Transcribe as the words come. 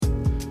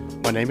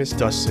My name is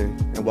Dustin,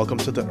 and welcome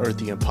to the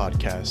Earthian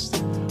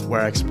Podcast,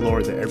 where I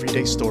explore the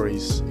everyday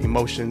stories,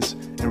 emotions,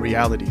 and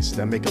realities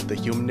that make up the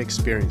human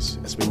experience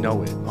as we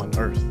know it on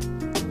Earth.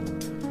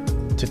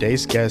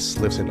 Today's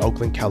guest lives in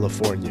Oakland,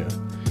 California.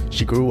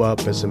 She grew up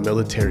as a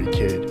military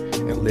kid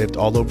and lived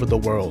all over the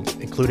world,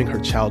 including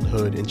her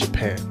childhood in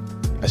Japan.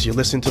 As you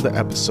listen to the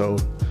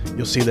episode,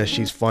 you'll see that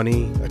she's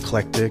funny,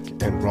 eclectic,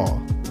 and raw.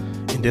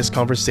 In this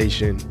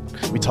conversation,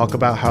 we talk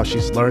about how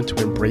she's learned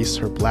to embrace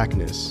her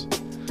blackness.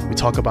 We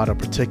talk about a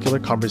particular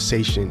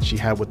conversation she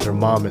had with her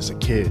mom as a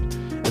kid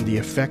and the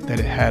effect that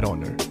it had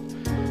on her.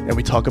 And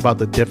we talk about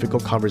the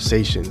difficult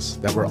conversations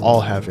that we're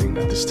all having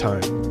at this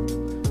time.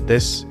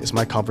 This is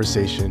my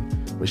conversation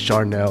with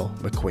Charnel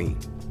McQueen.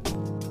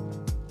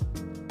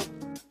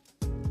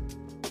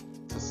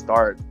 To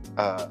start,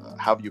 how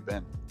have you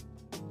been?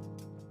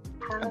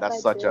 And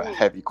that's such a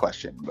heavy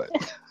question, but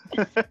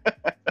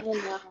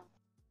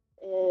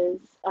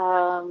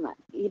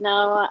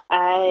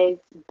I've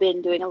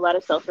been doing a lot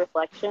of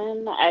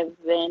self-reflection.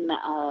 I've been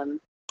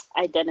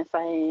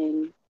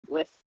identifying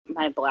with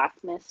my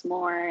blackness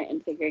more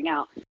and figuring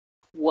out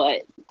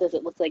what does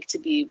it look like to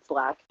be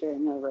black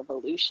during a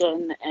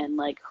revolution, and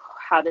like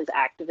how does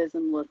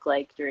activism look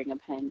like during a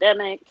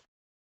pandemic.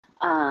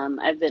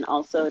 I've been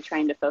also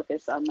trying to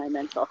focus on my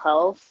mental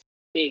health,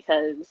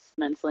 because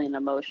mentally and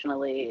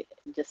emotionally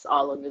just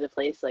all over the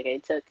place. Like, I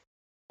took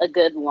a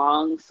good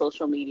long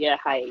social media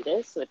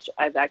hiatus, which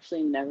I've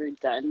actually never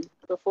done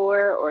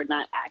before, or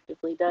not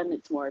actively done.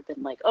 It's more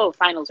been like, oh,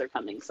 finals are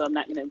coming, so I'm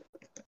not going to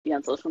be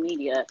on social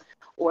media.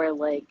 Or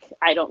like,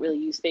 I don't really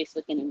use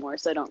Facebook anymore,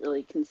 so I don't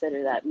really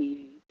consider that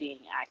me being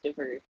active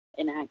or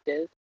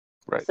inactive.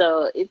 Right.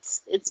 So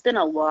it's been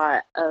a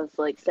lot of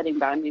like setting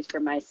boundaries for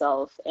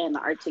myself and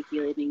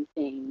articulating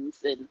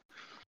things, and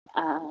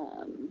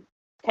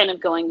kind of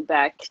going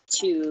back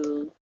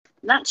to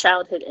not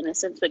childhood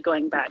innocence, but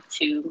going back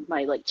to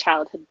my like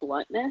childhood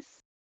bluntness,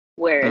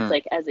 where it's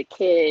like, as a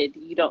kid,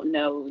 you don't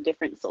know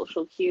different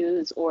social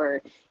cues,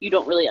 or you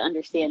don't really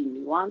understand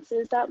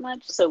nuances that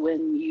much. So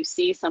when you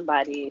see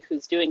somebody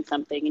who's doing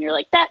something and you're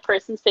like, that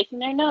person's picking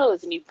their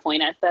nose, and you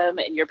point at them,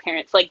 and your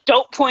parents like,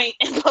 don't point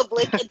in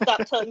public and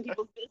stop telling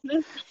people's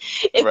business.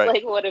 It's Right.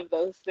 like one of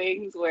those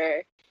things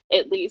where,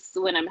 at least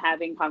when I'm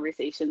having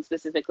conversations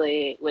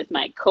specifically with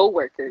my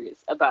coworkers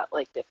about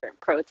like different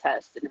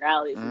protests and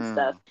rallies and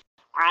stuff,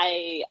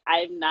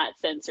 I'm not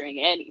censoring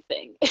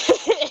anything.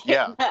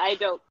 Yeah. I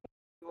don't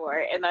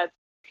anymore, and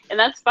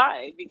that's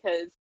fine,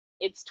 because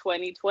it's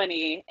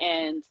 2020,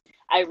 and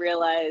I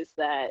realize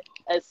that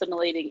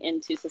assimilating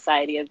into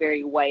society, a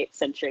very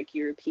white-centric,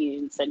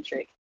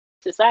 European-centric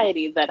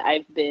society, that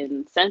I've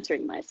been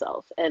censoring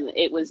myself, and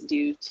it was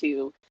due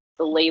to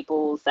the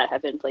labels that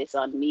have been placed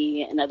on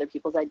me and other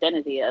people's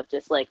identity of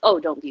just like, oh,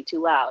 don't be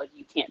too loud,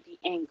 you can't be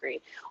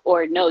angry,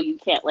 or no, you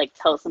can't like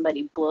tell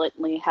somebody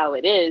bluntly how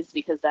it is,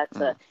 because that's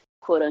a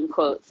quote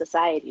unquote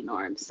society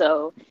norm.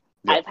 So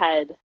Yep. I've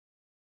had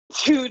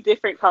two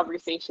different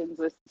conversations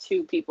with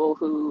two people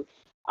who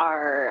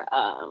are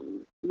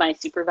my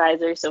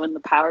supervisors. So in the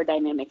power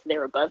dynamic,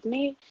 they're above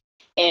me,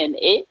 and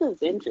it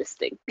was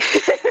interesting.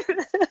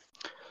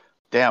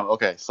 Damn.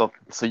 Okay. So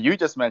you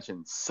just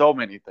mentioned so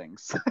many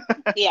things.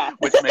 Yeah.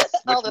 which makes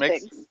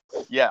things.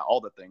 Yeah,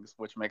 all the things,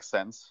 which makes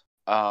sense.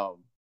 I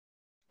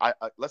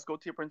let's go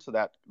deeper into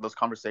those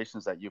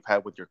conversations that you've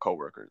had with your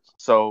coworkers.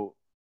 So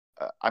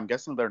I'm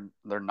guessing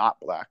they're not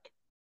black,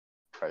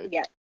 right?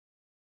 Yeah.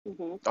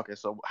 Mm-hmm. Okay.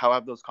 So how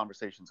have those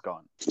conversations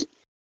gone?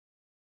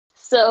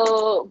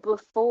 So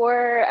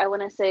before, I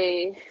want to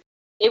say,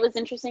 it was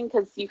interesting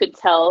because you could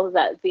tell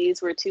that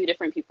these were two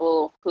different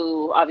people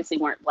who obviously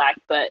weren't black,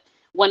 but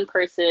one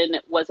person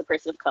was a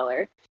person of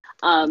color,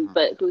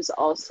 but who's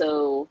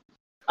also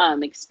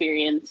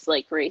experienced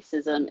like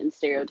racism and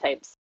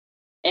stereotypes,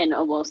 and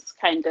almost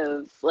kind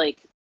of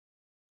like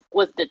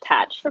was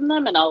detached from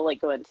them. And I'll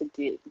like go into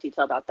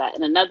detail about that.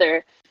 And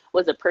another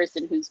was a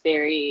person who's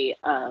very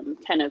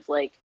kind of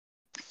like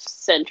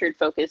centered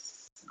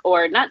focus,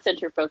 or not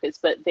centered focus,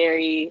 but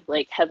very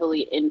like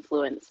heavily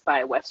influenced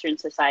by Western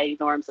society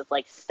norms of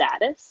like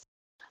status.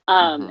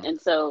 And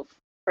so,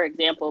 for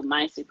example,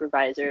 my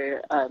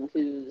supervisor,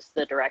 who's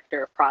the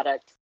director of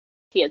product,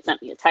 he had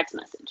sent me a text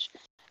message.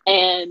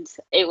 And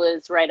it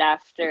was right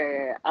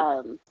after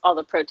all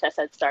the protests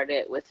had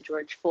started with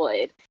George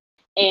Floyd.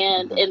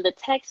 And in the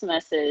text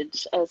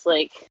message, I was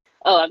like,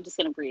 oh, I'm just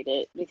going to read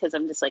it, because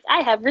I'm just like,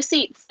 I have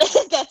receipts.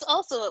 That's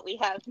also what we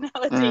have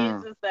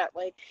nowadays, is that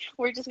like,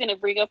 we're just going to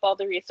bring up all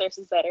the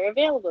resources that are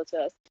available to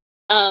us.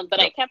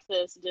 But I kept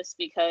this just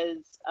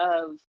because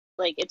of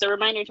like, it's a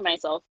reminder to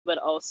myself, but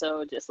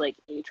also just like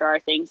HR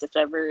things if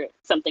ever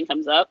something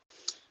comes up.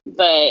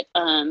 But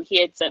he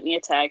had sent me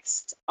a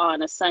text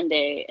on a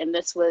Sunday, and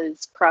this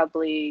was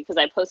probably because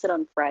I posted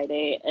on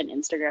Friday an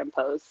Instagram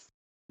post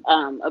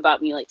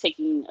about me like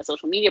taking a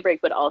social media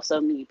break, but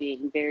also me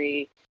being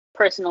very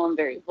personal and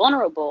very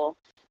vulnerable,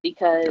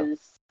 because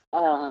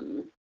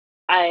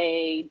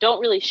I don't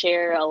really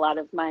share a lot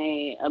of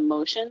my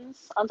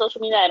emotions on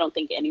social media. I don't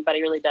think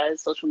anybody really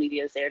does. Social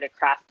media is there to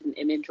craft an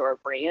image or a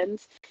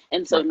brand.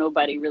 And so Right.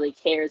 nobody really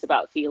cares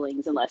about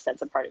feelings unless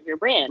that's a part of your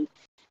brand.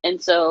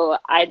 And so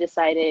I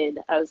decided,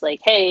 I was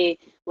like, hey,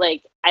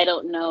 like, I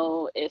don't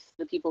know if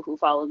the people who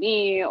follow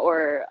me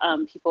or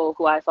people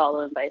who I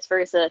follow and vice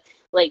versa,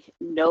 like,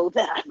 know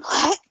that I'm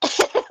Black.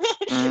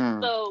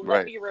 So let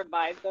Right. me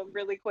remind them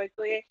really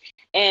quickly.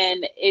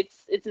 And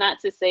it's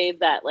not to say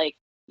that, like,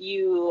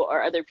 you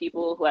or other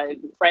people who I'm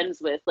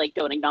friends with like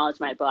don't acknowledge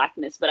my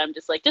Blackness, but I'm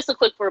just like, just a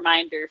quick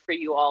reminder for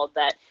you all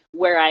that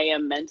where I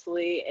am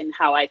mentally and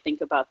how I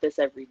think about this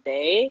every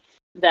day,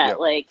 that Yep.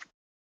 like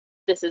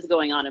this is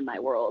going on in my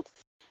world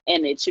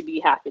and it should be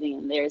happening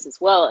in theirs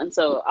as well. And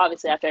so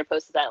obviously after I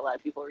posted that, a lot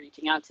of people were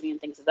reaching out to me and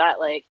things of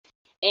that like.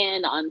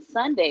 And on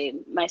Sunday,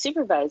 my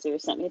supervisor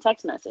sent me a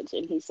text message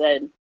and he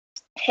said,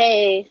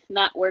 hey,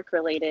 not work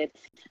related.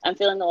 I'm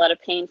feeling a lot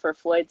of pain for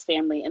Floyd's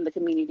family and the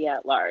community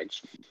at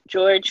large.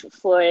 George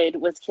Floyd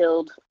was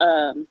killed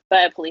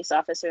by a police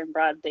officer in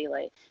broad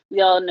daylight.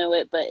 We all know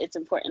it, but it's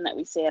important that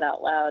we say it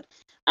out loud.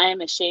 I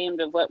am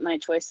ashamed of my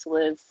choice to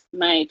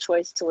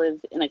live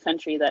in a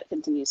country that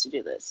continues to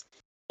do this.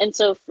 And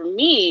so for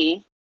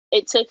me,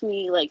 it took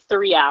me like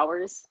 3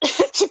 hours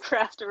to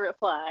craft a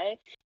reply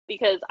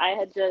because I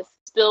had just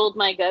spilled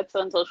my guts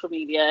on social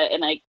media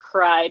and I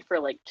cried for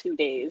like 2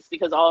 days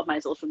because all of my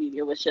social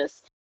media was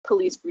just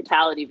police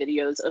brutality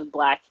videos of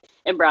Black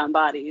and brown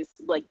bodies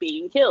like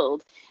being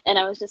killed. And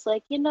I was just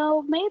like, maybe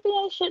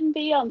I shouldn't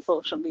be on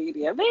social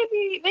media.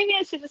 Maybe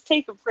I should just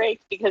take a break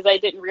because I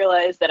didn't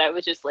realize that I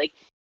was just like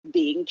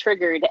being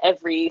triggered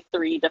every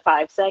 3 to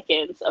 5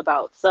 seconds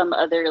about some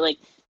other like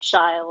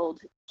child,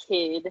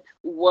 kid,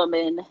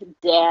 woman,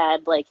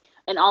 dad, like,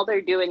 and all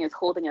they're doing is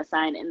holding a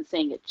sign and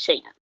saying a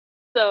chant.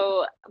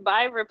 So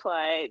my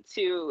reply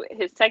to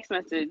his text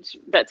message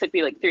that took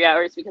me like 3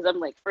 hours because I'm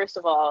like, first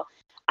of all,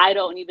 I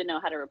don't even know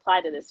how to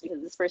reply to this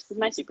because this person is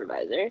my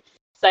supervisor.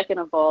 Second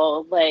of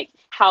all, like,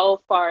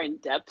 how far in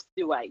depth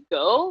do I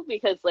go?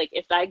 Because like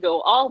if I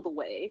go all the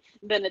way,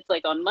 then it's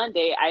like on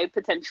Monday I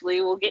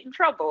potentially will get in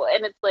trouble.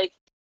 And it's like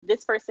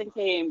this person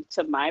came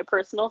to my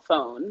personal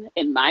phone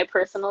in my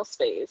personal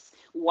space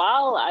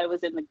while I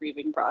was in the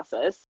grieving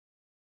process,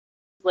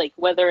 like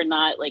whether or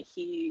not like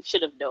he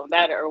should have known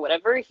that or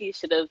whatever, he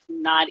should have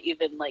not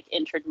even like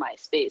entered my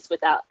space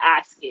without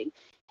asking,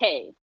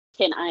 hey,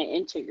 can I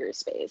enter your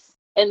space?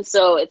 And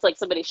so it's like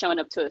somebody showing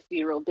up to a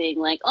funeral being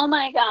like, oh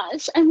my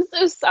gosh, I'm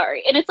so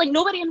sorry. And it's like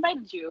nobody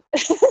invited you.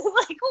 Like,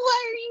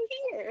 why are you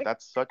here?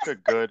 That's such a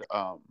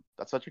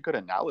good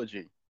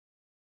analogy.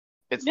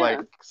 It's Yeah. like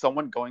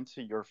someone going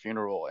to your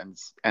funeral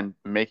and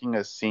making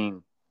a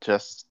scene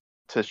just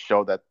to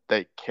show that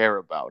they care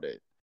about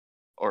it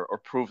or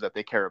prove that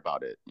they care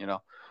about it,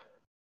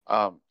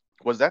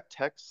 Was that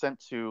text sent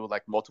to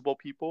like multiple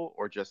people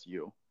or just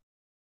you?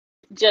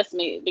 Just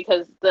me,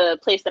 because the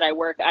place that I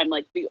work, I'm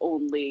like the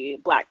only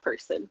Black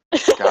person.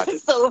 Got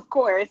it. So of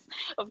course.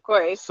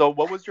 So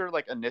what was your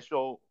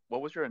initial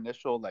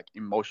like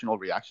emotional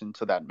reaction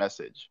to that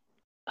message?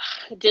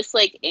 Just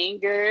like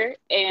anger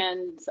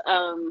and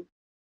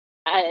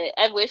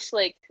I wish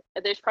like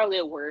there's probably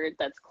a word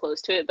that's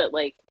close to it, but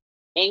like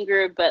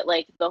anger, but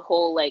like the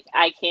whole like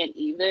I can't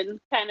even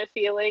kind of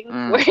feeling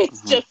where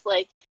it's just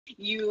like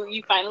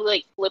you finally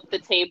like flip the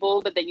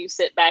table, but then you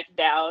sit back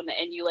down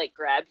and you like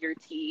grab your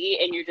tea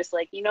and you're just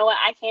like, you know what,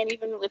 I can't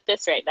even with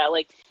this right now.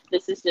 Like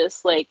this is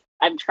just like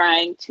I'm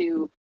trying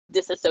to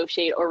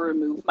disassociate or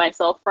remove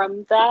myself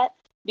from that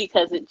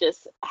because it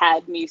just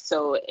had me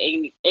so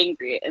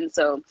angry. And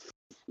so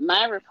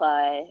my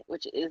reply,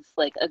 which is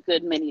like a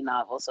good mini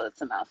novel, so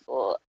it's a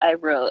mouthful, I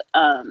wrote,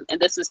 and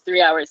this was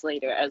 3 hours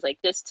later. I was like,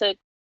 this took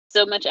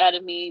so much out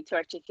of me to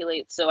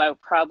articulate, so I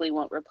probably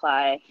won't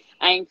reply.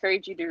 I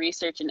encourage you to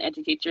research and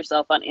educate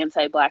yourself on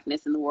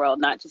anti-Blackness in the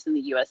world, not just in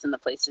the US and the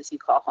places you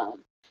call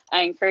home.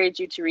 I encourage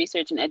you to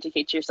research and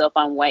educate yourself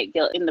on white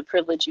guilt and the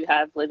privilege you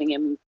have living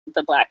in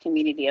the Black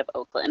community of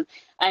Oakland.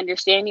 I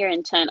understand your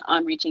intent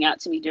on reaching out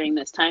to me during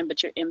this time,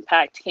 but your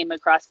impact came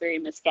across very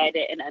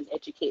misguided and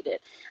uneducated.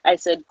 I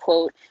said,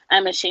 quote,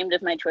 I'm ashamed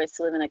of my choice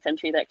to live in a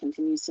country that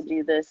continues to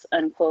do this,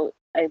 unquote.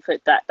 I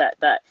put that.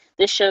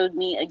 This showed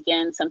me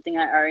again something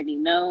I already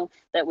know,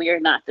 that we are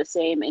not the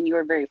same, and you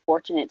are very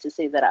fortunate to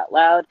say that out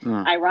loud.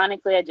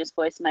 Ironically, I just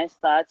voiced my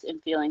thoughts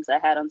and feelings I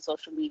had on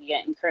social media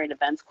and current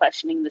events,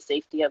 questioning the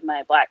safety of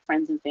my Black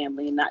friends and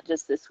family, not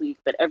just this week,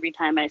 but every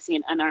time I see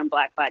an unarmed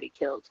Black body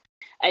killed.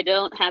 I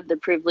don't have the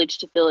privilege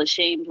to feel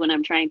ashamed when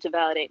I'm trying to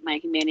validate my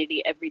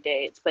humanity every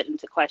day it's put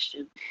into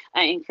question.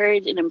 I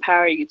encourage and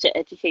empower you to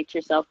educate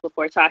yourself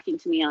before talking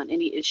to me on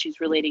any issues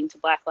relating to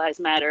Black Lives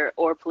Matter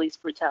or police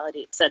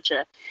brutality,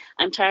 etc.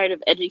 I'm tired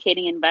of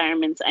educating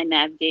environments I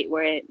navigate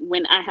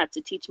when I have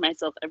to teach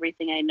myself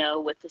everything I know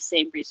with the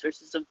same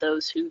resources of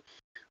those who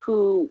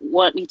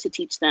want me to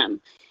teach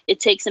them. It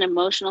takes an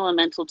emotional and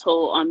mental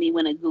toll on me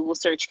when a Google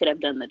search could have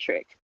done the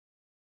trick.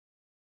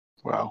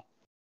 Wow.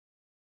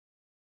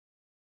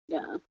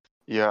 Yeah.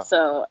 Yeah.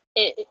 So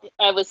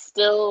I was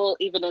still,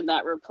 even in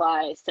that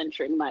reply,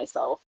 centering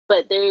myself.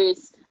 But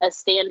there's a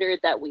standard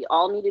that we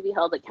all need to be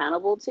held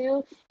accountable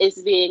to,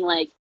 is being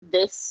like,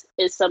 this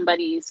is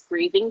somebody's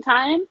grieving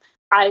time.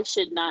 I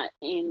should not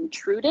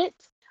intrude it.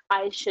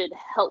 I should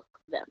help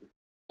them.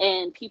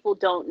 And people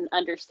don't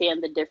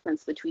understand the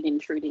difference between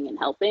intruding and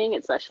helping,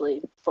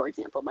 especially, for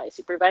example, my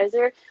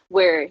supervisor,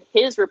 where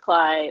his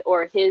reply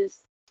or his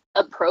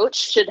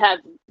approach should have,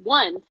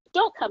 one,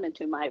 don't come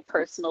into my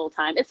personal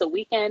time. It's a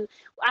weekend.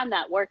 I'm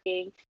not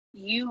working.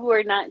 You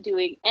are not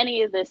doing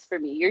any of this for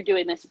me. You're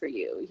doing this for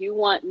you. You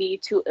want me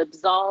to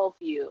absolve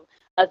you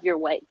of your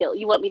white guilt.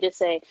 You want me to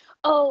say,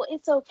 oh,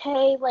 it's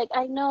okay. Like,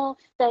 I know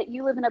that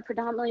you live in a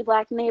predominantly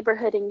Black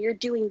neighborhood and you're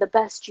doing the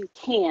best you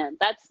can.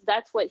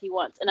 That's what he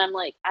wants. And I'm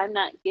like, I'm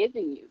not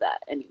giving you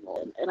that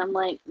anymore. And I'm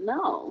like,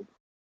 no.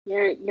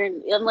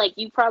 I'm like,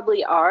 you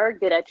probably are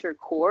good at your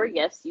core.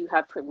 Yes, you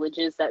have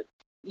privileges that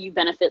you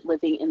benefit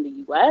living in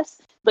the US,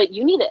 but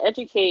you need to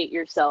educate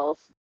yourself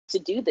to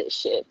do this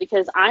shit,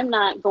 because I'm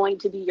not going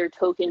to be your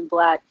token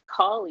Black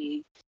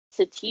colleague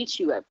to teach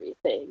you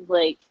everything.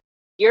 Like,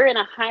 you're in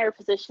a higher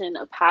position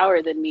of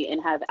power than me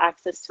and have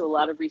access to a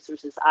lot of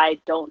resources I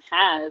don't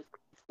have.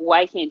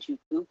 Why can't you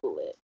Google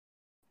it?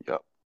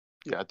 Yep.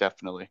 Yeah,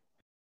 definitely.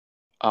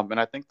 And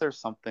I think there's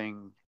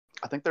something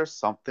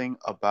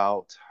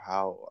about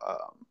how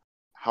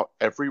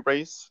every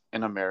race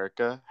in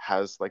America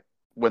has, like,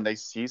 when they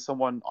see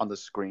someone on the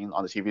screen,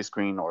 on the TV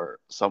screen or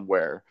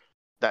somewhere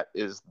that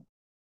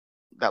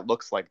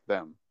looks like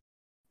them,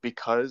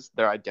 because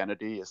their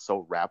identity is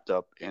so wrapped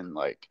up in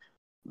like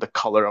the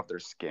color of their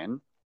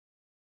skin,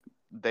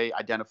 they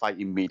identify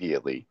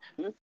immediately.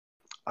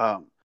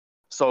 Mm-hmm.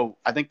 So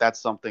I think that's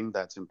something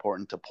that's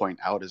important to point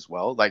out as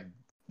well. Like,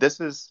 this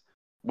is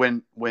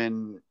when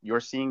you're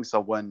seeing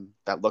someone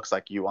that looks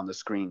like you on the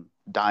screen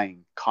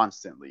dying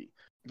constantly,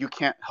 you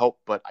can't help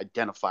but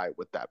identify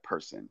with that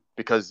person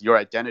because your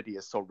identity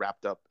is so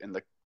wrapped up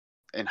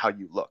in how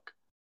you look.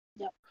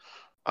 Yep.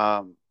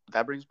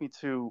 That brings me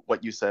to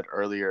what you said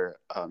earlier.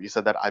 You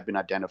said that I've been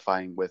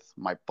identifying with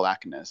my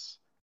Blackness.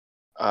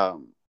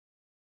 How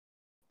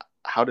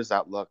does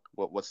that look?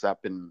 What does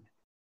that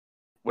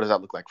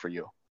look like for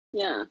you?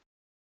 Yeah.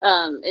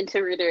 And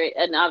to reiterate,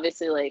 and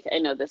obviously, like, I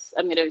know this,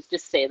 I'm going to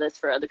just say this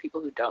for other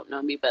people who don't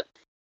know me, but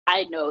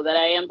I know that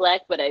I am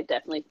Black, but I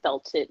definitely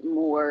felt it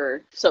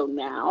more so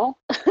now.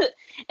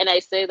 And I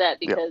say that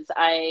because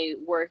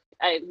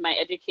my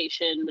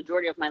education,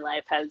 majority of my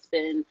life has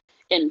been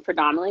in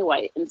predominantly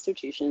white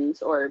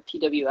institutions or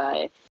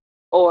PWI,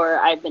 or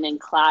I've been in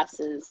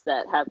classes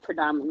that have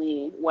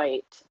predominantly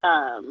white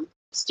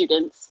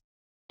students.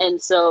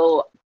 And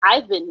so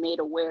I've been made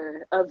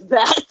aware of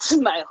that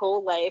my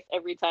whole life.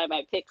 Every time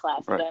I pick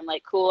classes, Right. I'm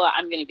like, cool,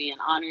 I'm going to be in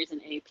honors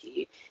and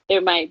AP.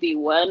 There might be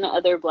one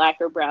other Black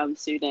or brown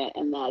student,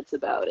 and that's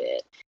about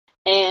it.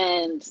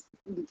 And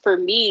for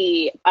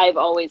me, I've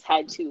always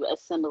had to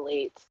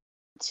assimilate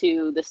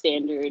to the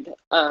standard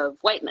of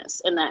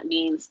whiteness. And that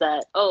means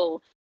that,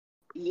 oh,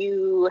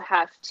 you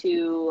have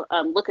to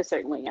look a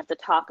certain way, you have to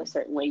talk a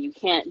certain way, you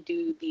can't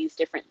do these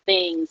different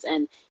things,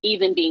 and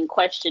even being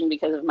questioned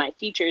because of my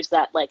features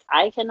that, like,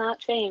 I cannot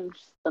change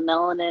the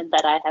melanin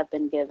that I have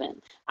been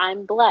given.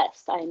 I'm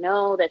blessed. I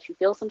know that you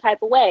feel some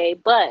type of way,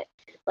 but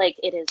like,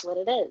 it is what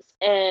it is.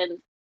 And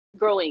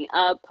growing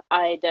up,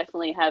 I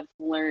definitely have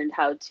learned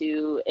how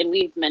to, and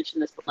we've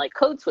mentioned this, like,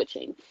 code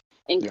switching.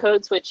 And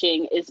code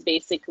switching is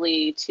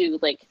basically to,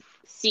 like,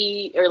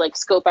 see or like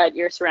scope out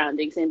your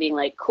surroundings and being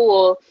like,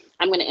 cool,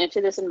 I'm going to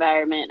enter this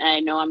environment and I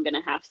know I'm going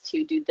to have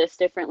to do this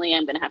differently.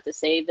 I'm going to have to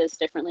say this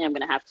differently. I'm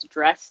going to have to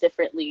dress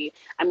differently.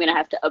 I'm going to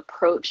have to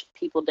approach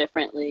people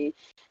differently.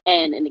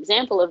 And an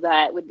example of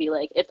that would be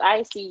like, if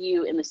I see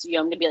you in the studio,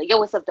 I'm going to be like, yo,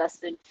 what's up,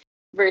 Dustin?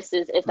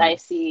 Versus if I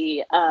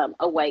see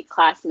a white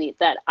classmate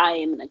that I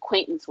am an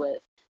acquaintance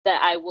with, that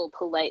I will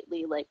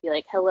politely like be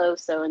like, hello,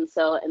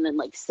 so-and-so, and then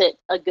like sit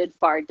a good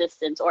far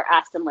distance or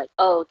ask them like,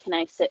 oh, can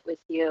I sit with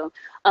you?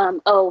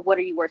 Oh, what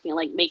are you working on?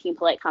 Like, making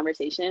polite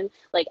conversation.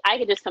 Like, I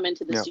could just come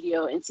into the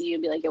studio and see you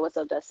and be like, yo, what's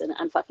up, Dustin?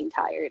 I'm fucking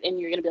tired. And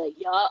you're going to be like,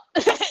 yeah.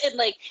 And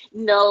like,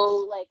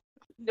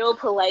 no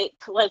polite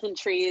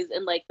pleasantries,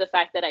 and like the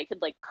fact that I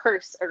could like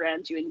curse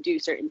around you and do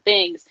certain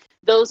things.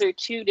 Those are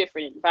two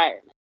different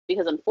environments,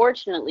 because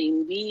unfortunately,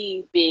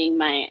 me being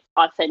my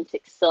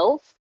authentic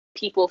self,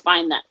 people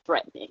find that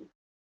threatening.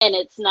 And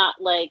it's not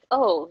like,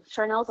 oh,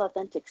 Charnel's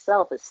authentic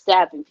self is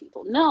stabbing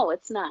people. No,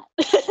 it's not.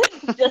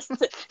 just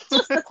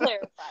to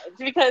clarify,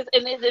 because,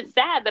 and it's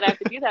sad that I have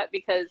to do that,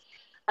 because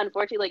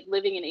unfortunately, like,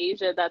 living in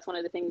Asia, that's one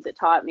of the things it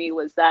taught me,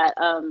 was that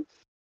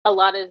a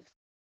lot of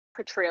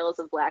portrayals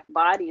of Black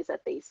bodies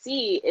that they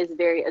see is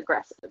very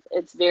aggressive.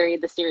 It's very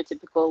the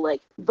stereotypical,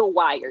 like, The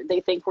Wire.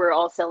 They think we're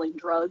all selling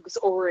drugs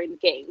or in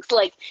gangs.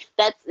 Like,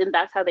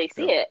 that's how they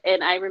see it.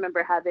 And I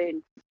remember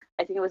having,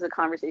 I think it was a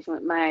conversation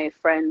with my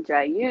friend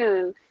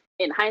Jayun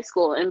in high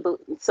school. And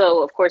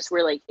so, of course,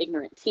 we're like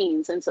ignorant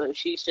teens. And so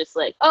she's just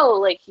like, oh,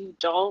 like, you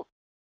don't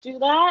do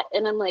that?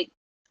 And I'm like,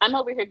 I'm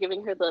over here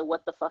giving her the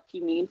what the fuck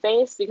you mean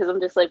face, because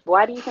I'm just like,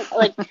 why do you think,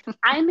 like,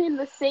 I'm in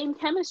the same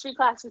chemistry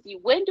class with you.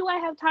 When do I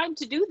have time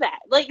to do that?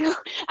 Like,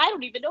 I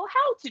don't even know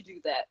how to do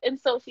that. And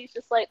so she's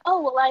just like,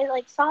 oh, well, I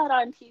like saw it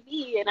on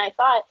TV and I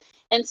thought,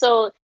 and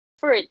so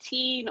for a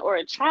teen or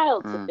a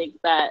child to think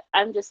that,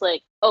 I'm just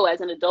like, oh,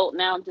 as an adult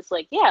now, I'm just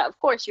like, yeah, of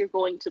course you're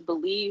going to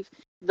believe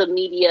the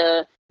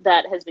media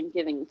that has been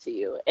given to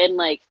you. And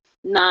like,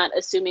 not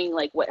assuming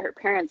like what her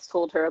parents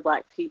told her of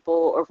Black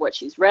people or what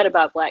she's read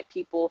about Black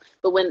people.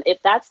 But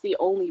if that's the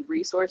only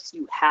resource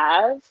you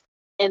have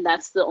and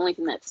that's the only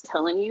thing that's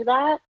telling you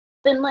that,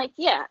 then like,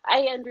 yeah,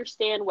 I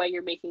understand why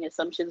you're making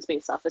assumptions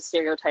based off of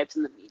stereotypes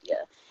in the media.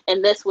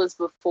 And this was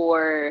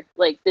before,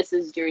 like, this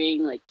is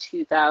during like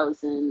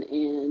 2000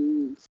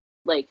 and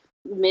like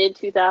mid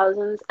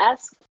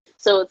 2000s-esque.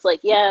 So it's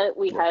like, yeah,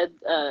 we had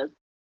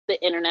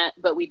the internet,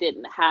 but we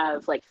didn't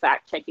have like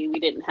fact checking. We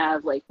didn't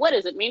have like, what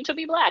does it mean to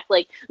be Black?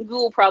 Like,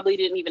 Google probably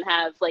didn't even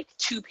have like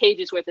 2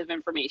 pages worth of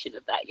information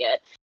of that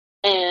yet.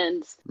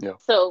 And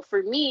so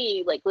for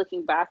me, like,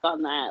 looking back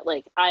on that,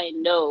 like, I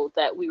know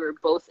that we were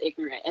both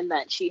ignorant and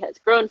that she has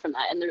grown from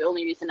that. And the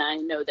only reason I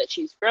know that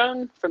she's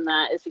grown from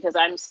that is because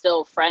I'm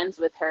still friends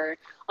with her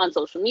on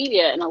social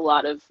media, and a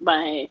lot of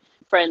my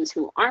friends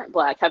who aren't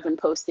Black have been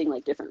posting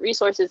like different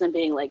resources and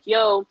being like,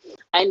 yo,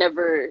 I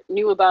never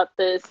knew about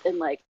this, and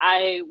like,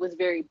 I was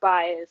very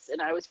biased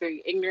and I was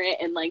very ignorant,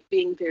 and like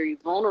being very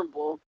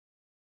vulnerable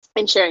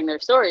and sharing their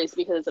stories,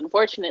 because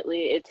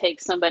unfortunately it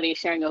takes somebody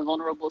sharing a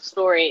vulnerable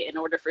story in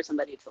order for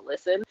somebody to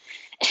listen.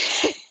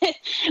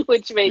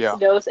 Which makes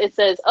it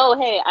says, oh,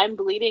 hey, I'm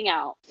bleeding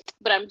out,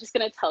 but I'm just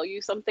going to tell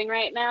you something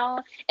right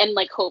now, and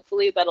like,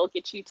 hopefully that'll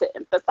get you to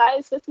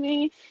empathize with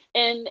me.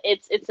 And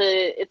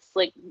it's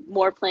like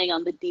more playing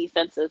on the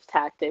defensive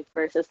tactic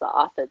versus the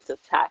offensive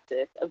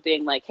tactic of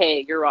being like,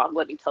 hey, you're wrong,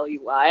 let me tell you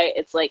why.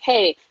 It's like,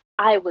 hey,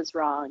 I was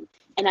wrong,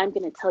 and I'm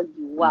going to tell you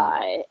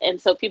why.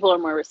 And so people are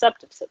more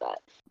receptive to that.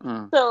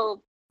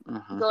 So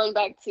going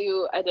back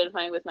to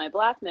identifying with my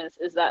Blackness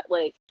is that,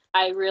 like,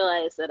 I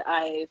realized that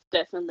I've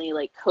definitely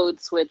like code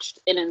switched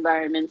in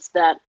environments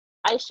that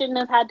I shouldn't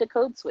have had to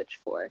code switch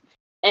for.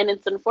 And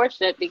it's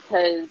unfortunate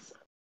because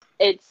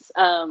it's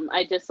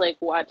I just like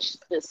watched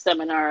this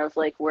seminar of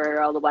like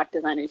where all the Black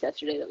designers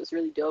yesterday that was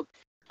really dope.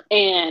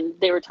 And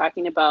they were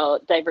talking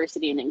about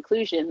diversity and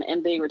inclusion,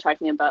 and they were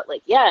talking about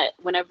like, yeah,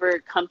 whenever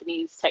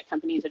companies, tech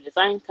companies or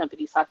design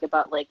companies talk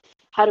about like,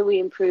 how do we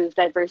improve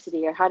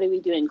diversity or how do we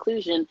do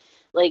inclusion,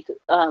 like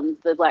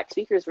the Black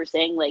speakers were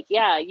saying like,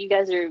 yeah, you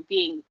guys are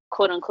being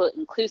quote unquote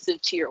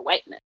inclusive to your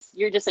whiteness.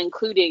 You're just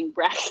including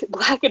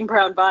black and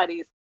brown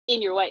bodies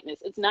in your whiteness.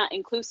 It's not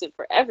inclusive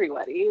for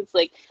everybody. It's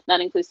like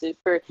not inclusive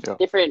for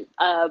different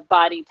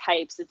body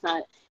types. It's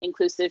not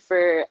inclusive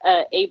for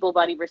able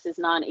body versus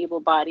non-able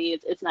body.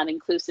 It's not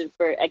inclusive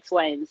for X,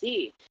 Y, and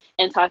Z.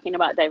 And talking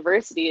about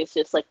diversity is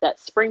just like that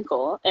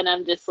sprinkle. And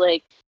I'm just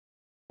like,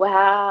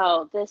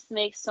 wow, this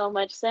makes so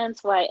much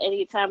sense why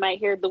anytime I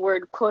hear the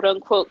word quote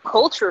unquote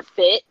culture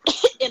fit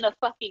in a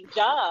fucking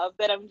job,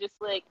 that I'm just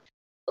like,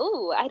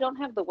 ooh, I don't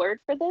have the word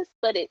for this,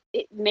 but it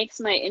makes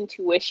my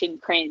intuition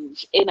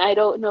cringe, and I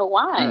don't know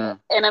why.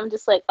 And I'm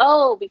just like,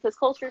 oh, because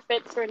culture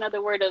fits for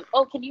another word of,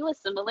 oh, can you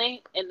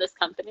assimilate in this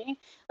company?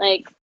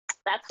 Like,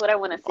 that's what I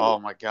want to see. Oh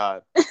my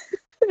God.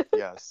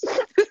 Yes.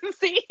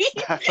 See?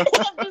 I'm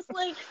just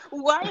like,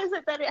 why is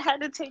it that it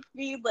had to take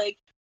me like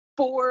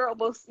 4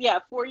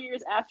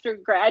 years after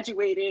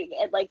graduating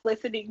and like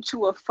listening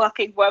to a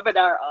fucking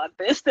webinar on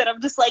this, that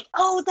I'm just like,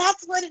 oh,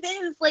 that's what it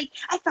is. Like,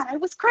 I thought I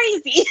was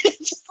crazy.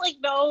 Just like,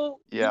 no,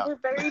 you were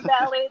very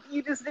valid.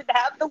 You just didn't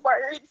have the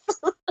words.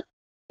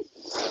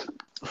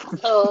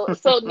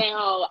 So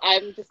now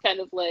I'm just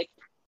kind of like,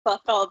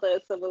 fuck all the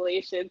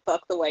assimilation,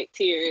 fuck the white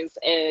tears.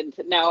 And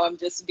now I'm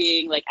just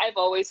being like, I've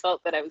always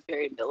felt that I was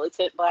very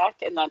militant Black,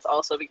 and that's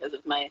also because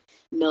of my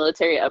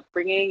military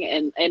upbringing.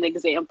 And an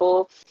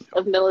example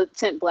of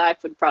militant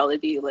Black would probably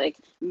be like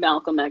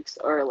Malcolm X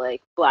or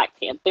like Black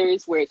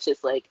Panthers, where it's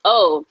just like,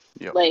 oh,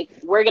 like,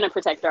 we're going to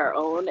protect our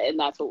own, and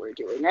that's what we're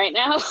doing right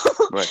now.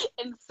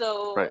 And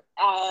so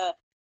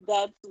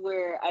that's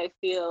where I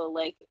feel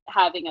like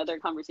having other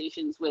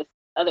conversations with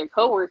other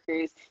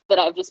coworkers that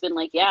I've just been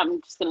like, yeah,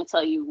 I'm just going to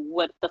tell you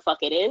what the fuck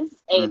it is,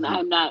 and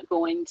I'm not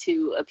going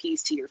to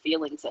appease to your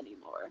feelings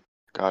anymore.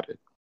 Got it.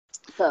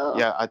 So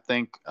yeah, I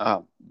think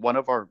one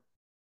of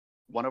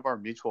our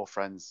mutual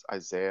friends,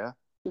 Isaiah,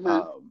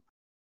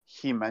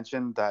 he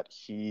mentioned that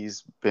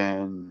he's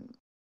been,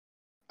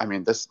 I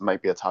mean, this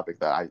might be a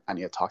topic that I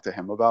need to talk to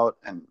him about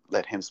and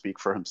let him speak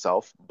for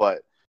himself,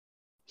 but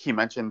he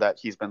mentioned that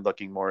he's been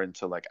looking more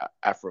into like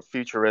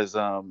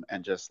Afrofuturism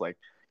and just like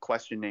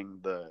questioning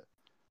the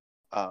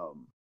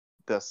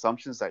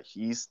assumptions that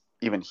he's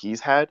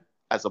had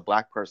as a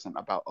Black person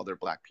about other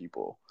Black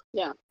people.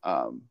 Yeah.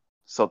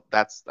 So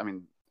that's, I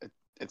mean,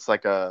 it's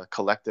like a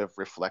collective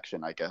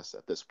reflection, I guess,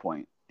 at this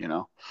point, you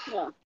know?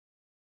 Yeah.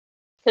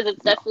 Because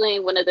it's definitely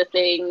one of the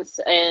things,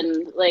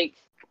 and like,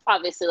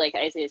 obviously like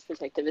Isaiah's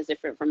perspective is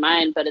different from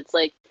mine, but it's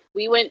like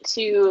we went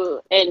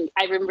to, and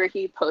I remember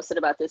he posted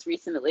about this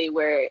recently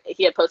where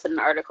he had posted an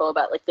article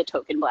about like the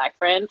token Black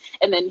friend,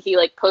 and then he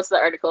like posted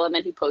the article and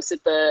then he posted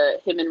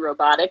him in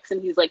robotics,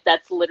 and he's like,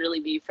 that's literally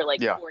me for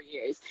like 4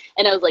 years.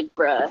 And I was like,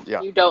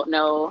 bruh, you don't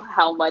know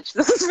how much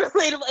this is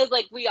relatable. It's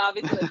like, we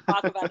obviously like,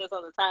 talk about this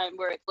all the time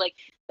where it's like,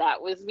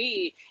 that was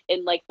me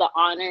in like the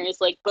honors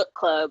like book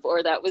club,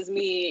 or that was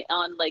me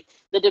on like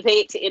the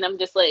debate, and I'm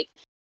just like,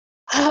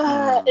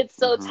 it's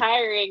so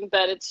tiring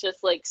that it's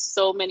just like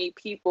so many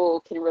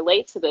people can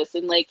relate to this.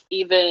 And like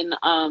even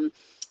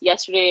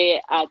yesterday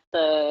at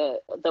the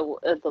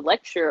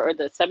lecture or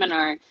the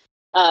seminar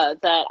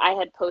that I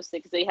had posted,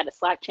 because they had a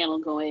Slack channel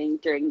going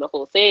during the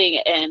whole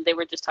thing, and they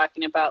were just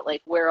talking about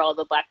like where are all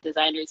the Black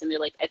designers, and they're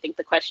like, I think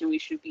the question we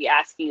should be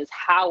asking is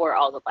how are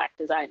all the Black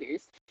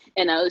designers?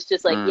 And I was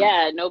just like,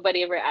 yeah,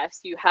 nobody ever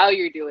asks you how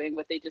you're doing,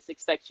 what they just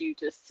expect you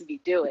just to be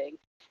doing.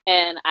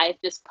 And I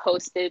just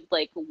posted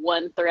like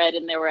one thread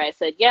in there where I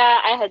said, yeah,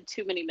 I had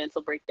too many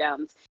mental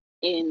breakdowns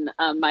in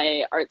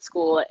my art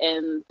school,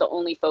 and the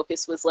only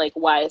focus was like,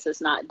 why is this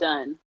not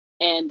done?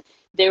 And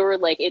there were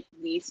like at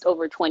least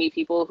over 20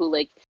 people who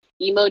like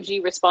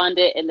emoji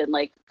responded and then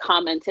like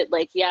commented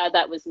like, yeah,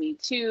 that was me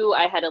too.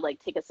 I had to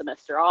like take a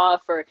semester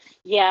off, or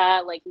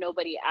yeah, like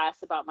nobody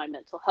asked about my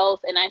mental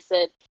health. And I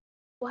said,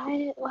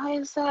 why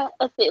is that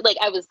a thing? Like,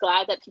 I was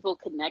glad that people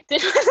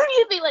connected with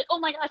me and be like, oh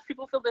my gosh,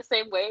 people feel the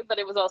same way. But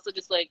it was also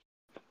just like,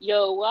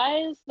 yo, why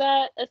is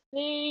that a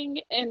thing?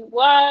 And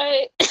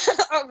why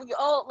are we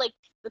all like,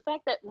 the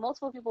fact that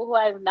multiple people who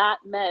I have not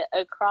met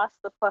across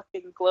the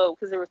fucking globe,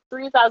 because there were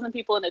 3,000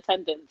 people in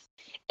attendance,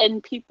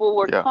 and people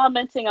were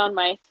commenting on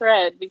my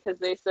thread because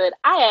they said,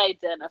 I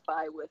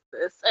identify with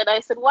this. And I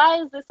said,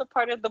 why is this a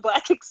part of the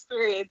Black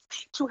experience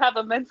to have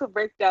a mental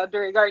breakdown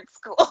during art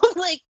school?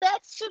 Like, that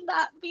should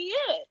not be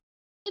it.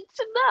 It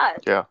should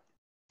not. Yeah.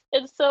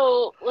 And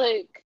so,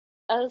 like,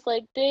 I was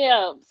like,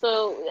 damn.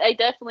 So I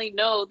definitely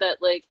know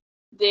that, like,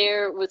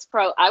 there was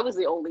I was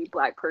the only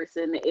Black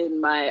person in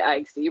my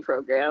IXD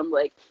program.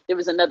 Like, there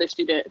was another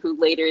student who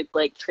later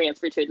like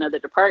transferred to another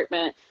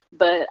department,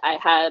 but I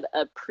had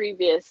a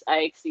previous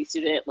IXD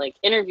student like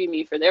interview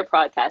me for their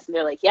podcast, and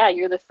they're like, yeah,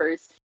 you're the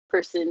first Black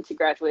person to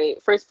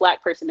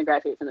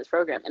graduate from this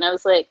program. And I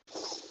was like,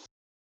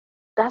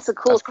 that's a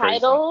cool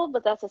title,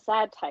 but that's a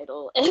sad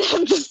title. And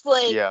I'm just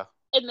like,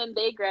 and then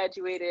they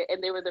graduated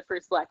and they were the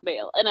first Black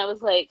male. And I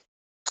was like,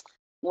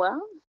 well,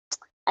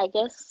 I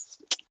guess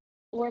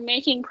we're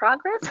making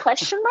progress,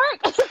 question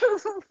mark?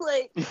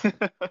 Like,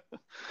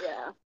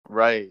 yeah.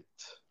 Right.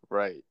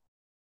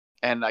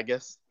 And I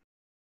guess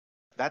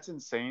that's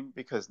insane,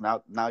 because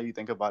now you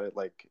think about it,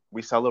 like,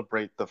 we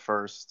celebrate the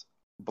first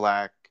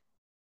Black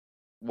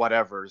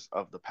whatevers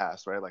of the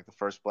past, right? Like the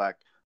first Black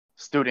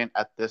student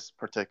at this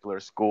particular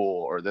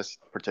school or this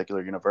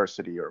particular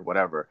university or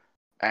whatever.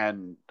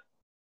 And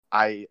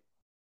I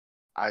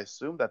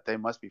assume that they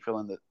must be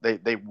feeling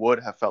that they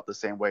would have felt the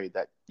same way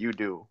that you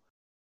do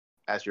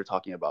as you're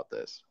talking about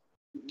this.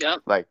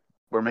 Yep. Like,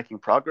 we're making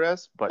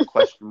progress, but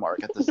question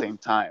mark at the same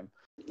time.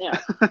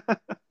 Yeah.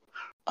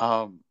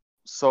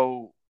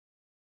 So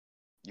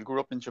you grew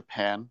up in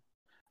Japan,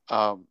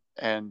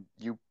 and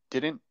you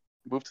didn't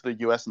move to the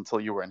US until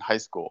you were in high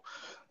school.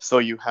 So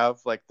you have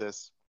like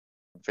this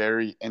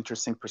very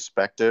interesting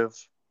perspective,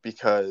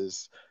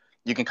 because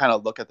you can kind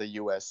of look at the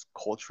US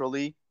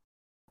culturally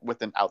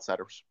with an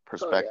outsider's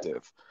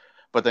perspective.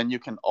 But then you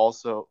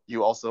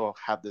also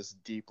have this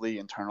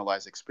deeply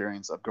internalized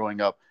experience of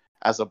growing up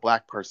as a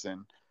Black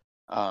person,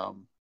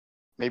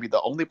 maybe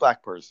the only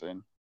Black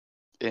person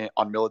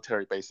on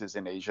military bases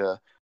in Asia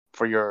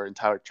for your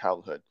entire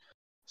childhood.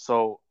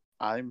 So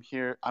I'm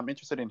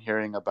interested in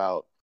hearing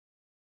about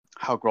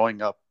how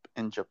growing up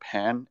in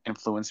Japan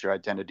influenced your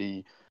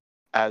identity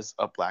as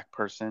a Black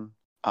person,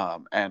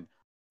 and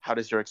how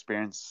does your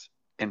experience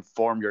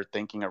inform your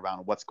thinking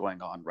around what's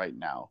going on right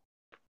now?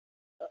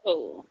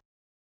 Oh,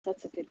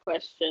 that's a good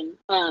question.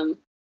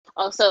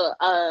 Also,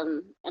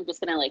 I'm just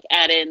gonna like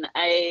add in,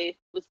 I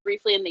was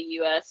briefly in the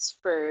US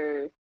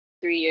for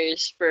 3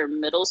 years for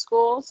middle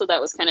school. So that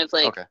was kind of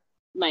like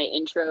my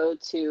intro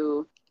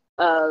to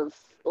of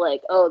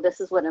like, oh, this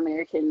is what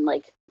American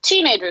like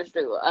teenagers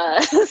do,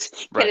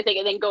 kind of thing.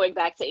 And then going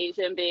back to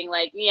Asia and being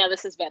like, yeah,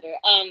 this is better.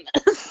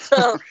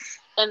 So,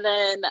 and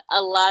then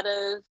a lot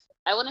of,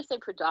 I want to say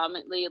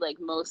predominantly like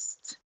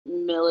most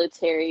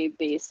military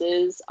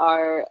bases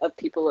are of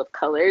people of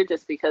color,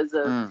 just because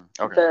of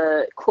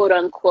the quote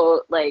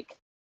unquote, like,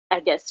 I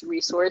guess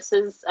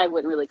resources. I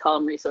wouldn't really call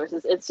them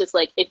resources. It's just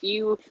like, if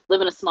you live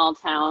in a small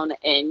town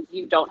and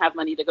you don't have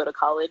money to go to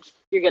college,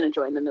 you're going to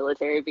join the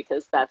military,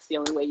 because that's the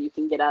only way you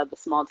can get out of the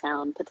small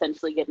town,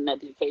 potentially get an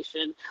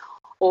education,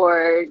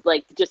 or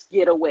like just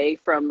get away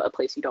from a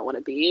place you don't want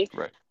to be.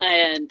 Right.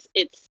 And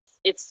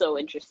it's so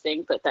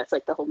interesting, but that's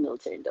like the whole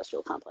military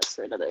industrial complex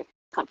for another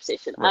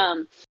conversation.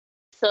 Right.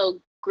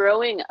 So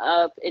growing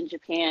up in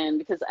Japan,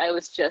 because I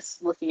was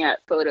just looking at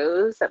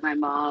photos that my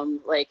mom,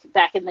 like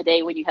back in the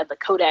day when you had the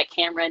Kodak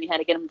camera and you had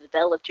to get them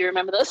developed. Do you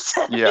remember those?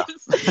 Yeah.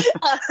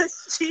 uh,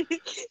 she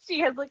she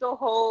had like a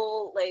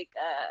whole like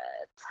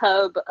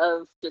tub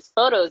of just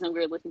photos, and we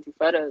were looking through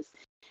photos.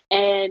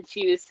 And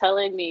she was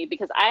telling me,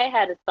 because I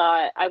had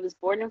thought, I was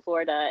born in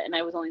Florida and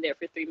I was only there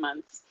for 3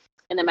 months,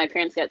 and then my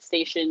parents got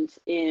stationed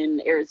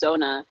in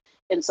Arizona,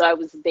 and so I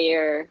was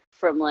there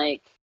from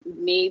like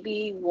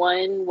maybe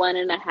one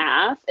and a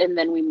half, and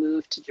then we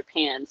moved to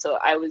Japan. So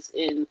I was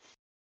in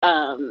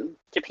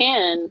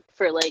Japan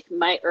for like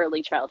my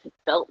early childhood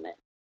development,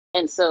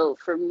 and so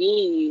for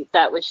me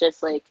that was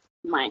just like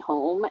my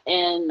home,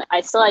 and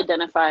I still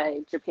identify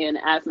Japan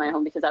as my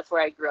home because that's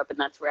where I grew up and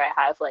that's where I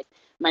have like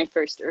my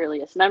first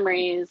earliest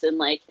memories. And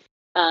like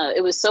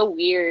it was so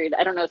weird,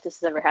 I don't know if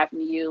this has ever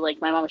happened to you, like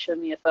my mom showed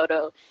me a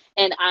photo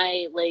and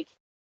I like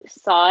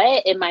saw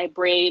it and my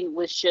brain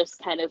was just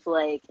kind of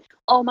like,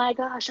 oh my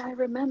gosh, I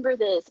remember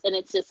this. And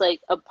it's just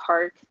like a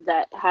park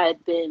that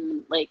had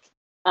been like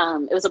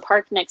it was a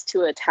park next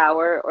to a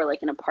tower or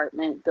like an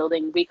apartment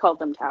building, we called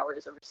them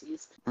towers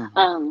overseas.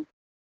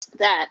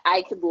 That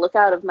I could look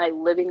out of my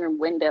living room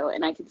window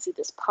and I could see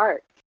this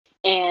park,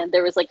 and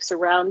there was like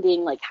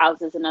surrounding like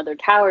houses and other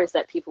towers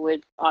that people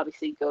would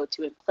obviously go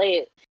to and play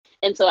it.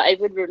 And so I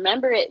would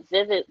remember it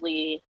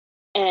vividly,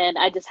 and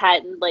I just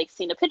hadn't like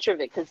seen a picture of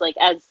it because like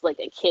as like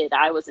a kid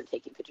I wasn't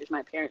taking pictures,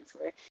 my parents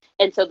were.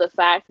 And so the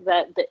fact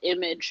that the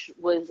image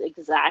was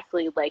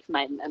exactly like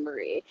my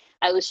memory,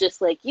 I was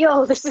just like,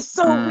 yo, this is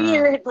so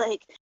weird.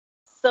 Like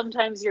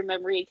sometimes your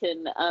memory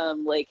can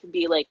like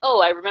be like, oh,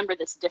 I remember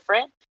this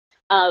different,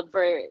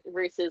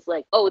 versus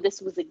like, oh,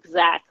 this was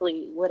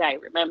exactly what I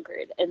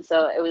remembered. And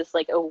so it was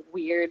like a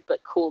weird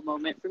but cool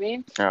moment for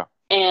me. Yeah.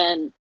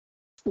 And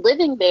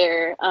living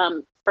there,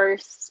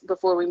 first,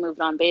 before we moved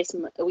on base,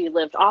 we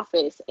lived off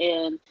base,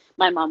 and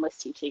my mom was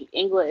teaching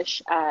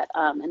English at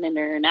an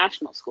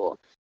international school.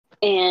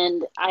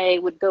 And I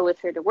would go with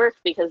her to work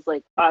because,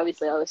 like,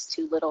 obviously I was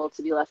too little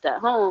to be left at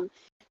home.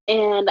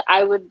 And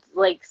I would,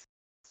 like,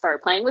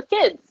 start playing with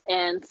kids.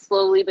 And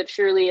slowly but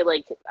surely,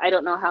 like, I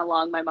don't know how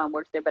long my mom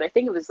worked there, but I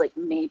think it was, like,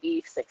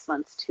 maybe 6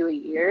 months to a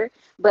year.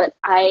 But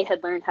I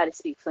had learned how to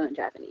speak fluent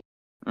Japanese.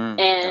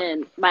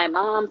 And my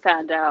mom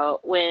found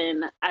out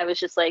when I was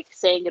just like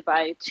saying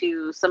goodbye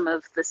to some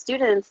of the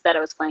students that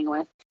I was playing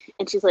with.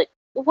 And she's like,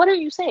 well, what are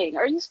you saying?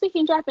 Are you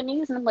speaking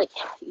Japanese? And I'm like,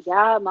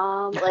 yeah,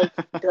 mom, like,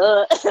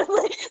 duh.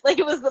 like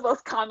it was the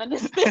most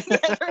commonest thing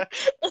ever.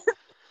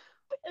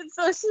 And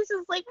so she's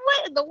just like,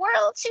 what in the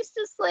world? She's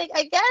just like,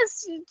 I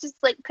guess you just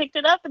like picked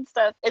it up and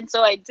stuff. And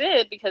so I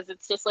did, because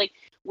it's just like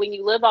when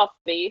you live off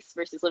base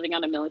versus living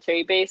on a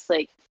military base,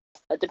 like,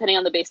 depending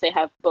on the base, they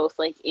have both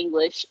like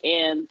English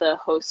and the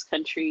host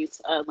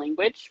country's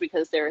language,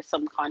 because there are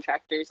some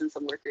contractors and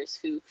some workers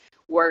who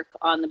work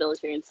on the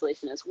military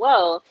installation as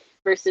well,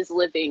 versus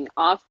living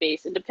off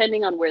base. And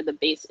depending on where the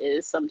base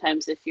is,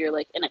 sometimes if you're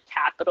like in a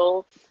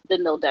capital,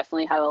 then they'll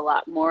definitely have a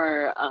lot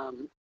more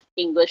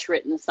English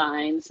written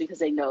signs, because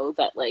they know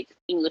that like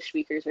English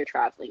speakers are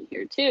traveling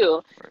here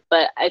too. Right.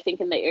 But I think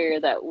in the area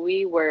that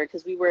we were,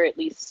 because we were at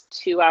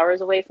least 2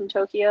 hours away from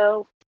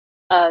Tokyo,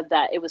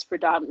 that it was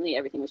predominantly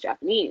everything was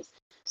Japanese.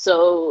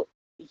 So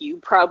you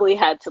probably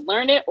had to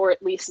learn it, or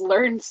at least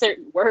learn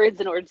certain words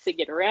in order to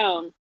get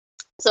around.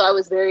 So I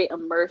was very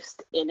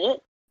immersed in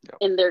it,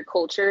 in their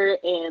culture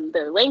and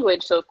their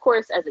language. So of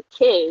course, as a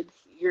kid,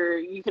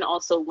 you can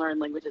also learn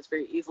languages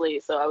very easily.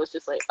 So I was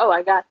just like, oh,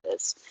 I got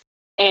this.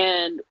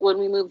 And when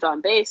we moved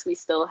on base, we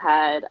still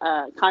had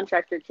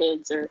contractor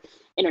kids or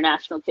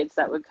international kids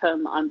that would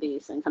come on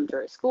base and come to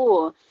our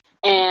school.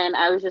 And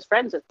I was just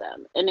friends with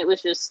them. And it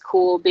was just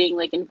cool being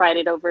like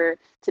invited over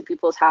to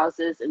people's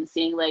houses and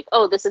seeing like,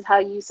 oh, this is how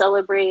you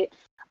celebrate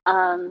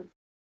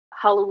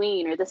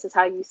Halloween, or this is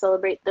how you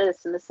celebrate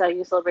this, and this is how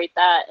you celebrate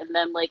that. And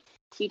then like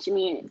teaching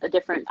me the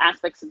different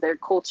aspects of their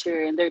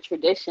culture and their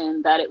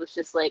tradition, that it was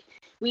just like,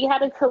 we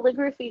had a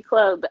calligraphy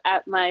club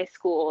at my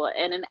school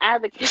and an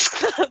abacus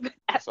club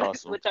at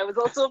awesome. which I was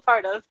also a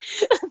part of.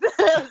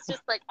 I was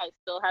just like, I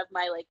still have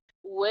my like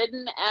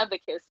wooden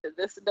abacus to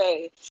this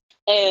day.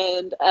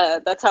 And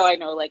that's how I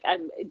know, like,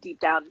 I'm deep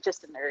down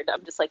just a nerd.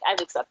 I'm just like,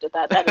 I've accepted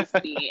that. That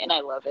is me, and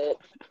I love it.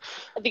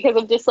 Because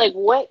I'm just like,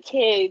 what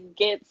kid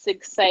gets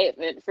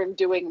excitement from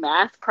doing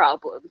math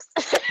problems?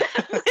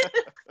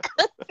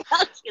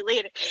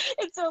 Calculator.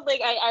 And so,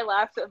 like, I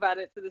laughed about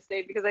it to this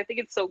day because I think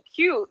it's so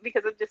cute,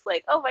 because I'm just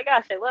like, oh my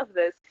gosh, I love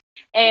this.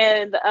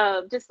 And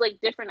just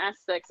like different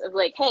aspects of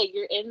like, hey,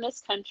 you're in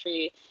this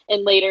country.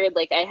 And later,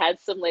 like, I had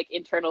some like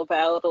internal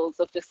battles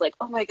of just like,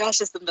 oh my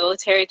gosh, is the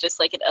military just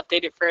like an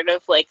updated version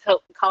of like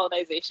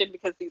colonization,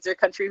 because these are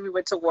countries we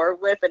went to war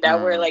with, and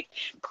now we're like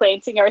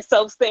planting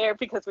ourselves there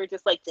because we're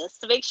just like,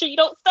 just to make sure you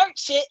don't start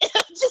shit.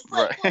 I'm just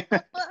like, what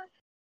the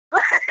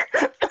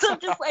fuck? So I'm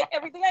just like,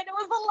 everything I know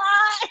is a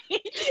lie.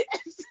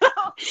 And so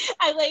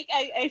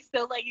I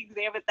still like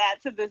examine that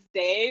to this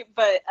day.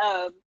 But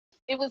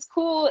it was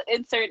cool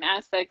in certain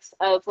aspects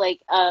of like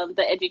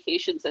the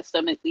education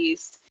system, at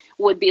least,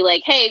 would be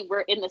like, hey,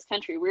 we're in this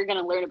country, we're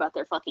going to learn about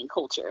their fucking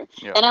culture.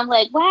 Yeah. And I'm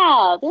like,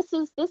 wow, this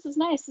is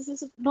nice, this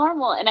is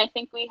normal. And I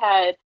think we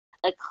had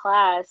a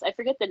class, I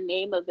forget the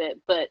name of it,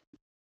 but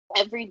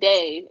every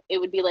day it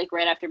would be like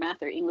right after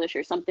math or English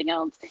or something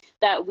else,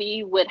 that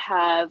we would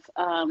have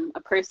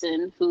a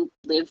person who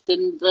lived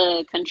in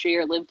the country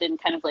or lived in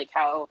kind of like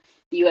how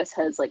the US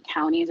has like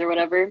counties or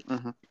whatever.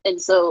 Mm-hmm.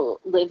 And so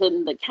live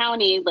in the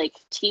county, like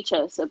teach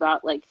us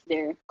about like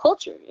their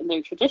culture and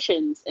their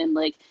traditions and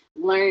like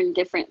learn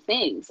different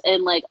things.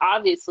 And like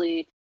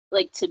obviously,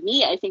 like to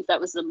me, I think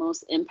that was the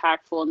most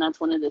impactful, and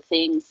that's one of the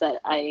things that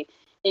I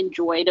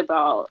enjoyed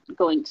about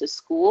going to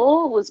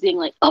school, was being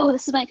like, oh,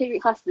 this is my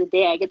favorite class of the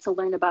day. I get to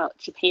learn about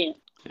Japan.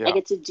 Yeah. I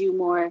get to do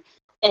more.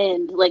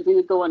 And like we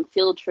would go on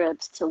field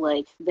trips to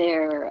like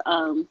their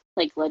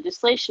like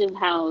legislation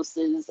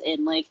houses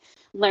and like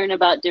learn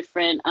about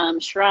different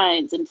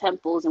shrines and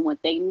temples and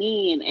what they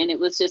mean. And it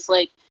was just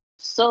like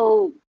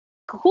so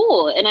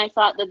cool. And I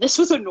thought that this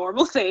was a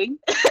normal thing.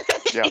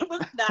 Yeah. It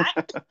was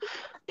not.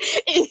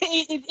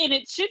 And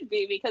it should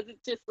be, because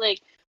it's just like,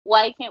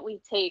 why can't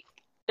we take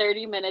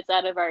 30 minutes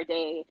out of our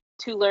day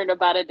to learn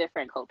about a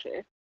different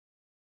culture?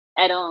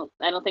 I don't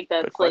think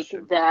that's like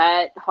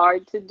that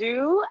hard to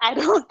do. I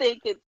don't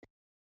think it's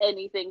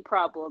anything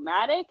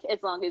problematic,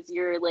 as long as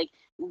you're like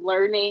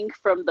learning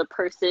from the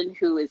person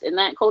who is in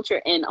that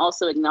culture, and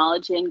also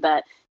acknowledging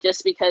that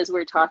just because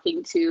we're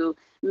talking to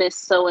Miss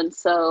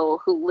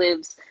So-and-so who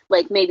lives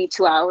like maybe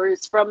 2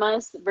 hours from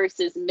us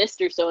versus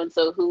Mr.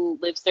 So-and-so who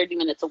lives 30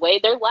 minutes away,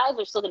 their lives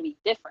are still going to be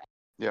different.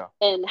 Yeah.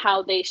 And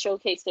how they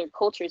showcase their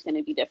culture is going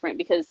to be different,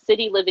 because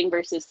city living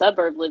versus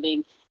suburb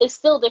living is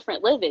still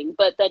different living,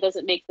 but that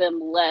doesn't make them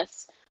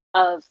less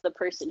of the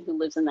person who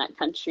lives in that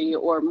country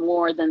or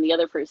more than the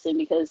other person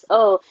because,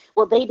 oh,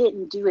 well, they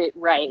didn't do it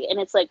right. And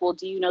it's like, well,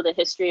 do you know the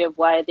history of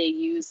why they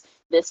use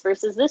this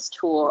versus this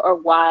tool, or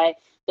why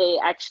they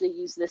actually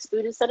use this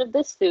food instead of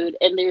this food?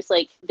 And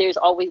there's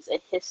always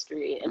a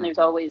history, and there's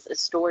always a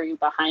story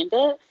behind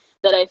it,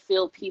 that I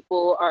feel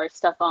people are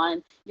stuck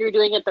on, you're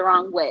doing it the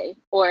wrong way,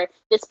 or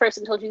this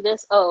person told you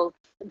this, oh,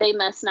 they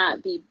must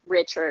not be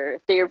rich,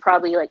 or they're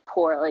probably like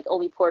poor, like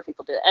only poor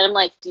people do it. And I'm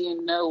like, do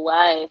you know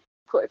why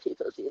poor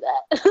people do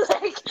that?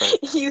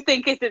 Like, you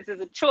think this is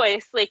a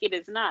choice, like it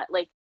is not.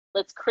 Like,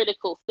 let's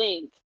critical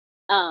think.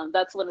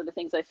 That's one of the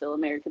things I feel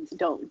Americans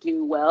don't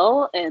do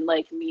well. And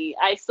like me,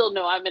 I still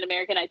know I'm an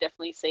American. I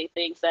definitely say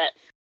things that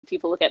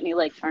people look at me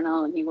like,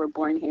 Charnel, and you were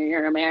born here,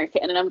 you're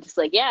American. And I'm just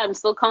like, yeah, I'm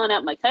still calling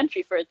out my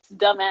country for its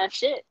dumbass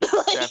shit.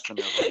 Like,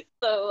 definitely.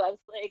 So I was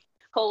like,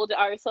 hold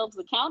ourselves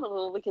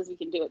accountable because we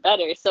can do it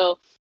better. So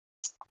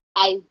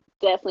I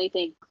definitely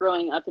think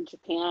growing up in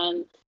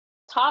Japan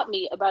taught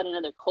me about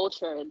another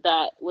culture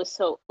that was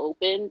so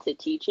open to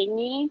teaching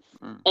me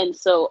and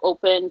so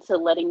open to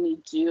letting me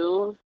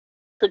do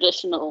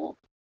traditional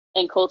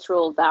and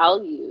cultural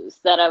values,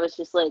 that I was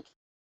just like,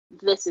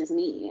 this is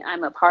me,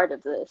 I'm a part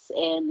of this.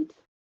 And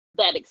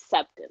that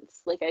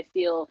acceptance, like I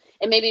feel,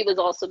 and maybe it was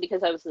also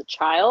because I was a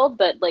child,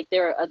 but like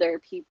there are other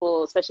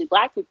people, especially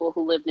Black people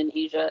who lived in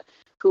Asia,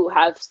 who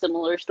have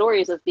similar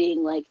stories of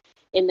being like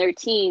in their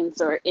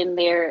teens or in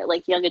their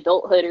like young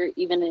adulthood, or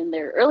even in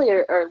their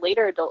earlier or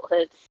later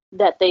adulthood,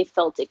 that they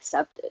felt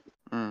accepted.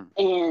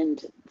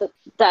 And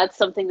that's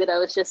something that I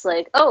was just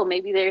like, oh,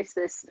 maybe there's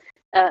this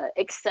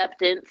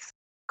acceptance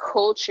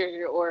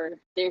culture, or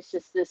there's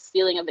just this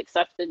feeling of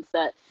acceptance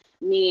that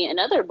me and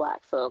other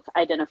Black folk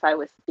identify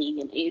with being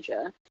in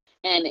Asia.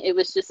 And it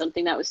was just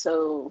something that was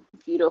so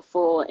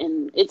beautiful,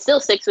 and it still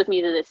sticks with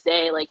me to this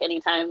day. Like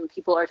anytime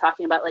people are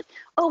talking about like,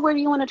 oh, where do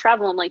you want to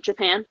travel? I'm like,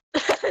 Japan.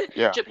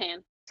 Yeah.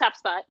 Japan, top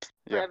spot,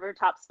 forever,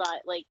 yeah. top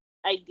spot. Like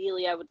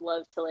ideally I would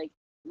love to like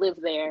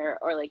live there,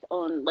 or like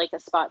own like a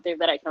spot there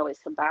that I can always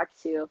come back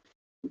to.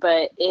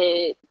 But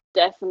it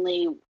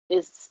definitely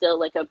is still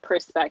like a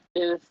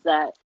perspective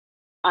that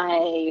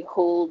I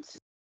hold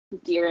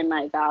dear in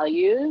my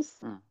values.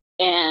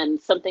 And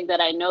something that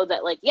I know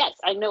that, like, yes,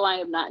 I know I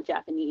am not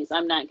Japanese.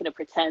 I'm not going to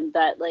pretend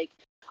that, like,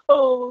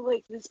 oh,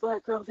 like, this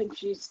Black girl thinks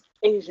she's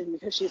Asian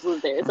because she's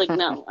lived there. It's like,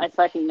 no, I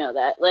fucking know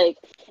that. Like,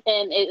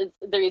 and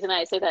the reason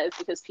I say that is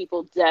because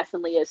people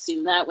definitely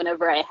assume that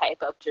whenever I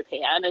hype up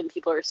Japan, and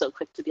people are so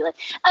quick to be like,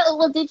 oh,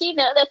 well, did you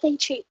know that they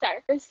treat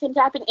darker skin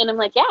Japan? And I'm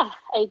like, yeah,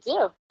 I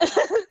do.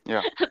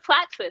 Yeah.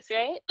 Plot twist,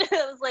 right?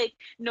 I was like,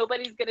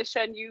 nobody's going to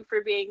shun you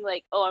for being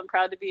like, oh, I'm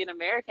proud to be an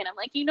American. I'm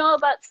like, you know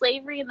about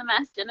slavery and the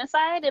mass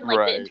genocide and like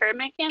the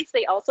internment camps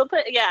they also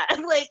put? Yeah.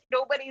 I'm like,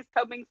 nobody's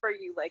coming for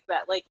you like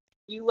that. Like,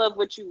 you love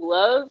what you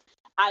love.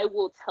 I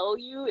will tell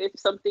you if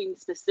something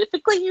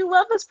specifically you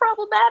love is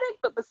problematic,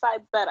 but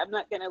besides that, I'm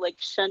not gonna like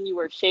shun you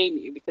or shame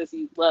you because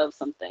you love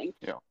something.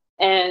 Yeah.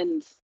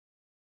 And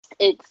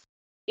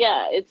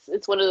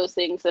it's one of those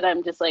things that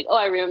I'm just like, oh,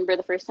 I remember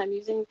the first time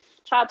using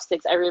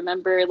chopsticks. I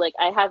remember like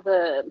I have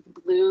a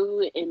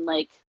blue in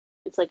like,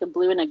 it's like a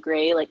blue and a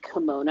gray like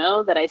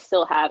kimono that I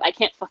still have. I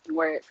can't fucking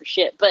wear it for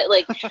shit, but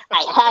like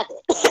I have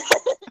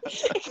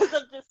it because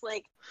I'm just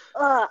like,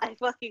 oh, I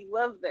fucking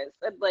love this.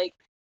 And like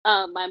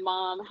my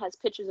mom has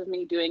pictures of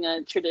me doing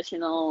a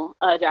traditional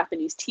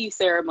Japanese tea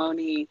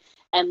ceremony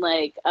and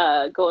like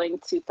going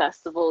to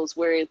festivals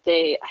where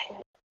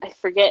I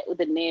forget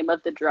the name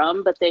of the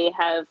drum, but they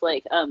have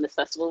like this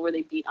festival where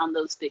they beat on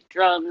those big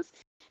drums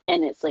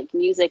and it's like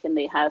music and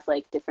they have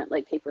like different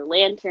like paper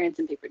lanterns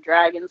and paper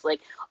dragons, like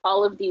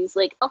all of these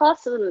like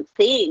awesome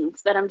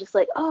things that I'm just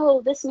like,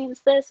 oh, this means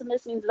this and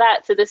this means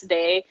that. To this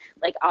day,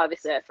 like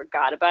obviously I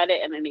forgot about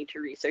it and I need to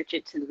research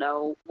it to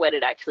know what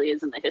it actually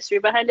is and the history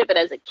behind it. But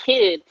as a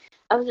kid,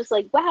 I was just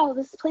like, wow,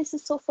 this place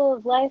is so full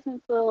of life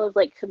and full of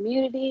like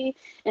community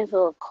and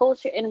full of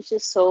culture, and it's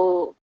just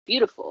so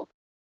beautiful.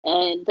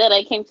 And then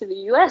I came to the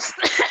US.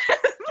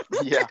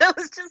 Yeah. I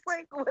was just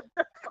like, what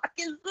the fuck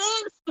is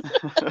this?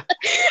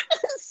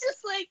 It's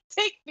just like,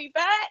 take me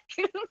back.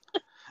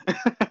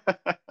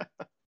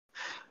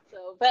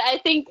 So, but I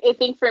think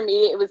for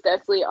me, it was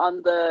definitely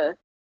on the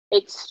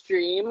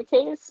extreme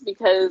case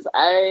because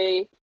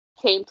I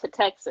came to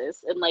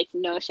Texas and like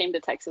no shame to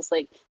Texas.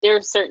 Like there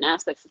are certain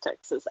aspects of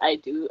Texas I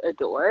do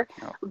adore,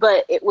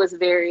 but it was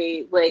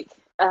very like,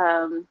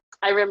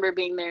 I remember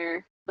being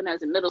there when I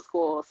was in middle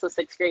school, so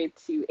 6th grade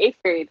to 8th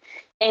grade,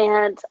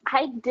 and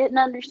I didn't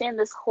understand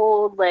this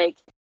whole like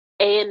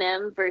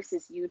A&M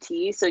versus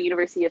UT, so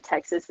University of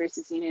Texas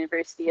versus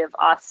University of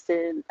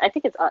Austin. I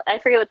think I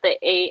forget what the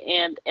A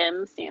and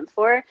M stands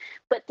for,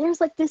 but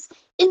there's like this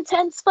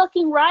intense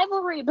fucking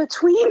rivalry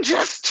between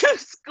just two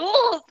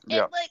schools.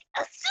 Yeah. And like,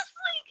 it's just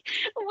like,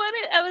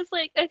 I was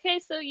like, okay,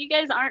 so you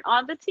guys aren't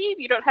on the team,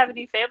 you don't have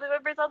any family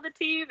members on the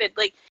team, and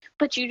like,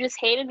 but you just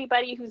hate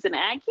anybody who's an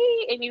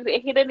Aggie and you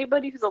hate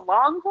anybody who's a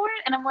Longhorn,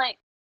 and I'm like,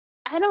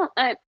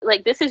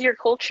 like, this is your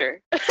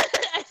culture.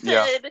 I said,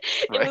 Yeah,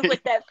 right? It was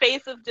like that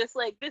face of just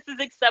like, this is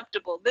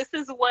acceptable. This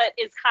is what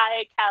is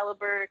high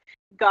caliber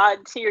God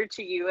tier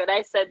to you. And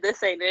I said,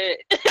 this ain't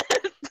it.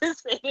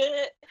 This ain't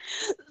it.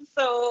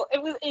 So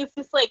it's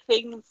just like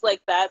things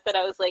like that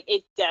I was like,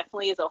 it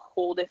definitely is a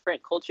whole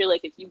different culture.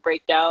 Like if you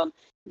break down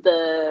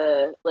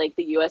the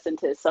US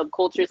into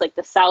subcultures, like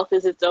the South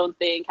is its own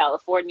thing,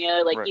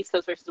 California, like right. East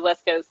Coast versus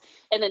West Coast,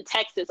 and then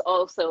Texas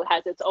also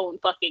has its own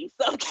fucking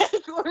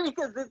subcategory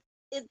because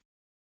it's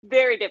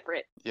very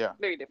different. Yeah,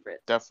 very different.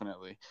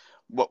 Definitely.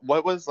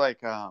 What was like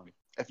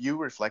if you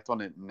reflect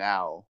on it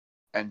now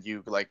and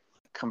you like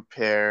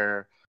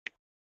compare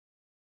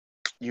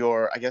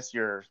your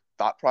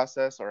thought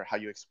process or how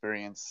you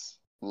experience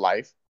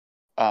life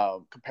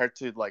compared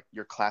to like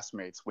your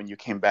classmates when you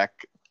came back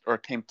or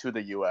came to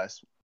the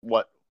US,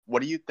 what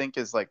do you think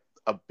is like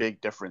a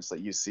big difference that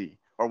you see,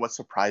 or what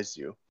surprised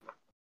you?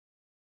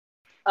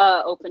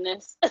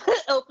 Openness.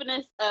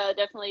 Openness,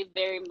 definitely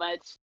very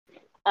much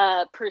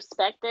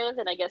perspective,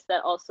 and I guess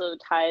that also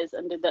ties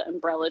under the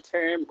umbrella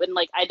term when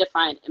like I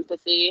define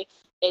empathy.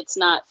 It's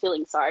not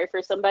feeling sorry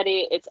for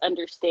somebody, it's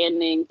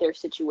understanding their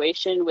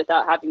situation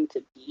without having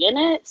to be in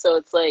it. So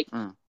it's like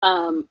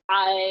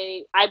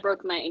I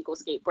broke my ankle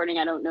skateboarding.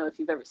 I don't know if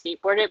you've ever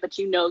skateboarded, but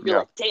you're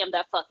like, damn,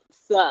 that fucking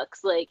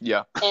sucks. Like,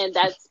 and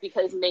that's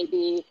because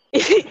maybe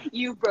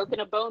you've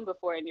broken a bone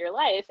before in your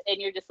life and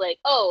you're just like,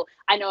 oh,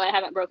 I know I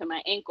haven't broken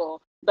my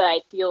ankle, but I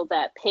feel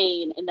that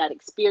pain and that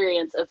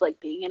experience of like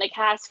being in a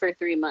cast for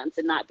 3 months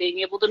and not being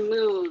able to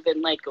move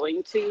and like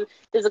going to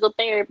physical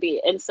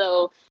therapy. And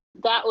so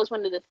that was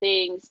one of the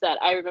things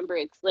that I remember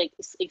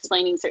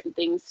explaining certain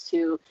things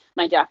to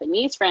my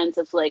Japanese friends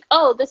of like,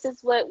 oh, this is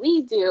what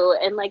we do.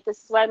 And like,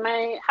 this is why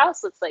my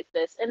house looks like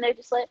this. And they're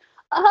just like,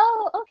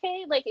 oh,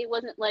 okay. Like, it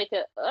wasn't like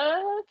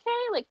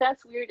okay, like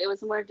that's weird. It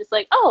was more just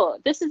like, oh,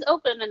 this is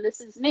open and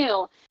this is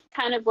new.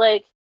 Kind of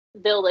like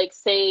they'll like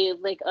say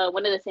like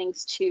one of the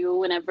things too,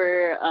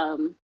 whenever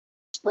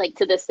like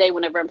to this day,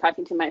 whenever I'm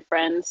talking to my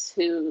friends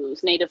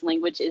whose native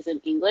language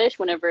isn't English,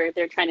 whenever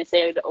they're trying to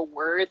say a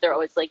word, they're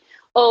always like,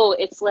 oh,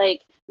 it's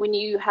like when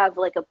you have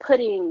like a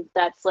pudding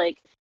that's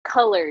like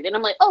colored. And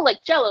I'm like, oh,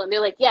 like Jell-O. And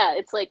they're like, yeah,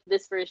 it's like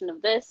this version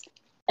of this.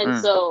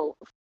 And so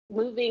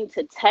moving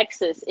to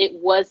Texas,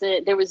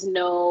 there was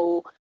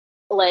no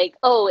like,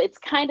 oh, it's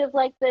kind of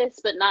like this,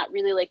 but not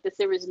really like this.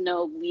 There was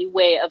no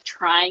leeway of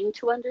trying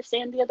to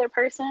understand the other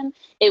person.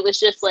 It was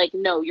just like,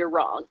 no, you're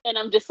wrong. And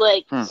I'm just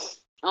like,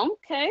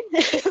 okay.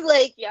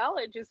 Like, y'all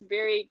are just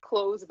very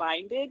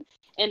close-minded.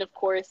 And of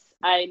course,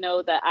 I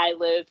know that I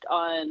lived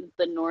on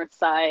the north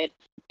side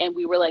and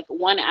we were like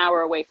 1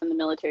 hour away from the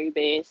military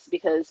base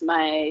because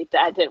my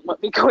dad didn't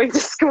want me going to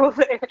school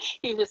there.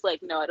 He was just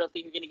like, no, I don't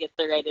think you're going to get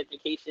the right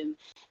education.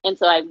 And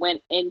so I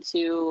went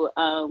into,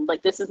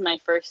 like, this is my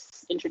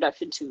first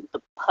introduction to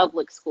the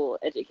public school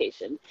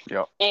education.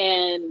 Yeah.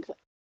 And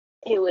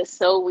it was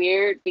so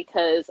weird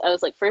because I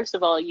was like, first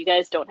of all, you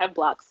guys don't have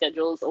block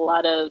schedules. A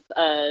lot of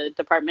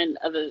Department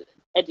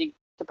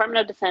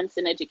of Defense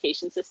and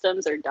Education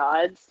Systems, or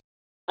DODs,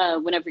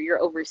 whenever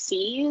you're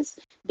overseas,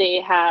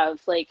 they have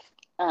like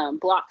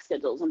block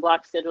schedules. And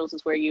block schedules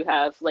is where you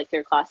have like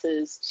their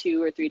classes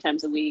 2 or 3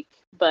 times a week,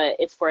 but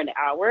it's for an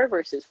hour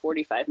versus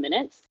 45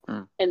 minutes.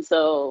 And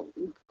so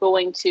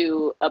going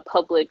to a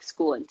public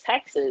school in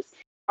Texas,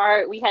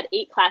 we had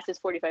 8 classes,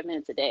 45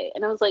 minutes a day.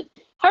 And I was like,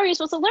 how are you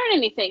supposed to learn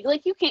anything?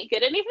 Like, you can't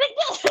get anything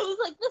done. I was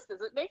like, this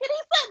doesn't make any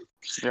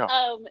sense.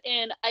 Yeah.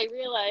 And I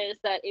realized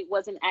that it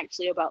wasn't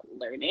actually about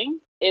learning.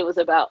 It was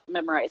about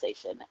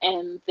memorization.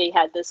 And they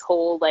had this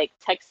whole like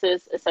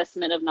Texas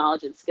assessment of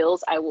knowledge and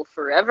skills. I will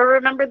forever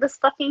remember this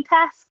fucking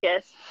task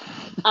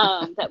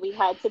that we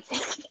had to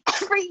take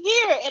every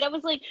year. And I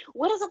was like,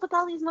 what is up with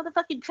all these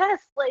motherfucking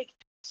tests? Like,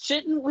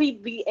 shouldn't we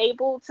be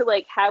able to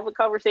like have a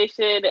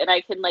conversation and I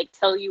can like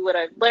tell you what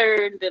I've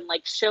learned and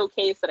like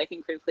showcase that I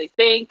can critically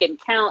think and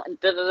count and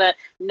da da da?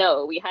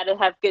 No, we had to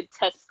have good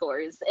test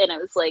scores. And I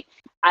was like,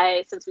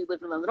 since we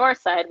lived on the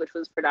north side, which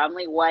was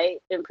predominantly white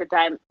and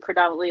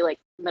predominantly like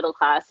middle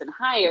class and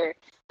higher,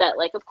 that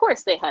like of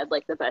course they had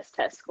like the best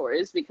test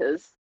scores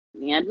because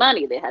they had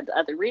money, they had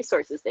other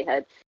resources, they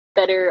had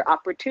better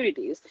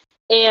opportunities.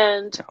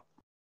 And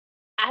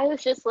I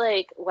was just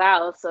like,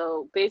 wow,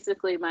 so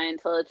basically my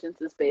intelligence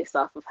is based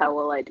off of how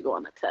well I do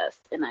on the test.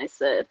 And I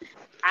said,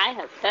 I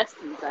have test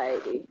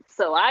anxiety,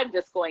 so I'm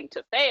just going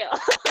to fail.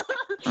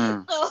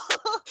 So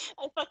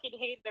I fucking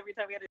hate it every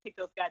time we had to take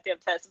those goddamn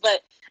tests.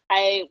 But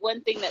one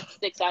thing that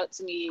sticks out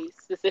to me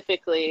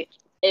specifically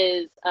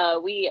is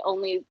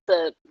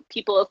the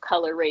people of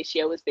color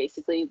ratio was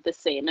basically the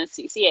same as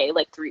CCA,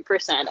 like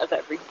 3% of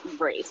every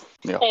race.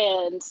 Yeah.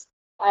 And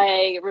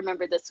I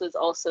remember this was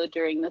also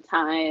during the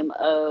time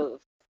of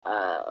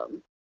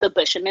the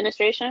Bush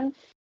administration.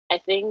 I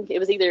think it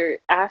was either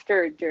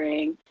after or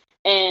during,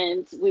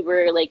 and we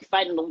were like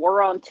fighting the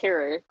war on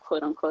terror,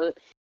 quote unquote,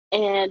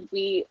 and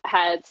we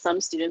had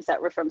some students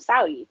that were from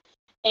Saudi,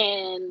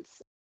 and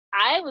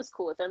I was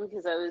cool with them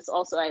because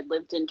I had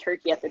lived in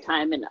Turkey at the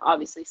time, and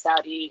obviously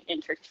Saudi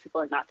and Turkish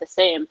people are not the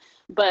same,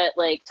 but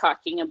like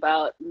talking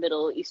about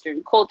Middle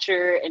Eastern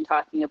culture and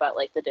talking about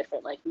like the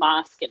different like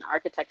mosque and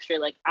architecture,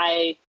 like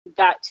I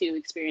got to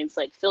experience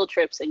like field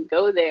trips and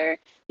go there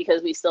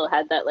because we still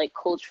had that like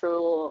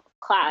cultural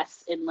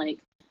class in like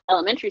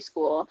elementary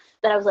school,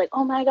 that I was like,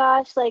 oh my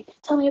gosh, like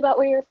tell me about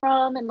where you're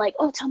from, and like,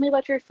 oh, tell me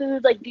about your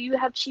food, like do you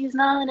have cheese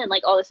naan, and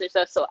like all this other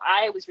stuff. So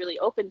I was really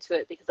open to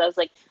it because I was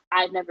like,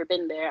 I've never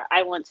been there,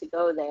 I want to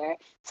go there,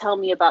 tell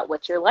me about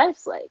what your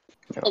life's like.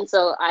 Yeah. And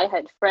so I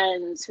had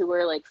friends who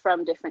were like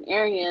from different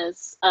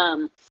areas,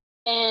 and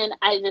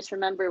I just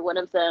remember one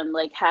of them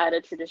like had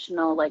a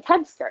traditional like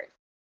headscarf,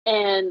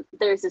 and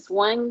there's this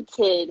one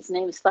kid, his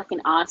name is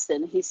fucking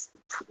Austin, he's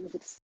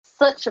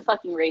such a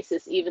fucking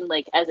racist, even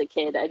like as a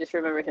kid. I just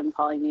remember him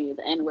calling me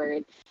the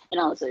N-word and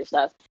all this other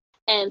stuff.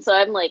 And so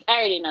I'm like, I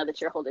already know that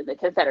you're holding the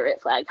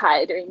Confederate flag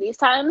high during these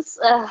times.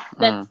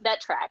 That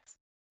tracks.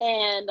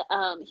 And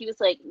he was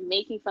like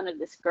making fun of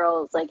this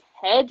girl's like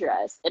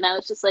headdress, and I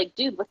was just like,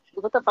 dude,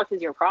 what the fuck is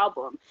your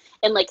problem?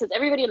 And like, because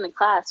everybody in the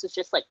class was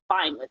just like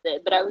fine with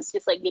it, but I was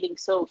just like getting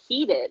so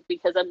heated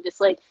because I'm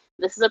just like,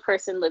 this is a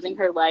person living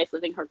her life,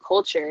 living her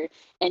culture,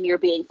 and you're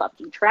being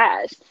fucking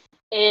trashed.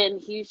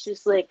 And he's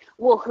just like,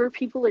 well, her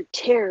people are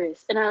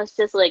terrorists. And I was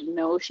just like,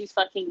 no, she's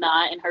fucking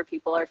not. And her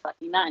people are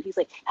fucking not. And he's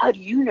like, how do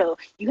you know?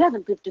 You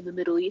haven't lived in the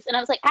Middle East. And I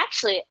was like,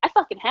 actually, I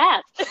fucking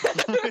have. So,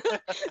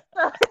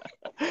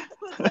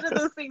 it's one of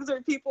those things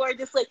where people are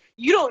just like,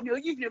 you don't know,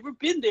 you've never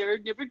been there,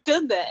 never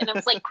done that. And I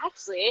was like,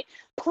 actually,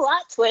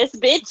 plot twist,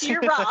 bitch,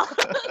 you're wrong.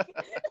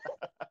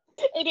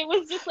 And it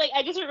was just like,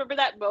 I just remember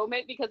that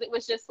moment because it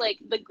was just like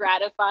the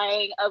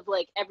gratifying of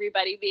like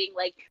everybody being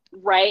like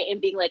right and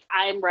being like,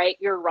 I'm right,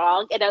 you're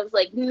wrong. And I was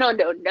like, no,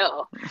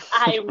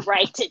 I'm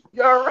right and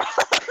you're wrong.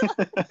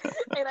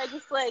 And I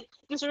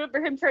just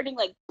remember him turning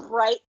like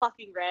bright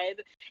fucking red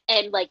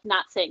and like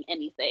not saying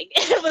anything.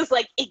 And it was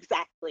like,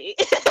 exactly.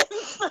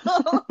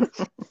 So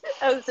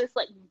I was just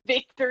like,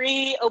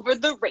 victory over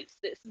the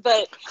racist.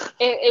 But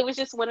it was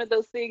just one of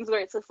those things where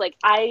it's just like,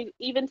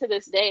 even to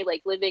this day,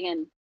 like living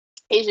in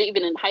Asia,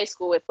 even in high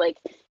school, with like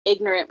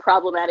ignorant,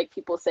 problematic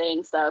people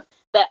saying stuff,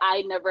 that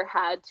I never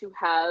had to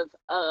have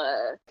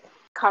a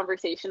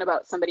conversation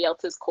about somebody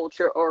else's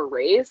culture or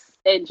race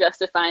and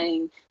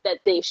justifying that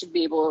they should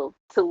be able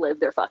to live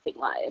their fucking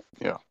life.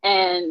 Yeah.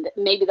 And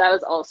maybe that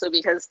was also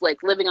because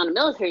like living on a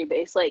military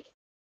base, like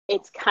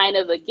it's kind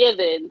of a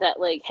given that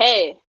like,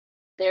 hey,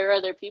 there are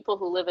other people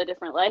who live a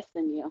different life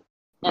than you.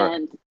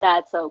 And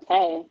that's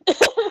okay.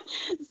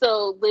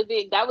 So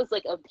that was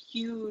like a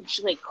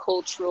huge like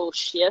cultural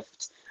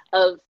shift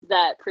of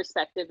that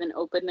perspective, and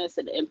openness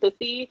and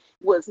empathy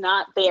was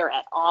not there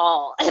at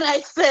all. And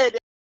I said,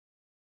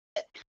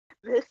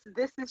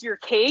 this is your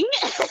king?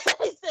 I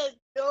said,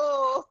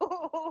 no.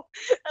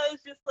 I was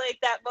just like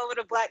that moment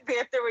of Black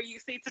Panther where you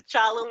see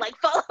T'Challa like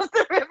fall off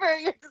the river.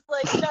 You're just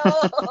like,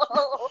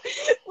 no.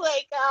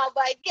 Like, oh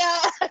my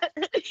God.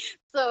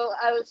 So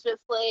I was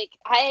just like,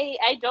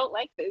 I don't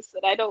like this,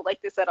 and I don't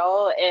like this at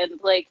all. And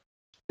like,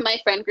 my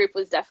friend group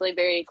was definitely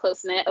very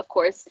close-knit. Of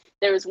course,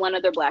 there was one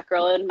other Black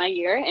girl in my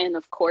year, and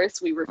of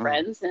course we were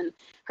friends, and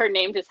her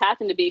name just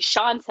happened to be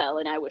Chantel,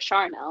 and I was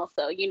Charnel.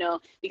 So, you know,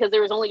 because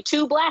there was only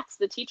 2 Blacks,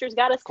 the teachers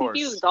got us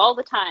confused all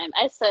the time.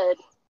 I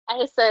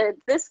said,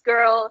 this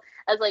girl,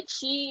 I was like,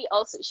 she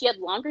had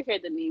longer hair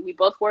than me. We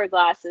both wore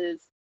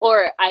glasses.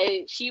 or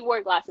she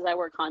wore glasses, I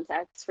wore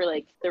contacts for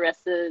like the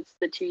rest of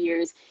the 2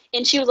 years.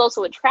 And she was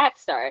also a track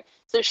star.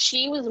 So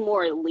she was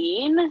more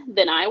lean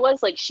than I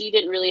was. Like she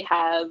didn't really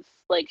have,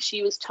 like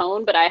she was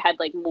toned, but I had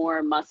like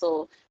more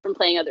muscle from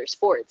playing other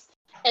sports.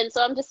 And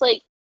so I'm just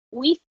like,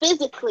 we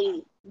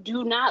physically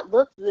do not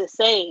look the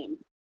same.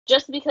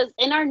 Just because,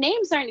 and our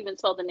names aren't even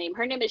spelled the name.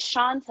 Her name is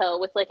Chantel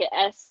with like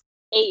a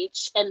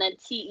SH and then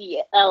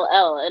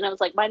TELL. And I was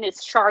like, mine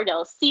is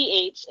Chardell,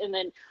 CH and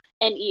then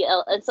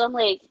NEL. And so I'm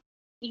like,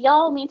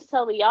 y'all mean to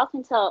tell me y'all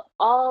can tell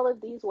all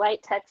of these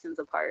white Texans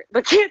apart,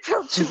 but can't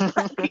tell two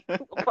black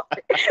people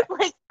apart?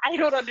 Like, I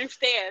don't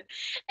understand.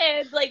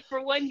 And like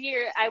for 1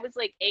 year, I was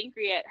like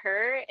angry at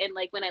her. And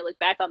like when I look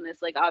back on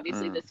this, like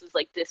obviously this was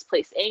like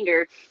displaced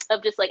anger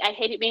of just like I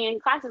hated being in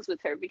classes with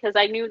her because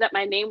I knew that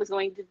my name was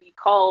going to be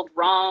called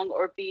wrong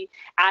or be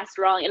asked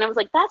wrong. And I was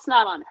like, that's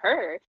not on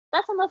her.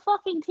 That's on the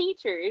fucking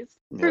teachers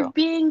for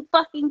being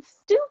fucking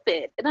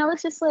stupid. And I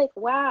was just like,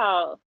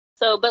 wow.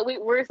 So, but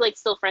we're like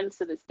still friends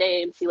to this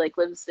day, and she like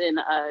lives in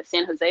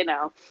San Jose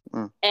now.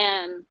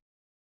 And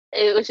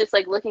it was just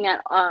like looking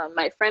at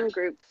my friend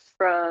groups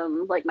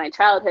from like my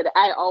childhood.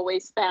 I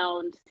always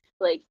found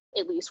like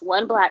at least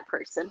one black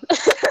person.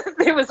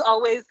 There was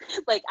always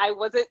like I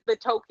wasn't the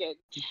token,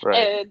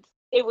 and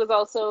it was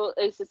also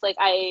it's just like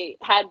I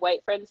had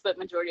white friends, but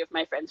majority of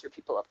my friends were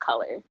people of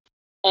color,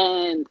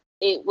 and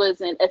it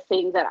wasn't a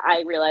thing that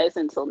I realized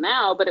until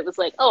now, but it was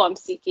like, oh, I'm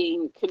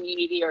seeking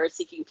community or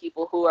seeking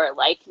people who are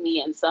like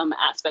me in some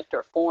aspect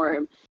or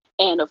form.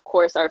 And of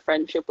course, our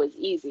friendship was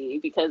easy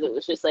because it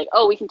was just like,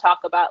 oh, we can talk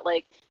about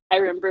like, I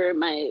remember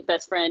my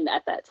best friend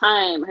at that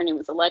time, her name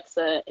was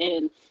Alexa,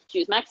 and she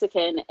was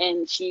Mexican,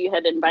 and she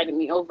had invited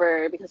me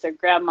over because her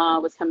grandma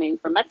was coming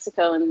from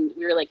Mexico, and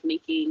we were like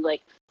making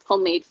like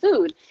homemade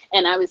food.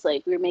 And I was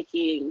like, we were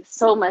making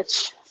so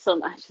much.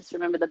 I just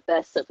remember the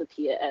best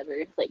sopapilla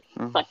ever, like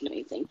fucking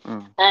amazing.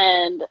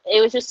 And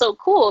it was just so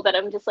cool that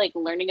I'm just like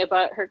learning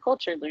about her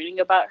culture, learning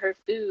about her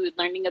food,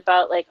 learning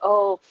about like,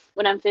 oh,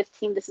 when I'm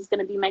 15, this is going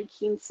to be my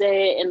quince.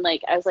 And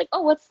like, I was like,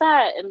 oh, what's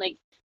that? And like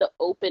the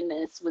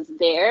openness was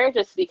there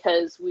just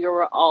because we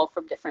were all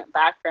from different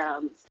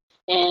backgrounds.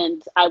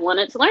 And I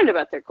wanted to learn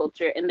about their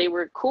culture, and they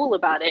were cool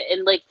about it.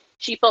 And like,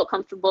 she felt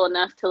comfortable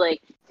enough to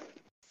like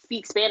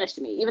speak Spanish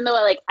to me, even though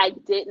I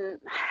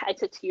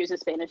took 2 years of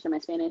Spanish and my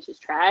Spanish is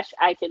trash.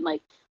 I can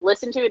like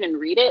listen to it and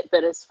read it,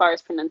 but as far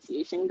as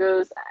pronunciation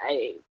goes,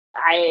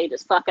 I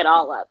just fuck it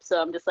all up. So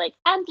I'm just like,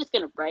 I'm just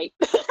gonna write.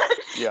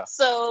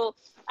 So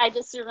I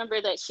just remember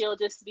that she'll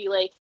just be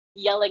like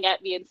yelling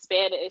at me in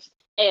Spanish,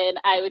 and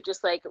I would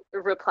just like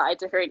reply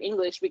to her in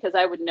English because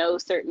I would know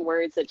certain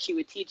words that she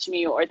would teach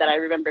me or that I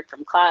remembered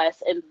from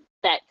class. And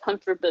that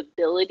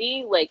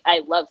comfortability, like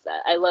I love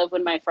that. I love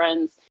when my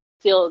friends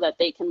feel that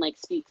they can like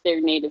speak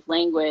their native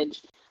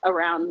language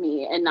around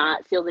me and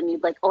not feel the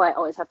need like, oh, I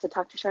always have to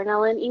talk to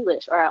Charnella in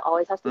English, or I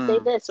always have to say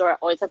this, or I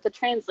always have to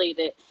translate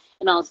it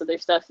and all this other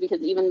stuff.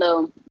 Because even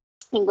though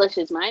English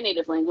is my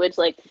native language,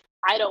 like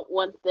I don't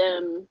want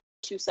them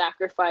to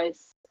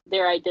sacrifice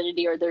their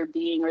identity or their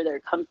being or their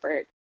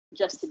comfort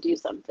just to do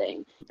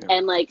something.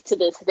 And like to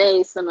this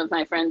day, some of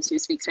my friends who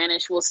speak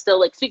Spanish will still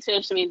like speak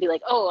Spanish to me and be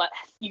like, oh,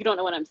 you don't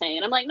know what I'm saying.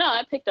 And I'm like, no,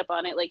 I picked up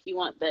on it. Like, you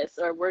want this,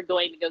 or we're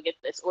going to go get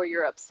this, or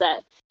you're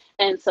upset.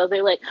 And so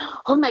they're like,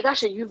 oh my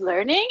gosh, are you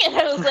learning? And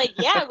I was like,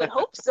 yeah, I would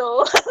hope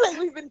so. Like,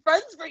 we've been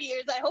friends for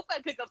years. I hope I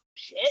pick up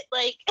shit.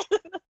 Like,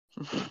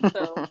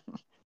 so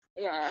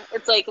yeah,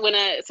 it's like when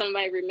some of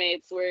my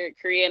roommates were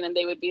Korean, and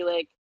they would be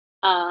like,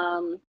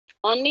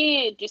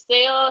 Oni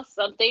Juseo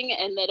something,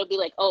 and then it'll be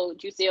like, oh,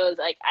 Juseo is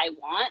like I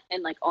want,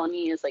 and like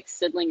Oni is like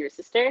sibling or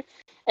sister.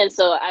 And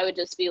so I would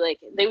just be like,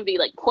 they would be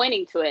like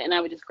pointing to it, and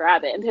I would just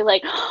grab it, and they're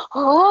like,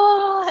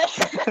 oh, I'll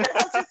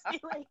just be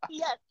like,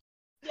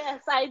 yes,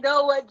 I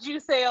know what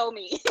Juseo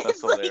means. That's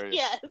hilarious.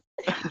 Like,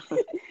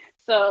 yes.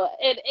 So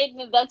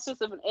that's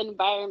just an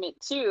environment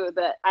too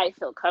that I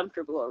feel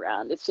comfortable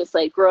around. It's just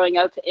like growing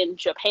up in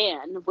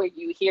Japan, where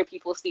you hear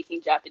people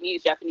speaking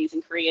Japanese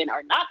and Korean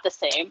are not the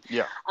same.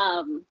 Yeah.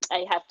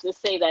 I have to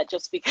say that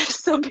just because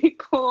some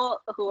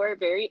people who are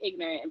very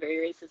ignorant and very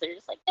racist are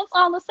just like, it's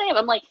all the same.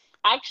 I'm like,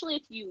 actually,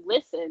 if you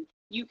listen,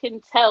 you can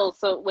tell.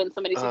 So when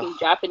somebody's speaking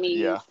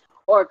Japanese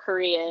or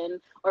Korean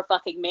or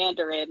fucking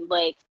Mandarin,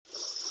 like,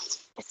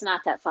 it's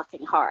not that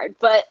fucking hard.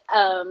 But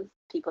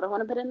people don't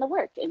want to put in the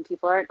work, and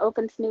people aren't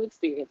open to new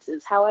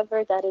experiences.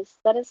 However, that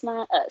is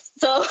not us.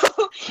 So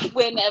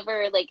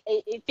whenever like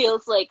it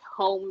feels like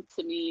home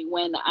to me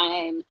when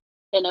I'm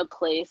in a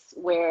place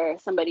where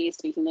somebody is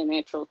speaking their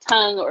natural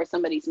tongue, or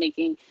somebody's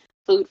making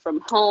food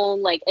from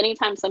home. Like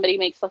anytime somebody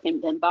makes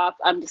fucking bibimbap,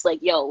 I'm just like,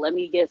 yo, let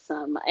me get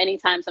some.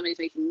 Anytime somebody's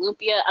making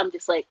lumpia, I'm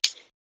just like,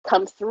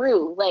 come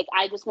through. Like,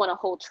 I just want a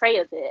whole tray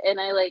of it. And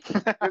I like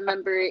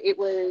remember it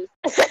was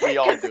We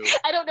all do.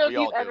 I don't know We if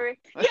you've all do. ever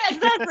yeah,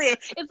 exactly.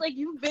 It's like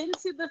you've been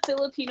to the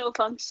Filipino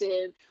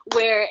function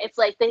where it's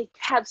like they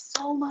have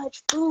so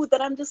much food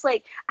that I'm just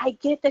like, I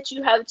get that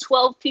you have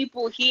 12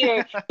 people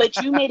here, but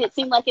you made it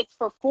seem like it's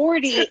for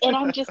 40. And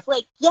I'm just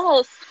like,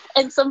 yes.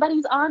 And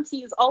somebody's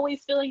auntie is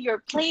always filling your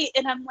plate.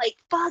 And I'm like,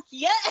 fuck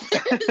yes.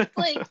 It's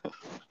like,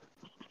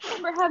 I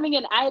remember having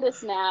an Ida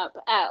snap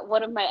at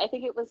one of my, I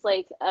think it was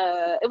like,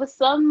 it was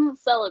some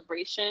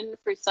celebration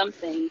for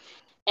something.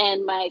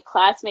 And my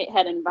classmate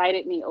had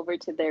invited me over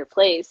to their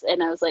place.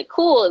 And I was like,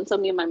 cool. And so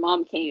me and my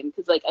mom came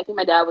because, like, I think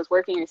my dad was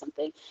working or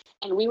something.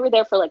 And we were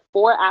there for like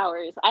 4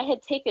 hours. I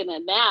had taken a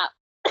nap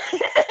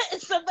in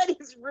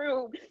somebody's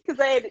room because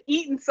I had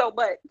eaten so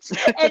much.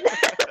 And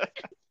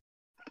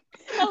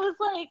I was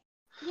like,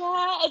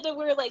 yeah, and then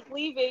we were like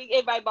leaving,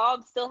 and my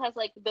mom still has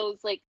like those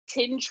like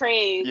tin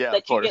trays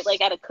that you get like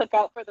at a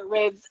cookout for the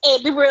ribs,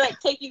 and we were like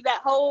taking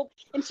that home,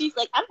 and she's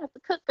like, I'm gonna have to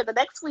cook for the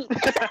next week.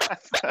 I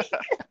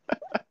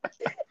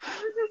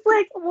was just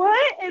like,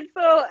 what? And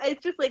so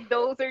it's just like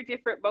those are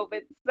different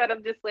moments that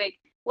I'm just like,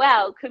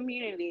 wow,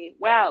 community,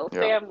 wow,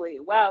 family,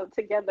 wow,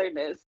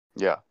 togetherness.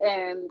 Yeah.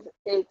 And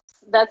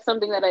that's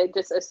something that I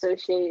just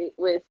associate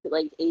with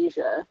like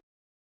Asia.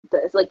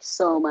 That's like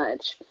so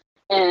much.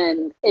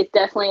 And it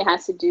definitely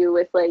has to do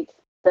with like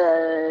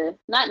the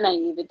not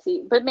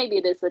naivety, but maybe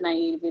it is the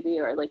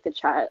naivety or like the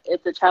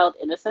child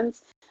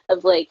innocence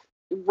of like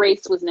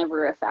race was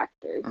never a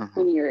factor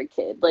when you're a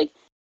kid. Like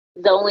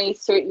the only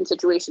certain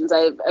situations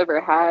I've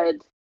ever had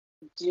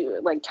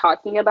like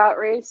talking about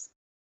race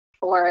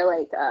or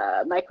like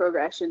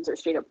microaggressions or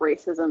straight up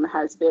racism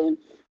has been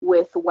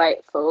with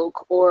white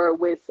folk or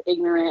with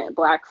ignorant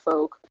Black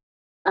folk,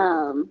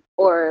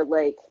 or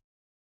like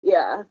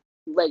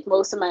like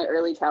most of my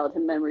early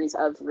childhood memories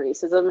of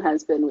racism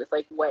has been with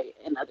like white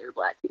and other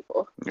Black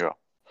people. Yeah.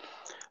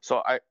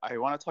 So I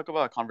want to talk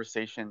about a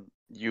conversation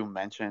you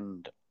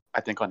mentioned,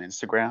 I think on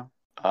Instagram,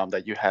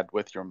 that you had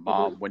with your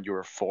mom when you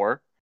were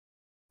 4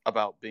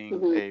 about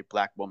being a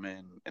Black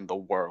woman in the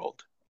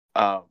world.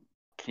 Can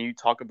you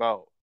talk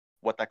about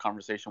what that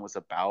conversation was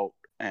about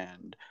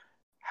and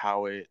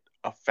how it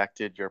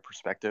affected your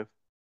perspective?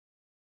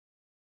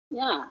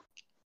 Yeah,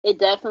 it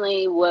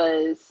definitely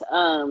was.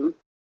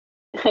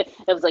 It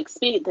was like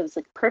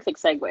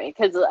perfect segue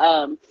because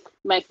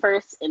my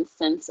first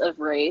instance of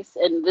race,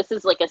 and this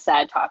is like a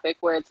sad topic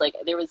where it's like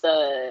there was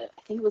I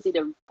think it was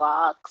either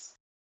Vox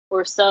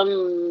or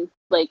some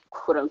like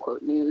quote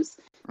unquote news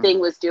thing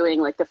was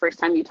doing like the first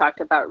time you talked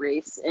about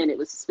race, and it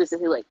was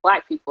specifically like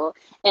Black people,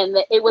 and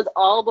it was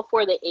all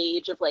before the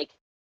age of like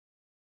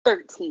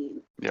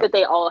 13 that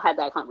they all had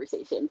that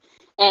conversation.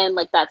 And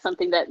like that's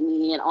something that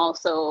me and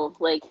also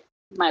like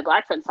my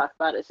Black friends talk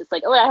about. It's just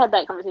like, oh, I had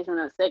that conversation when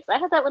I was 6. I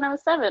had that when I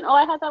was 7. Oh,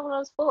 I had that when I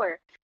was 4.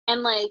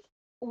 And like,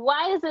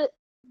 why is it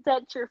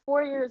that you're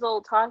 4 years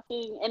old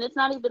talking and it's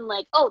not even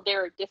like, oh,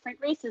 there are different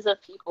races of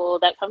people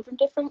that come from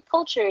different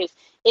cultures.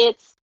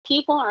 It's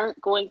people aren't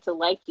going to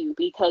like you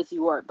because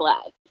you are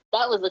Black.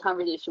 That was the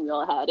conversation we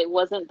all had. It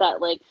wasn't that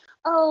like,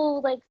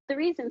 oh, like the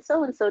reason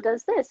so and so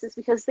does this is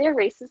because their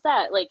race is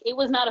that. Like it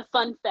was not a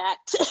fun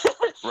fact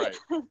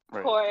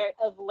part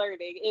of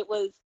learning. It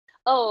was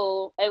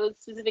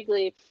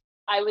specifically,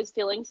 I was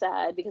feeling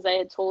sad because I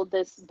had told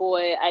this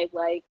boy I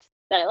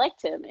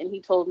liked him, and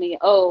he told me,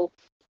 oh,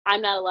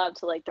 I'm not allowed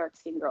to like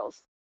dark-skinned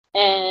girls.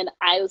 And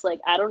I was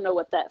like, I don't know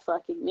what that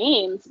fucking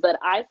means, but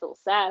I feel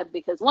sad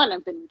because 1,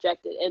 I've been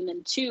rejected, and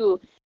then 2,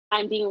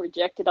 I'm being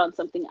rejected on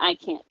something I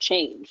can't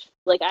change.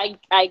 Like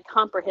I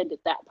comprehended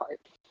that part.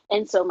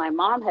 And so my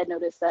mom had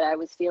noticed that I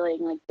was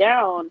feeling like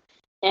down,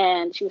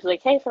 and she was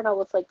like, hey, Fernell,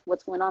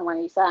 what's going on? Why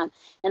are you sad?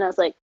 And I was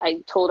like,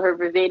 I told her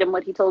verbatim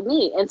what he told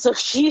me. And so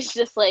she's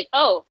just like,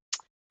 oh,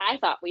 I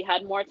thought we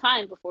had more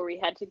time before we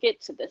had to get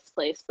to this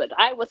place. But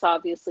I was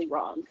obviously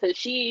wrong because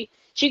she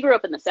grew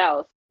up in the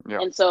South.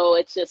 Yeah. And so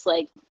it's just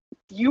like,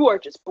 you are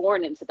just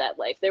born into that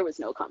life. There was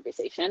no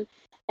conversation.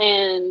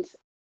 And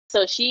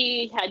so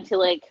she had to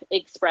like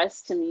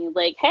express to me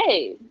like,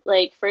 hey,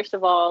 like, first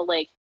of all,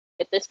 like,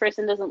 if this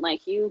person doesn't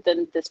like you,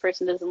 then this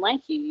person doesn't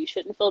like you. You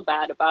shouldn't feel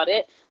bad about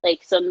it. Like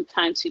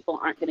sometimes people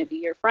aren't going to be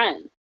your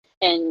friend,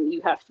 and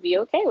you have to be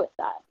okay with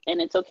that. And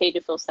it's okay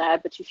to feel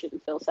sad, but you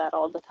shouldn't feel sad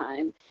all the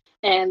time.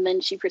 And then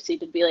she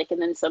proceeded to be like,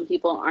 and then some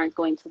people aren't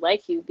going to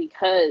like you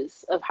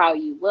because of how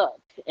you look.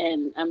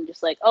 And I'm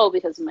just like, oh,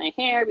 because of my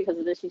hair, because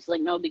of this. She's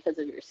like, no, because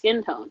of your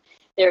skin tone.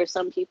 There are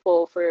some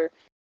people for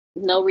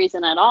no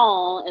reason at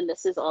all. And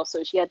this is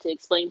also, she had to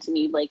explain to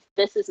me, like,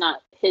 this is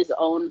not his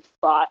own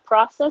thought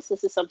process.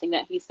 This is something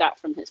that he's got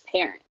from his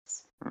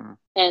parents.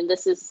 And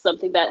this is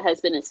something that has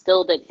been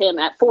instilled in him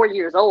at 4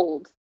 years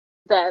old,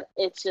 that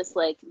it's just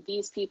like,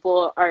 these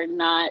people are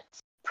not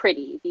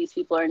pretty. These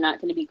people are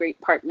not going to be great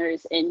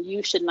partners, and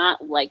you should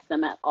not like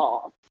them at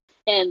all.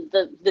 And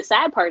the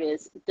sad part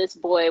is this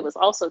boy was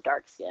also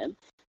dark skinned.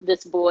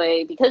 This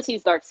boy, because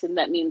he's dark skinned,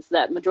 that means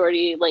that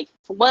majority, like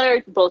one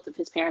or both of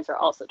his parents are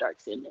also dark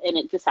skinned, and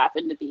it just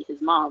happened to be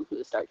his mom who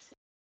was dark skinned.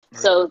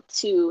 So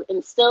to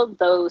instill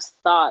those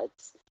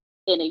thoughts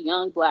in a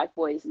young Black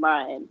boy's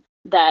mind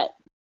that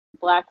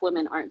Black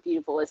women aren't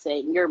beautiful is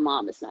saying your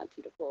mom is not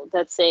beautiful.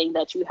 That's saying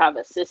that you have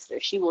a sister,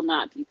 she will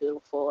not be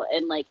beautiful.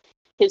 And like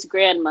his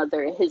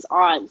grandmother, his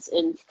aunts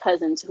and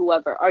cousins,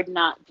 whoever, are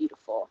not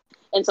beautiful.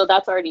 And so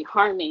that's already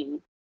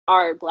harming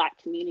our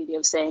Black community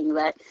of saying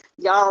that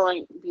y'all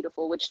ain't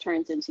beautiful, which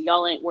turns into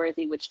y'all ain't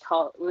worthy, which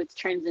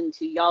turns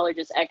into y'all are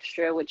just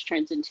extra, which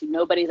turns into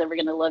nobody's ever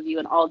going to love you,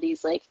 and all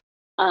these like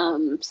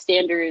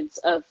standards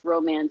of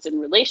romance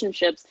and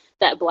relationships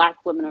that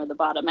Black women are the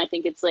bottom. I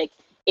think it's like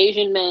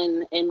Asian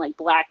men and like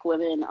Black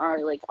women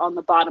are like on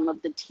the bottom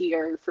of the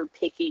tier for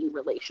picking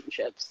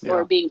relationships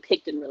or being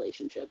picked in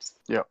relationships.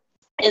 Yeah.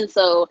 And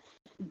so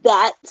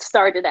that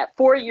started at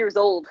 4 years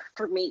old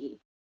for me,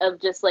 of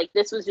just like,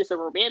 this was just a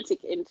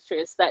romantic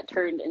interest that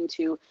turned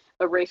into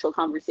a racial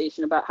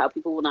conversation about how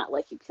people will not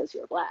like you because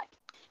you're Black.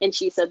 And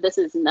she said, this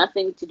is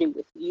nothing to do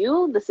with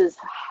you. This is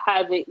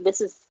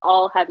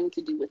all having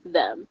to do with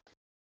them.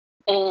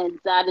 And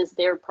that is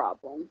their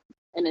problem.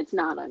 And it's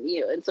not on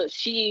you. And so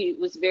she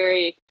was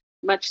very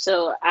much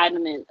so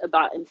adamant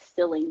about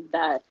instilling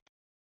that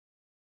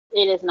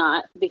it is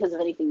not because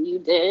of anything you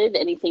did,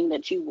 anything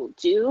that you will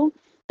do.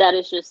 That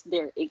is just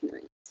their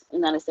ignorance.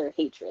 And that is their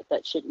hatred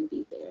that shouldn't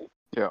be there.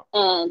 Yeah.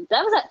 And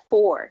that was at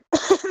 4.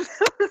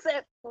 That was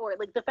at 4.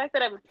 Like the fact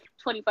that I'm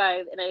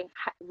 25 and I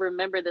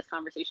remember this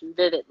conversation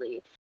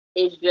vividly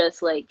is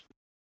just like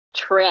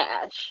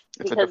trash.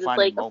 Because it's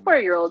like moment. A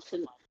 4-year-old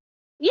should.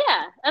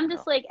 Yeah, I'm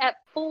just like at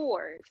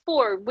 4,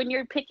 when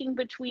you're picking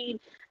between,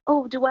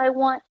 oh, do I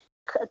want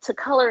to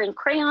color in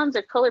crayons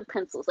or colored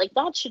pencils? Like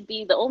that should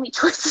be the only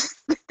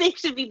choices they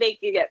should be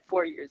making at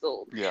 4 years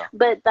old. Yeah.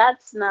 But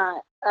that's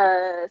not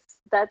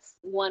that's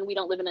one, we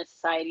don't live in a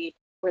society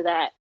where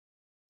that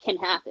can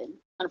happen,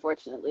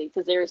 unfortunately,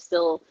 because there are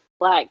still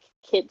Black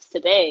kids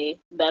today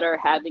that are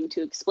having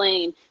to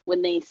explain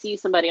when they see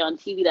somebody on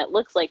TV that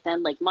looks like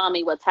them, like,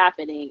 mommy, what's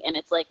happening? And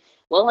it's like,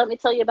 well, let me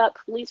tell you about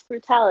police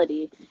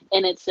brutality.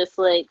 And it's just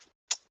like,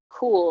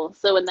 cool.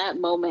 So in that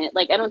moment,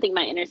 like, I don't think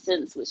my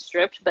innocence was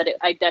stripped, but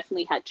I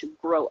definitely had to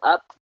grow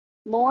up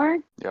more.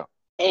 Yeah.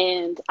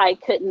 And I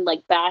couldn't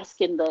like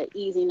bask in the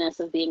easiness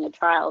of being a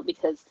child,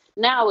 because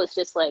now it's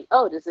just like,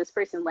 oh, does this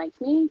person like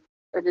me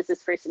or does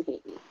this person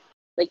hate me?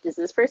 Like, does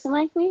this person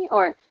like me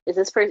or is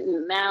this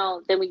person now?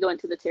 Then we go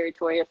into the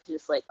territory of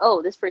just like,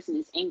 oh, this person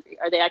is angry.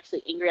 Are they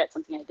actually angry at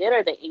something I did? Or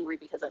are they angry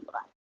because I'm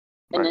Black?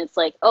 And it's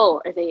like,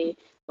 oh, are they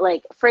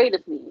like afraid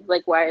of me?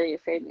 Like, why are they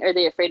afraid of me? Are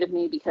they afraid of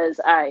me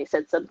because I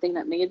said something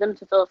that made them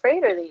to feel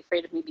afraid? Or are they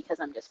afraid of me because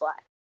I'm just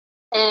Black?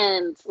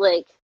 And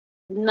like,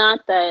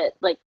 not that,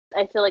 like,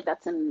 I feel like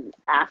that's an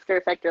after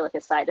effect or like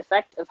a side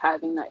effect of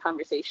having that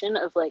conversation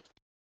of like,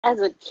 as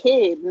a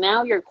kid,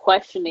 now you're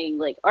questioning,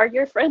 like, are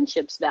your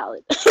friendships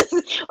valid?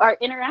 Are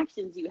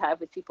interactions you have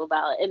with people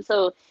valid? And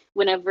so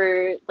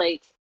whenever,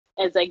 like,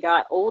 as I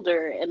got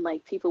older and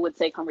like people would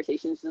say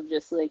conversations of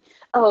just like,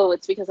 oh,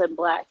 it's because I'm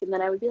Black. And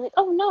then I would be like,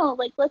 oh no,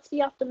 like, let's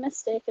be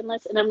optimistic and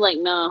I'm like,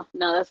 no,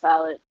 that's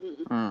valid.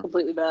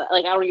 Completely valid.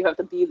 Like, I don't even have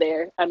to be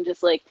there. I'm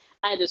just like,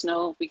 I just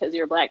know because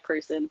you're a Black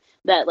person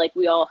that like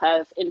we all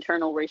have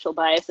internal racial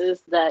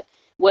biases that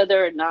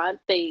whether or not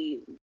they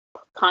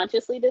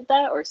consciously did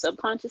that or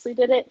subconsciously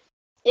did it,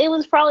 it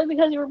was probably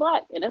because you were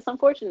Black, and it's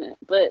unfortunate.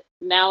 But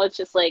now it's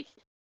just like,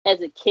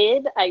 as a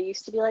kid, I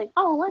used to be like,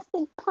 oh, let's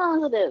think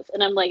positive.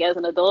 And I'm like, as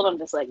an adult, I'm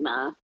just like,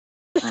 nah.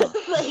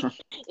 Like,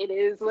 it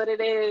is what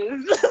it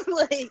is.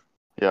 Like,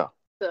 yeah.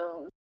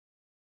 So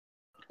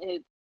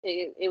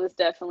it was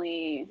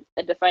definitely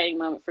a defining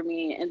moment for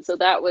me. And so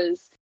that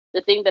was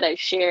the thing that I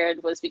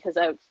shared, was because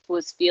I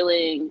was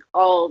feeling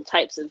all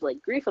types of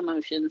like grief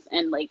emotions,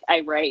 and like I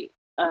write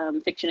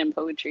fiction and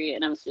poetry,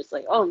 and I was just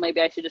like, oh,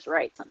 maybe I should just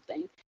write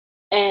something.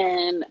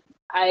 And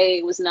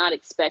I was not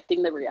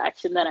expecting the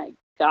reaction that I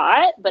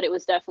got, but it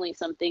was definitely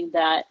something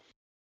that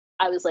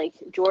I was like,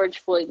 George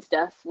Floyd's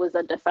death was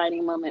a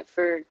defining moment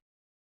for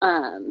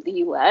the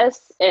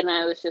US, and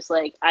I was just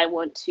like, I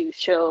want to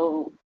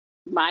show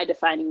my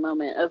defining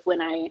moment of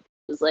when I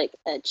was like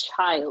a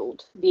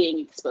child being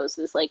exposed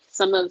to this. Like,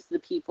 some of the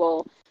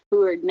people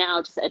who are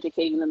now just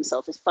educating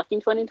themselves, is fucking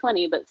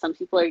 2020, but some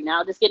people are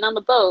now just getting on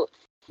the boat.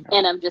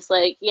 And I'm just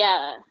like,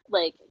 yeah,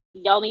 like,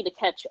 y'all need to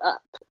catch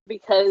up,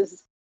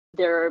 because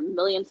there are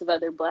millions of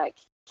other Black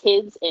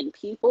kids and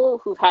people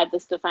who've had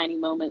this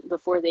defining moment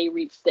before they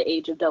reach the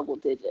age of double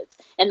digits.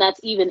 And that's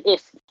even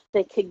if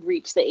they could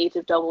reach the age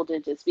of double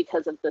digits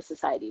because of the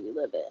society we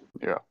live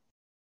in. Yeah.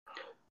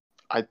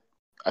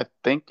 I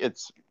think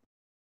it's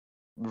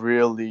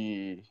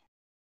really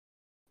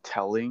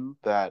telling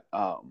that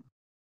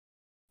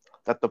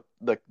that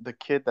the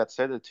kid that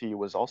said it to you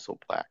was also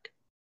Black.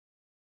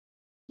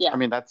 Yeah. I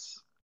mean,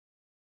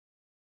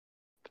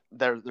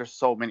 there's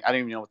so many, I don't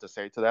even know what to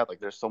say to that. Like,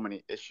 there's so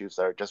many issues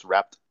that are just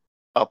wrapped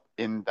up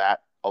in that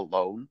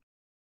alone.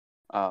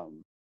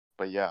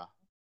 But yeah,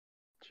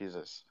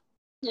 Jesus.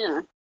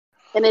 Yeah.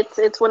 And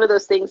it's one of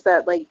those things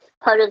that, like,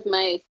 part of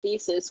my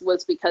thesis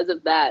was because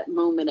of that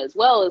moment as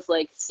well, is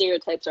like,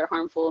 stereotypes are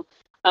harmful,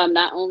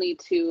 not only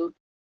to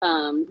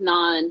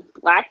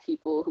non-Black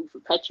people who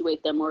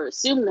perpetuate them or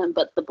assume them,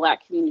 but the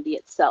Black community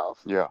itself.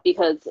 Yeah.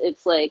 Because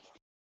it's like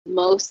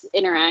most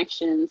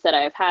interactions that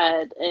I've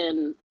had,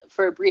 and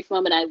for a brief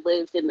moment I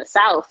lived in the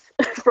South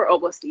for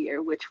almost a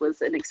year, which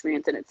was an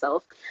experience in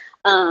itself,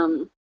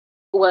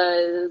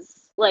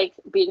 was like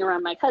being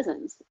around my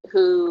cousins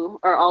who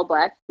are all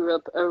Black, grew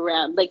up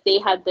around, like they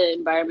had the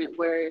environment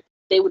where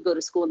they would go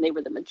to school and they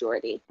were the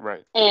majority.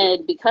 Right.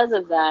 And because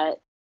of that,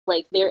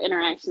 like their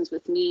interactions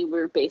with me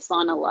were based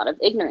on a lot of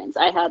ignorance.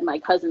 I had my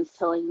cousins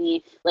telling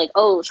me like,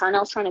 oh,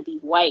 Charnel's trying to be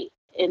white.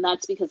 And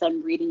that's because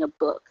I'm reading a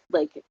book.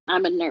 Like,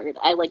 I'm a nerd.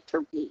 I like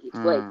to read.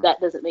 Like,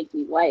 that doesn't make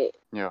me white.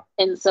 Yeah.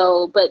 And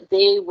so, but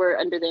they were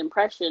under the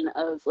impression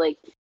of like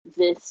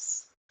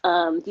this,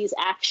 these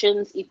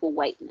actions equal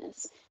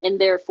whiteness. And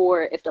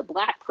therefore, if the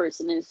Black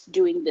person is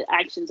doing the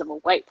actions of a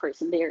white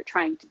person, they are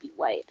trying to be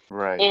white.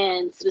 Right.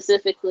 And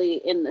specifically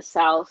in the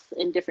South,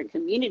 in different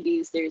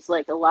communities, there's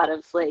like a lot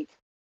of like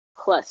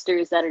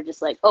clusters that are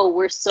just like, oh,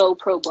 we're so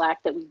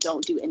pro-Black that we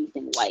don't do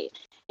anything white.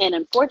 And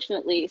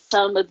unfortunately,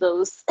 some of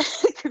those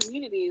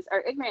communities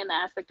are ignorant in the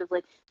aspect of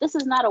like, this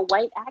is not a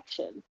white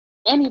action.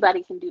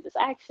 Anybody can do this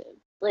action.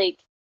 Like,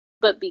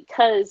 but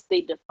because they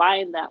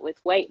define that with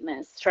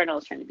whiteness,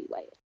 Charnel's trying to be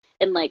white.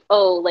 And like,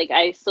 oh, like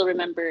I still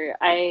remember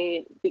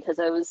because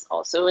I was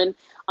also in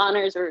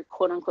honors, or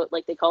quote unquote,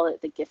 like they call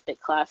it the gifted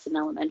class in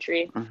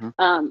elementary.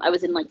 I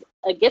was in like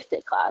a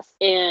gifted class,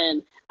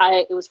 and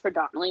it was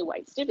predominantly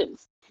white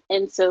students.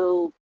 And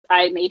so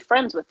I made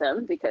friends with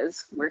them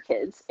because we're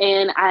kids,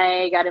 and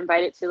I got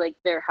invited to like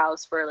their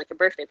house for like a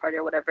birthday party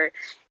or whatever.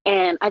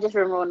 And I just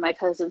remember when my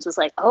cousins was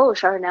like, oh,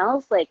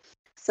 Charnel's like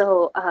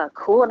so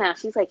cool now.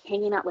 She's like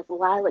hanging out with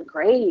Lila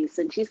Grace,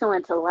 and she's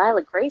going to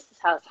Lila Grace's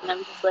house. And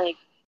I'm just like,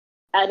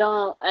 I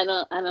don't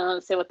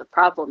understand what the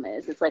problem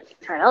is. It's like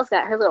Charnel's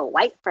got her little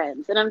white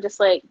friends, and I'm just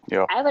like,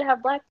 yeah. I would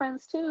have Black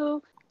friends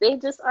too. They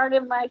just aren't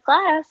in my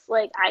class.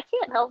 Like, I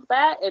can't help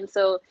that. And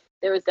so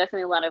there was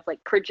definitely a lot of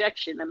like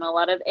projection and a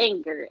lot of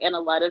anger and a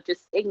lot of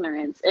just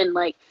ignorance. And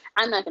like,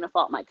 I'm not going to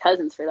fault my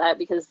cousins for that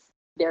because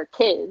they're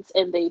kids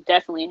and they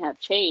definitely have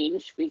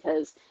changed,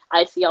 because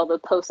I see all the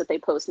posts that they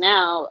post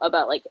now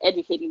about like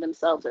educating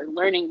themselves or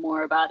learning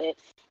more about it.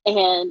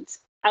 And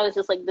I was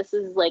just like, this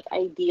is like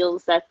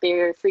ideals that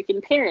their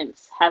freaking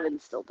parents have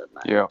instilled in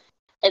them. Yeah.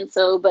 And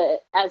so,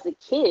 but as a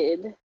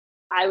kid,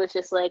 I was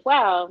just like,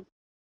 wow,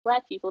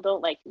 Black people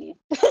don't like me.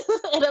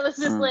 And I was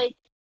just like,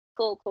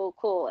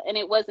 cool. And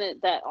it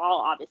wasn't that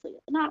obviously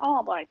not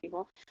all Black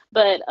people,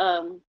 but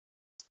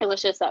it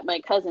was just that my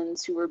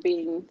cousins who were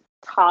being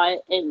taught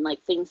and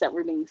like things that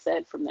were being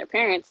said from their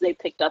parents, they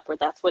picked up where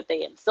that's what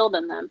they instilled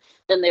in them.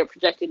 Then they're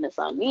projecting this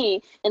on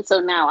me. And so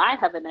now I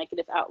have a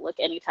negative outlook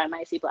anytime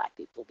I see Black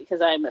people,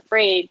 because I'm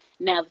afraid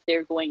now that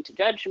they're going to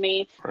judge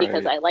me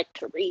because I like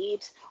to read,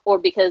 or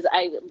because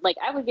I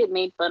would get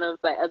made fun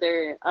of by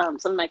other,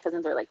 some of my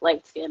cousins are like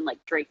light skin, like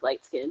Drake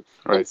light skin.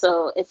 Right. And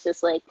so it's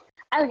just like,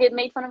 I would get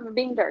made fun of for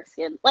being dark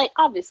skinned. Like,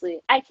 obviously,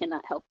 I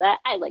cannot help that.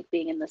 I like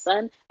being in the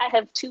sun. I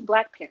have 2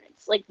 Black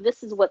parents. Like,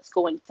 this is what's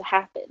going to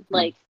happen.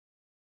 Like,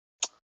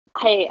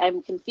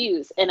 I'm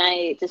confused. And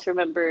I just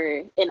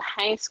remember in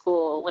high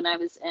school when I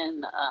was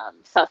in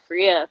South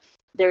Korea,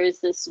 there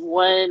was this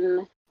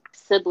one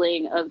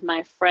sibling of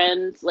my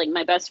friend, like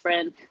my best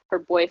friend, her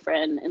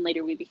boyfriend, and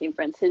later we became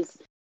friends. His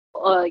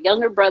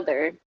younger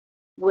brother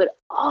would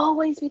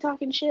always be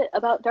talking shit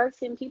about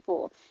dark-skinned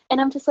people. And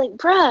I'm just like,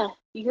 bruh,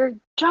 you're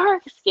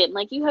dark-skinned.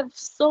 Like, you have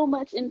so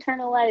much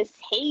internalized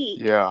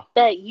hate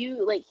that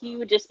you, like, he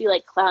would just be,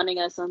 like, clowning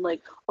us on,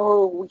 like,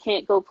 oh, we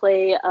can't go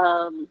play,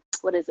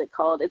 what is it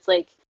called? It's,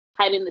 like,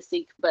 hide and the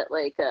seek, but,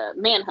 like,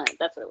 manhunt.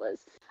 That's what it was.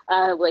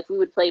 Like, we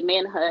would play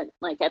manhunt,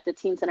 like, at the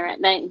teen center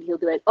at night, and he'll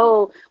be like,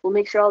 oh, we'll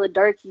make sure all the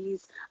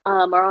darkies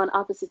are on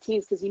opposite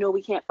teams because, you know,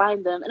 we can't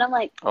find them. And I'm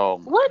like, oh,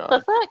 what the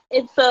fuck?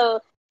 And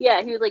so...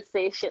 yeah, he would like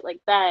say shit like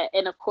that,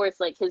 and of course,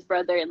 like his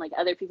brother and like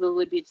other people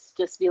would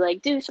just be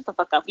like, "Dude, shut the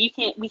fuck up! We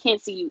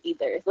can't see you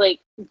either. Like,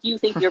 you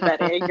think you're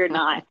better, and you're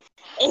not."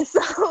 And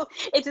so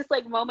it's just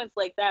like moments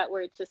like that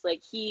where it's just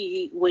like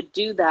he would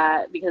do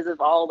that because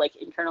of all like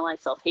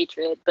internalized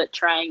self-hatred, but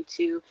trying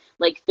to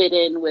like fit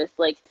in with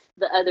like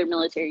the other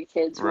military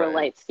kids who were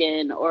light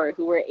skinned or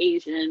who were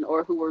Asian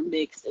or who were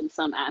mixed in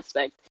some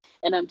aspect.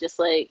 And I'm just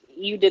like,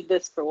 you did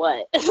this for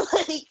what?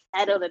 Like,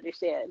 I don't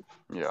understand.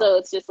 Yeah. So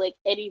it's just like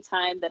any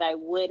time that I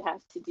would have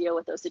to deal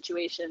with those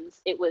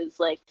situations, it was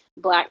like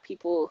Black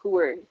people who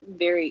were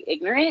very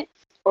ignorant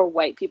or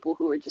white people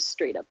who were just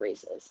straight up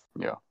racist.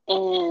 Yeah.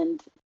 And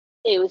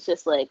it was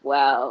just like,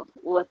 wow,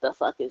 what the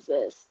fuck is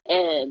this?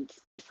 And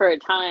for a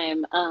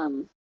time,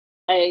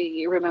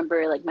 I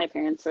remember like my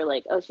parents were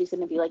like, oh, she's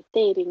going to be like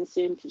dating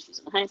soon because she's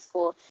in high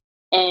school.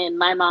 And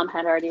my mom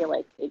had already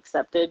like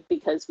accepted,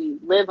 because we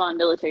live on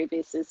military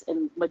bases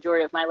and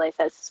majority of my life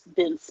has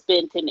been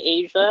spent in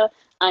Asia.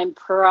 I'm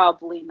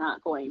probably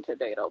not going to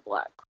date a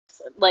Black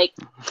person. Like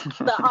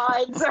the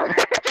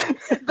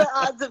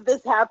odds of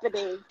this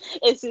happening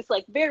is just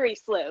like very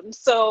slim.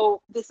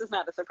 So this is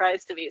not a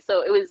surprise to me.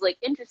 So it was like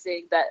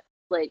interesting that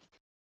like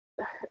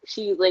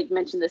she like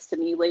mentioned this to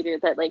me later,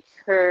 that like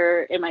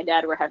her and my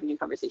dad were having a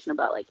conversation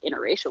about like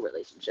interracial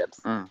relationships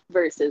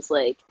versus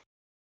like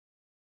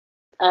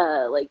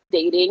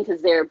dating,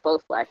 because they're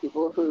both Black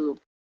people who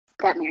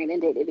got married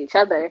and dated each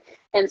other.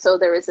 And so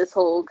there was this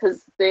whole,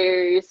 because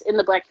there's in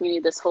the Black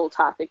community this whole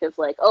topic of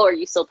like, oh, are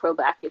you still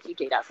pro-Black if you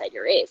date outside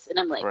your race? And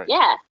I'm like, Right.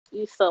 yeah,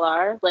 you still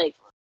are. Like,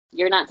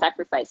 you're not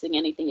sacrificing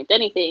anything. If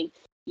anything,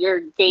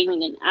 you're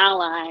gaining an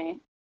ally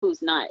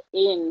who's not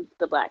in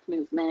the Black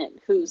movement,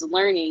 who's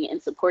learning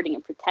and supporting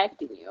and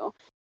protecting you.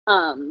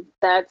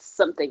 That's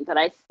something that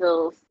I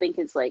still think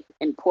is like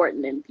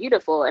important and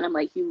beautiful. And I'm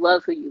like, you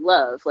love who you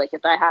love. Like,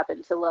 if I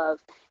happen to love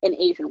an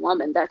Asian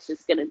woman, that's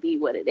just going to be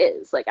what it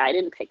is. Like, I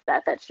didn't pick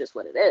that. That's just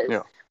what it is.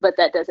 Yeah. But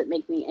that doesn't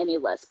make me any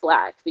less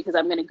Black, because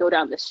I'm going to go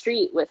down the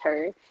street with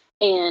her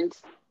and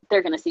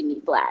they're going to see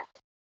me Black.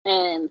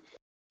 And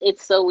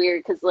it's so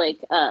weird because like,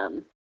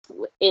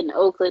 in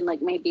Oakland,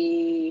 like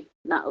maybe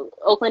not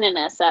Oakland and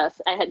SF,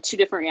 I had two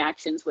different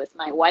reactions with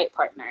my white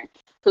partner,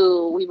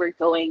 who we were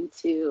going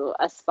to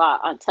a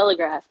spot on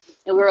Telegraph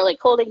and we were like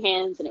holding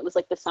hands and it was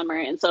like the summer.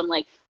 And so I'm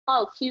like,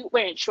 oh, cute,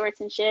 wearing shorts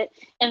and shit.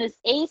 And this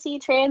AC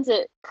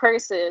Transit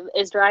person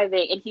is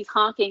driving and he's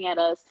honking at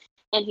us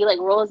and he like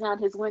rolls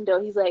down his window.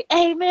 He's like,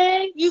 hey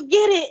man, you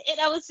get it. And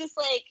I was just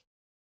like,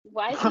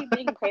 why is he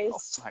being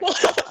praised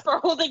for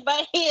holding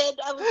my hand?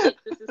 I was like,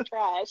 this is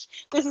trash.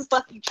 This is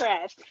fucking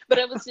trash. But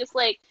it was just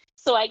like,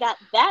 so I got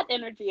that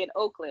energy in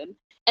Oakland.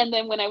 And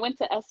then when I went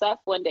to SF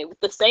one day with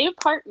the same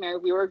partner,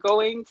 we were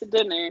going to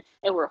dinner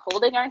and we're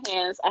holding our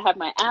hands. I have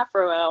my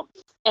afro out,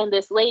 and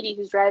this lady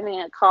who's driving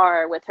a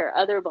car with her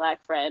other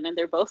Black friend, and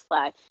they're both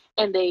Black,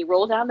 and they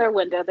roll down their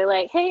window. They're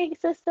like, hey,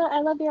 sister,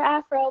 I love your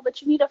afro, but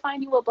you need to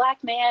find you a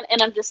Black man.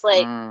 And I'm just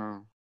like,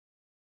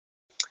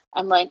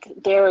 I'm like,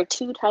 there are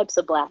two types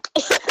of Black.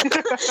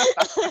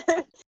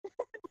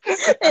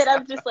 And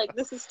I'm just like,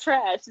 this is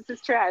trash. This is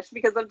trash.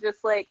 Because I'm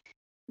just like,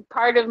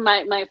 part of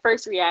my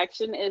first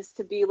reaction is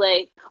to be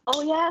like,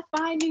 oh yeah,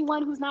 find me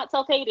one who's not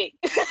self-hating.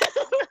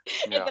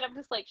 And then I'm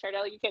just like,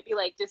 Chardell, you can't be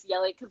like just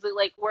yelling, because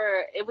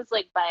it was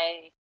like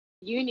by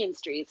Union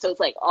Street, so it's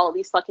like all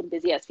these fucking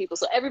busy ass people,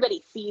 so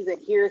everybody sees and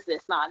hears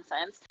this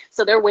nonsense,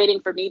 so they're waiting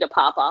for me to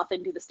pop off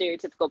and do the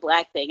stereotypical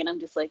Black thing, and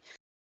I'm just like,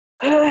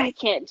 I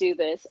can't do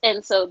this.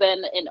 And so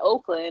then in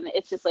Oakland,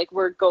 it's just like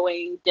we're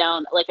going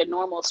down like a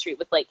normal street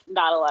with like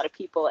not a lot of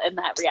people, and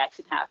that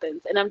reaction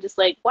happens. And I'm just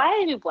like,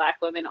 why do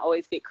Black women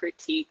always get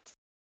critiqued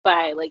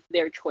by like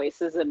their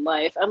choices in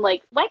life? I'm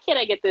like, why can't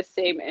I get this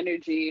same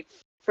energy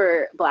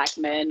for Black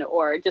men,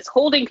 or just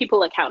holding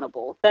people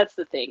accountable? That's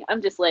the thing.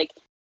 I'm just like,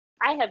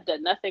 I have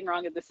done nothing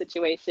wrong in this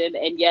situation,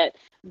 and yet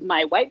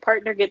my white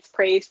partner gets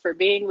praised for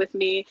being with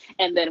me,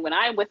 and then when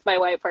I'm with my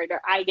white partner,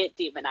 I get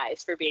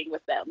demonized for being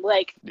with them.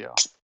 Like,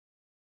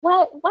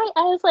 what? Why?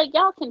 I was like,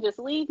 y'all can just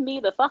leave me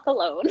the fuck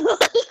alone. This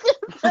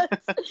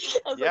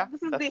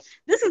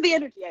is the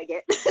energy I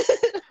get.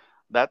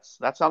 That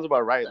sounds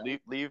about right.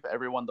 Leave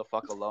everyone the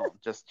fuck alone.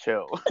 Just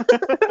chill.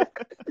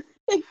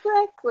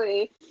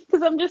 Exactly.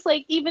 Because I'm just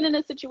like, even in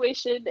a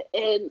situation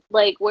in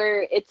like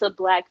where it's a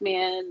Black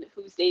man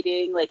who's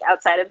dating like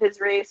outside of his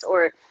race,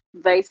 or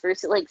vice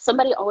versa, like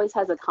somebody always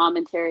has a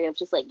commentary of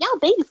just like, y'all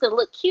baby's gonna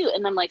look cute,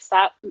 and I'm like,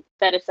 stop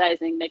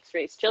fetishizing mixed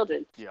race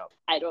children.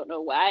 I don't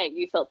know why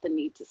you felt the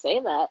need to say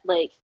that.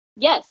 Like,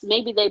 yes,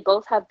 maybe they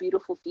both have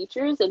beautiful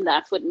features, and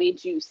that's what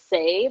made you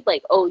say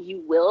like, oh,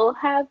 you will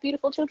have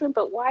beautiful children,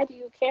 but why do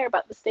you care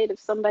about the state of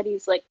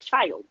somebody's like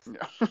child?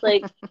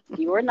 Like,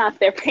 you are not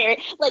their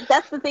parent. Like,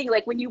 that's the thing.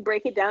 Like, when you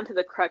break it down to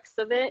the crux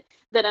of it,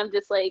 then I'm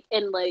just like,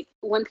 and like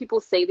when people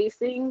say these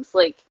things,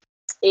 like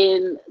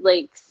in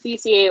like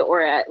CCA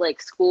or at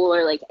like school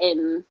or like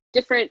in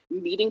different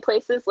meeting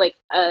places, like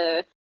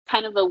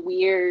kind of a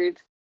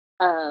weird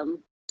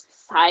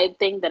side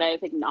thing that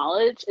I've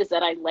acknowledged is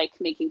that I like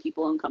making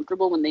people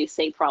uncomfortable when they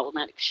say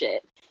problematic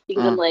shit,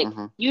 because I'm like,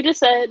 you just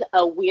said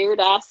a weird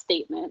ass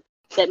statement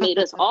that made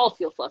us all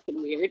feel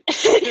fucking weird,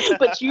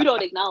 but you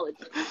don't acknowledge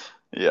it.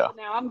 So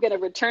now I'm gonna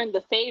return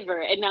the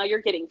favor, and now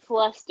you're getting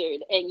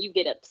flustered and you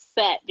get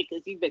upset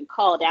because you've been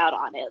called out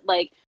on it.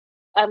 Like,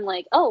 I'm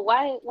like, oh,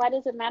 why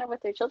does it matter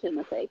what their children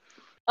look like?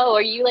 Oh,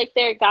 are you like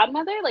their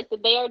godmother? Like,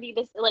 did they already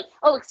just like,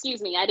 oh,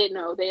 excuse me, I didn't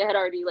know they had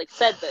already like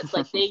said this.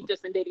 Like, they've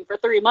just been dating for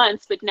 3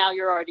 months, but now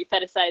you're already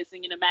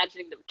fetishizing and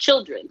imagining them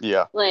children.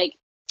 Like,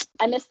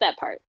 I missed that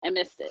part. I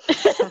missed it.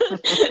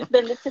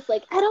 Then it's just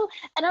like, I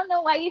don't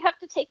know why you have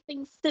to take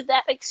things to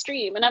that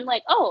extreme. And I'm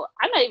like, oh,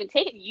 I'm not even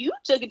taking, you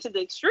took it to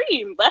the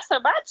extreme. Last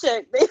time I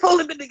checked, they've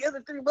only been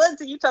together 3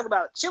 months and you talk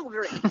about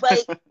children.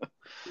 Like,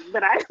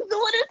 but I'm the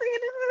one who's taking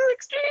it to the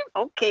extreme.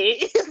 Okay.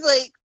 It's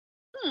like,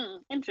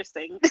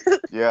 interesting.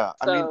 I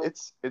mean,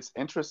 it's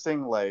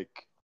interesting,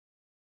 like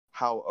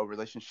how a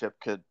relationship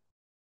could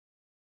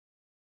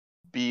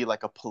be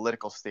like a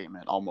political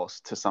statement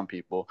almost to some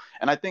people.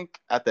 And I think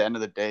at the end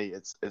of the day,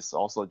 it's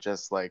also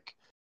just like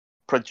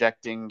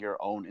projecting your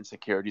own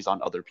insecurities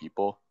on other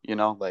people, you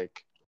know,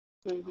 like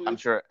I'm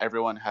sure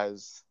everyone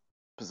has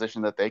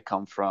position that they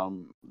come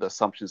from, the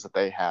assumptions that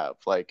they have.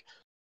 Like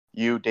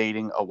you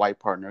dating a white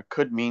partner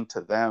could mean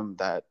to them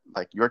that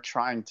like you're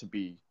trying to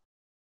be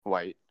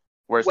white,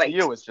 whereas to White.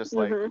 you it's just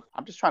like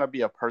I'm just trying to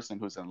be a person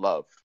who's in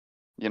love,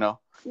 you know?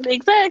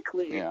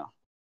 Exactly. Yeah.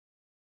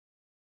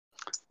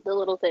 The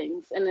little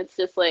things. And it's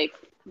just like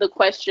the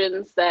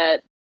questions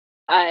that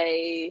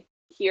I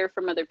hear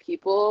from other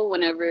people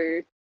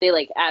whenever they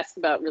like ask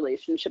about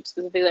relationships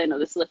specifically. I know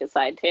this is like a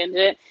side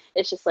tangent.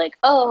 It's just like,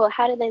 oh,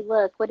 how do they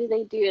look? What do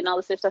they do? And all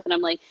this other stuff. And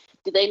I'm like,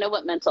 do they know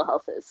what mental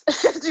health is?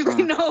 Do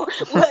they know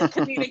what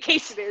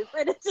communication is?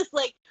 And it's just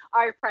like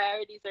our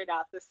priorities are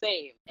not the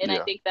same. And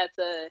I think that's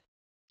a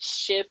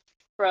shift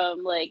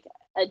from like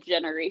a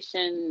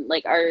generation,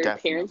 like our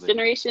parents'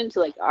 generation to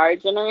like our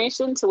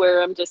generation, to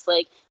where I'm just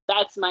like,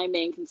 that's my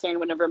main concern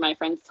whenever my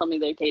friends tell me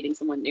they're dating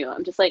someone new.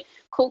 I'm just like,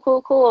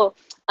 cool.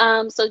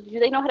 So do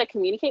they know how to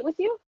communicate with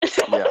you?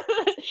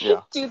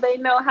 Yeah. Do they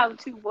know how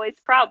to voice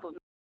problems?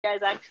 You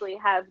guys actually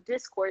have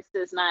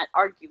discourses, not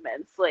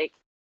arguments. Like,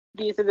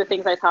 these are the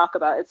things I talk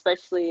about,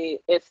 especially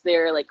if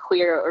they're like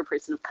queer or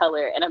person of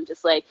color. And I'm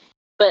just like,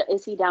 but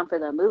is he down for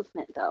the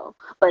movement though?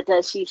 But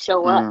does she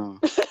show up?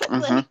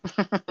 Like,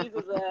 these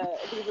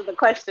are the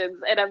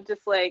questions. And I'm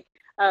just like,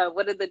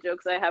 one of the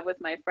jokes I have with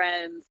my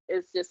friends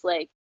is just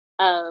like,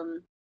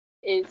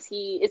 is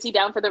he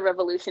down for the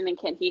revolution, and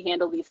can he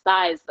handle these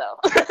thighs though?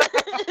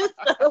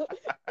 So,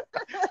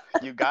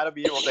 you gotta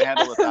be able to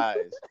handle the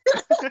thighs.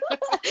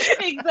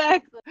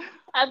 Exactly.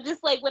 I'm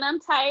just like, when I'm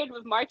tired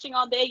of marching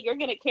all day, you're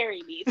gonna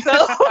carry me. So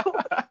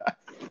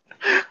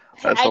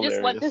I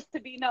just want this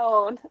to be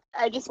known.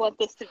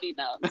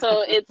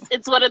 So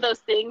it's one of those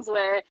things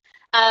where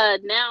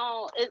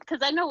now,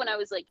 because I know when I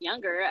was like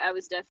younger, I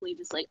was definitely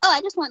just like, oh,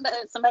 I just want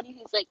somebody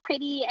who's like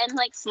pretty and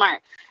like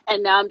smart.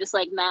 And now I'm just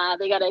like, nah,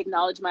 they gotta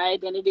acknowledge my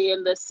identity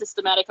and the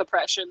systematic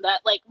oppression that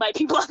like my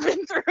people have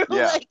been through.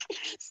 Yeah. Like,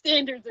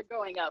 standards are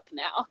going up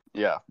now.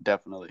 Yeah,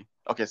 definitely.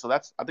 Okay, so I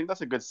think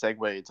that's a good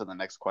segue to the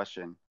next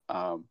question.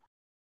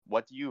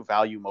 What do you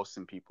value most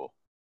in people?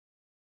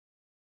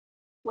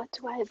 What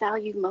do I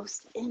value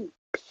most in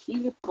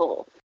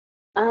people?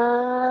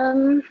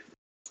 That's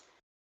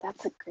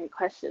a great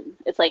question.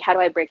 It's like, how do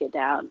I break it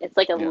down? It's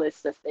like a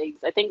list of things.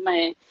 I think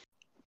my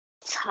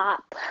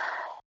top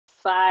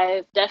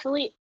 5,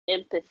 definitely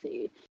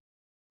empathy.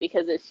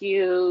 Because if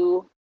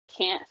you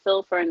can't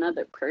feel for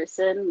another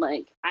person,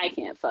 like, I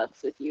can't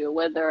fucks with you,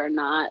 whether or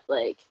not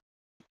like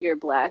you're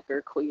Black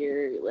or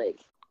queer. Like,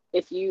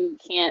 if you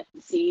can't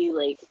see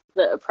like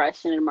the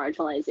oppression and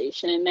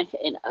marginalization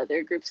in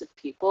other groups of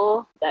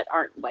people that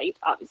aren't white,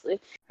 obviously,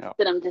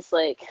 then I'm just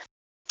like,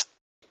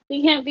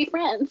 we can't be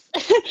friends.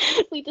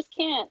 We just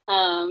can't.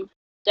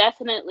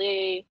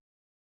 Definitely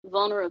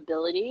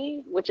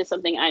vulnerability, which is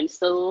something I'm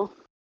still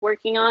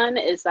working on,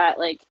 is that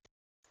like,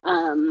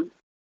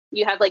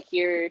 you have like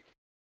your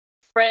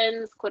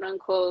friends, quote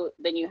unquote,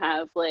 then you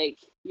have like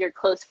your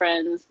close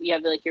friends, you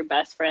have like your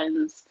best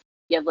friends,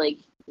 you have like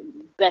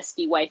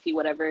bestie, wifey,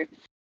 whatever.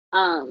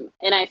 And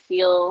I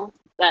feel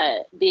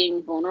that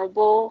being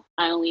vulnerable,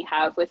 I only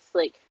have with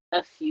like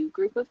a few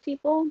group of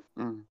people.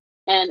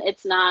 And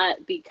it's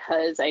not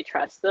because I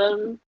trust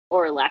them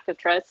or lack of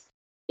trust.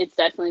 It's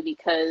definitely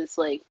because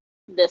like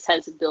this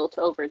has built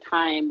over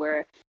time,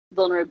 where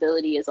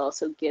vulnerability is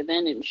also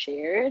given and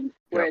shared,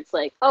 where it's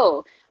like,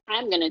 oh,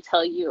 I'm going to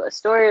tell you a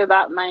story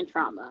about my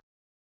trauma.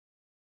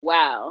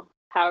 Wow.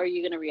 How are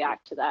you going to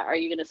react to that? Are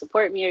you going to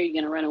support me? Are you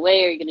going to run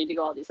away? Are you going to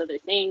do all these other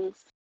things?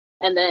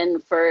 And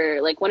then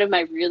for like one of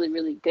my really,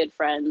 really good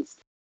friends,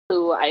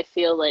 who I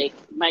feel like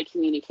my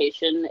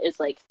communication is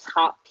like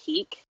top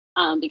peak,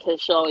 because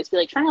she'll always be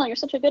like, Trial, you're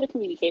such a good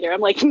communicator. I'm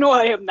like, no,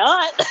 I am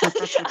not.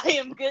 I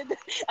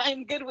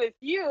am good with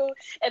you.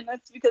 And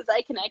that's because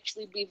I can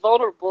actually be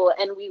vulnerable.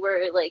 And we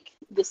were like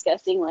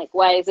discussing like,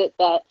 why is it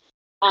that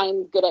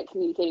I'm good at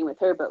communicating with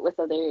her, but with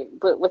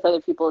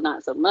other people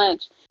not so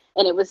much.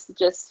 And it was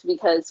just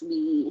because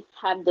we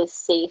had this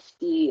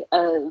safety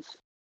of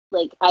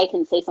like, I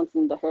can say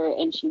something to her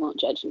and she won't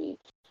judge me.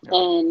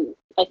 And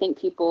I think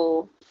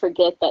people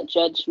forget that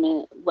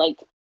judgment, like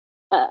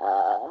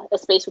a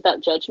space without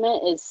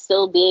judgment, is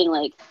still being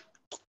like,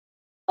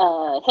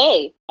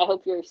 hey, I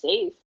hope you're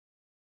safe.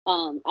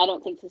 I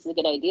don't think this is a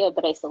good idea,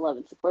 but I still love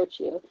and support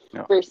you.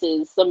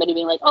 Versus somebody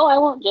being like, oh, I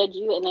won't judge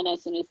you. And then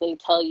as soon as they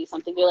tell you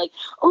something, they're like,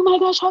 oh my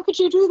gosh, how could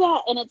you do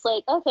that? And it's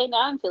like, okay,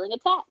 now I'm feeling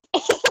attacked.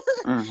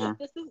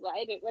 This is why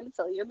I didn't want to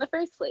tell you in the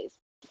first place.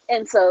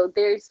 And so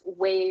there's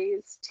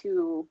ways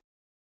to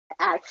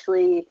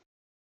actually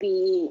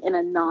be in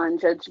a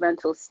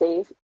non-judgmental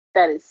state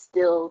that is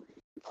still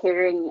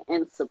caring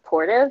and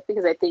supportive,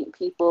 because I think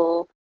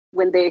people,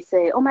 when they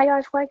say, oh my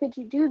gosh, why could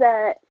you do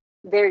that,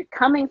 they're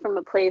coming from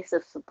a place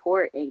of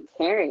support and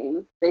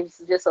caring.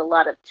 There's just a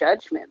lot of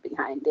judgment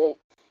behind it.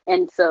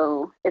 And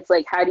so it's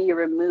like, how do you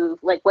remove,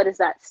 like, what does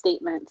that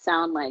statement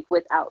sound like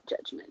without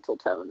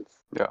judgmental tones?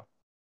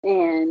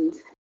 And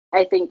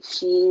I think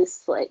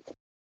she's like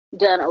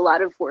done a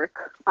lot of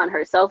work on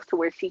herself to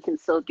where she can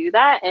still do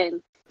that,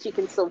 and she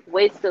can still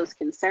voice those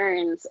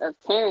concerns of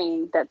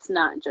caring that's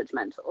not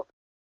judgmental.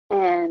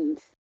 And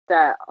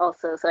that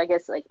also, so I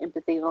guess like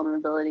empathy,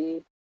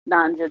 vulnerability,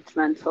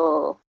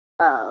 non-judgmental,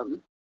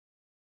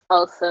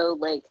 also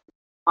like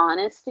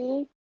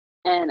honesty.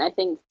 And I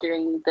think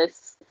during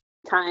this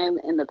time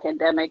in the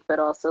pandemic, but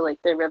also like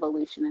the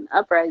revolution and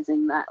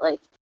uprising, that like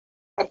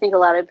I think a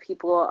lot of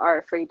people are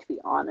afraid to be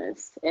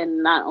honest,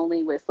 and not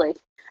only with like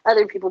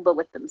other people, but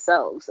with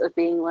themselves, of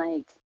being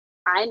like,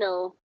 I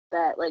know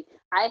that like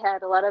I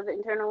had a lot of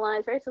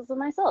internalized racism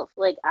myself.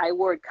 Like I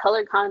wore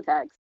colored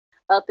contacts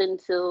up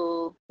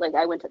until like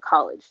I went to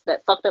college.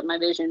 That fucked up my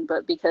vision,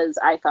 but because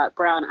I thought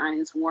brown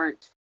eyes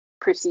weren't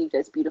perceived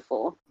as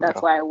beautiful, that's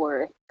Yeah. why I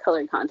wore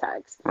colored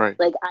contacts. Right.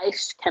 Like I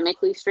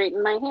chemically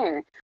straightened my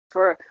hair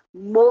for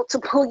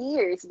multiple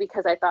years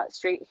because I thought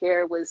straight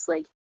hair was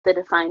like the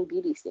defined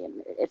beauty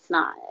standard. It's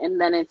not. And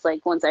then it's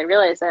like once I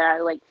realized that, I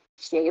like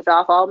shaved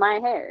off all my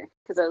hair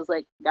because I was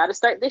like, gotta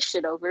start this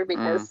shit over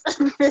because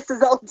this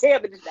is all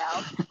damaged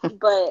now.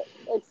 But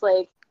it's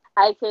like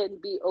I can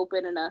be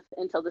open enough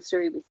and tell the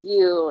story with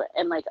you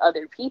and like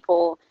other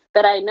people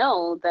that I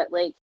know that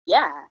like,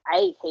 yeah,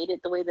 I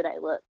hated the way that I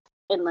looked.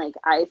 And like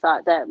I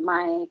thought that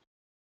my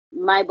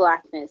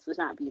blackness was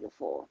not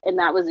beautiful. And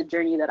that was a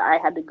journey that I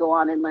had to go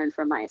on and learn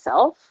for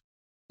myself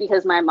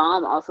because my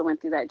mom also went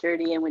through that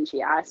journey. And when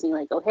she asked me,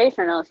 like, oh, hey,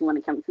 Chanel, if you want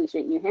to chemically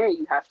straighten your hair,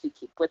 you have to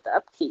keep with the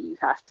upkeep. You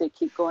have to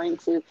keep going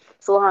to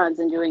salons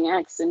and doing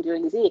X and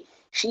doing Z.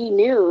 She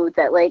knew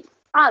that, like,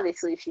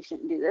 obviously she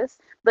shouldn't do this,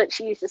 but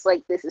she's just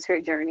like, this is her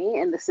journey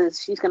and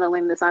she's going to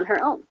learn this on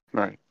her own.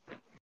 Right.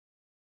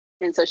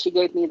 And so she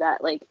gave me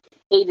that, like,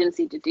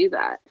 agency to do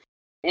that.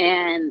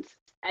 And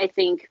I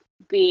think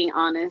being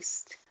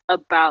honest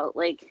about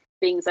like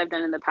things I've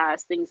done in the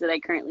past, things that I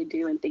currently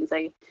do, and things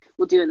I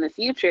will do in the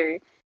future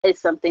is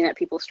something that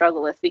people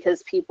struggle with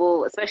because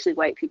people, especially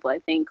white people, I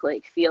think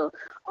like feel,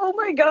 oh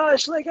my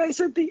gosh, like I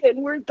said the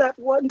N-word that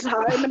one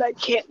time and I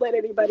can't let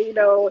anybody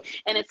know.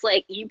 And it's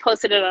like you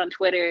posted it on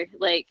Twitter,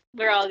 like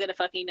we're all gonna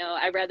fucking know.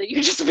 I'd rather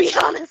you just be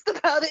honest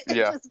about it. And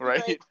Yeah. just be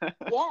Right. like,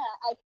 yeah,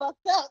 I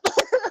fucked up.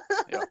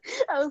 Yep.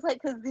 I was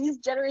like, because these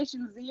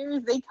Generation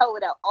Zers, they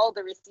code out all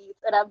the receipts,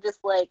 and I'm just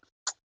like,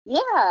 yeah,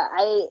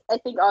 I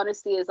think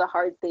honesty is a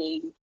hard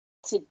thing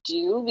to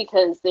do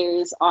because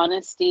there's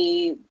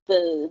honesty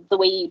the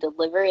way you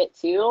deliver it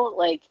too.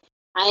 Like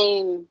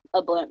I'm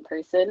a blunt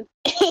person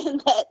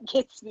and that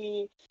gets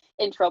me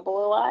in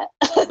trouble a lot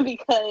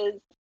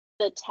because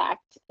the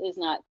tact is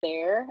not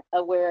there,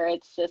 where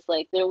it's just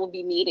like there will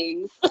be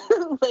meetings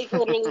like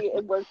literally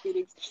in work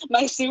meetings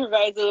my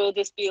supervisor will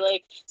just be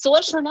like, so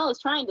what Chanel is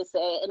trying to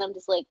say, and I'm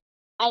just like,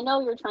 I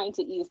know you're trying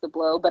to ease the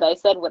blow, but I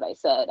said what I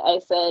said. I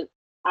said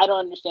I don't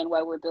understand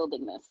why we're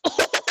building this.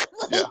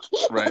 Like,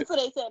 Yeah, right. That's what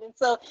I said. And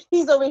so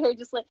he's over here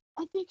just like,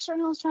 I think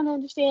Charnel's trying to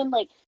understand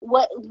like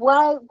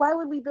why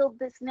would we build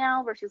this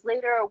now versus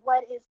later, or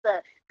what is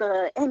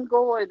the end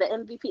goal or the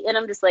MVP? And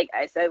I'm just like,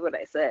 I said what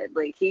I said.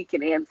 Like he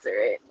can answer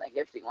it like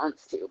if he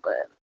wants to,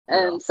 but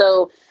and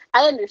so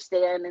I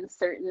understand in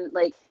certain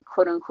like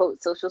quote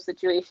unquote social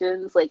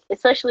situations, like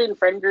especially in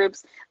friend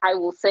groups, I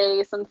will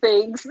say some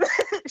things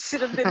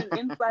should have been an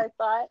inside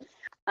thought.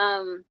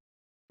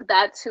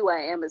 That's who I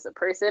am as a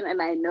person.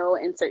 And I know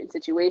in certain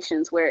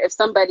situations where if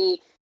somebody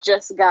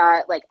just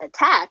got like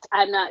attacked,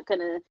 I'm not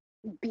gonna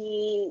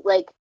be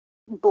like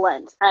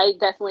blunt. I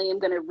definitely am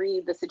gonna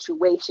read the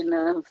situation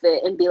of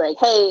it and be like,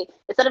 hey,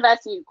 instead of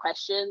asking you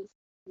questions,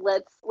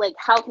 let's like,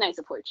 how can I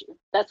support you?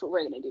 That's what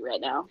we're gonna do right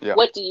now. Yeah.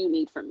 What do you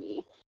need from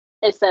me?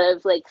 Instead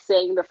of like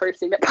saying the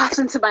first thing that pops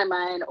into my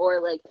mind, or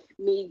like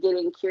me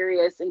getting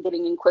curious and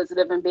getting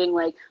inquisitive and being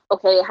like,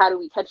 okay, how do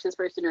we catch this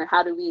person, or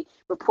how do we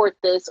report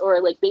this,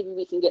 or like maybe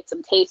we can get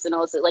some tapes and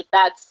also like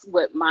that's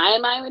what my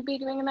mind would be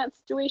doing in that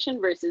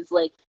situation versus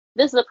like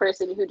this is a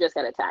person who just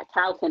got attacked,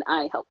 how can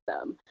I help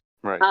them?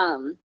 Right.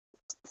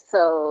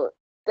 So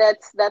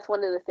that's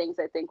one of the things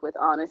I think with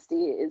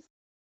honesty is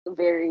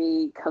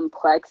very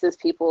complex is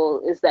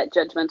people is that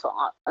judgmental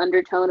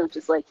undertone of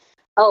just like,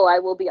 oh, I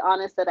will be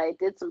honest that I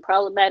did some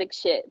problematic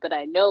shit, but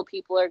I know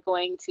people are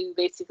going to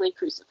basically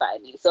crucify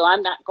me, so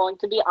I'm not going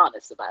to be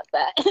honest about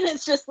that. And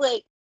it's just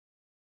like,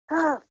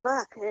 oh,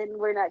 fuck, and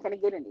we're not going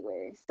to get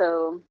anywhere.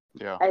 So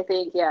Yeah. I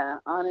think, yeah,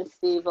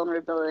 honesty,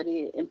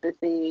 vulnerability,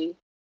 empathy,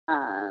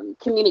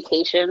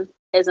 communication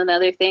is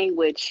another thing,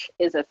 which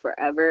is a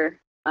forever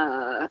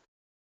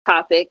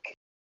topic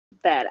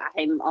that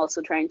I'm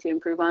also trying to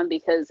improve on,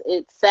 because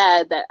it's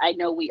sad that I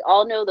know we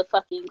all know the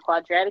fucking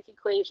quadratic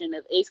equation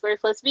of a squared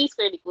plus b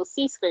squared equals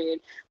c squared,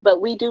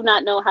 but we do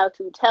not know how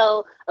to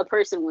tell a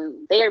person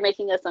when they are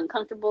making us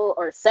uncomfortable,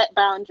 or set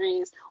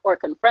boundaries, or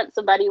confront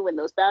somebody when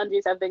those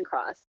boundaries have been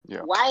crossed.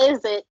 Yeah. Why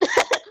is it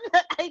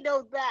that I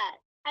know that?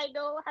 I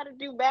know how to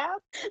do math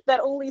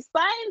that only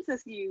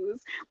scientists use,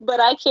 but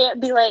I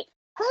can't be like,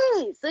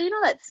 hey, so you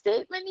know that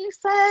statement you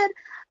said?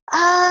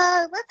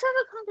 Let's have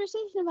a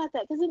conversation about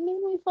that, because it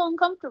made me feel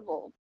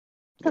uncomfortable.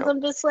 Because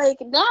I'm just like,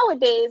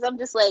 nowadays, I'm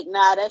just like,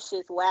 nah, that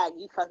shit's whack.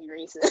 You fucking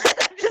racist.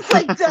 I'm just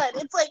like, done.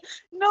 It's like,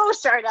 no,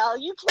 Charnel,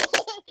 you can't.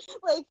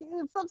 Like,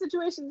 in some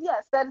situations,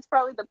 yes, that is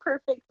probably the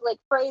perfect, like,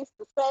 phrase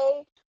to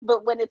say.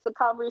 But when it's a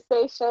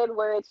conversation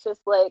where it's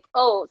just like,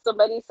 oh,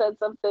 somebody said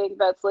something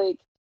that's like,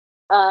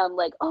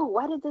 like, oh,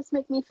 why did this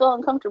make me feel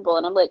uncomfortable?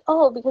 And I'm like,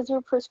 oh, because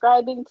you're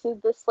prescribing to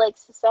this like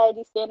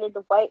society standard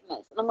of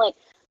whiteness. And I'm like,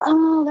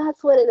 oh,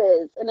 that's what it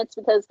is. And it's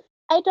because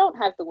I don't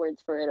have the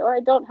words for it, or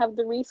I don't have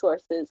the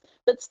resources,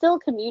 but still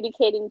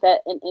communicating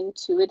that an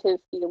intuitive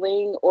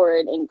feeling or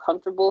an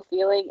uncomfortable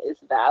feeling is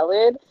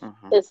valid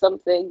is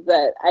something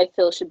that I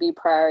feel should be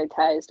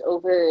prioritized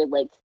over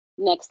like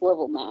next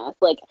level math.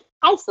 Like,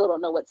 I still don't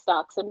know what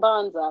stocks and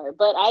bonds are,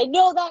 but I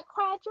know that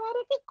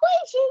quadratic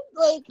equation.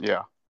 Like,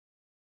 Yeah.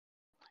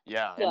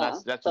 Yeah, and yeah,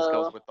 that just so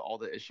goes with all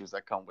the issues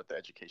that come with the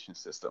education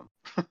system.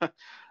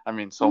 I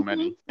mean, so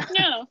many.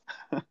 yeah.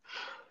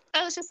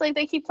 I was just like,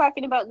 they keep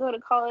talking about go to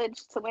college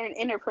to learn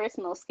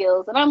interpersonal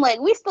skills, and I'm like,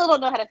 we still don't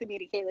know how to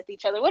communicate with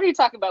each other. What are you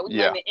talking about when you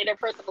learn the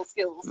interpersonal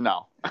skills?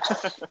 No.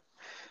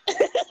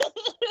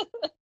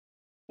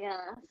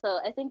 Yeah, so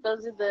I think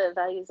those are the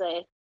values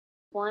I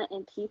want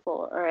in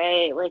people, or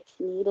I like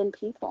need in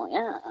people.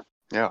 Yeah.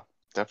 Yeah,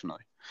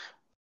 definitely.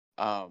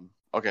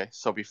 Okay,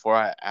 so before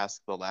I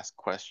ask the last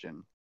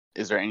question,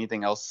 is there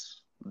anything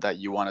else that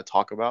you want to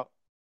talk about?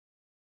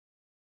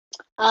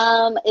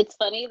 It's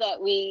funny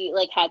that we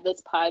like had this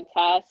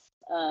podcast,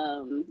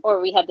 or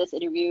we had this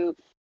interview,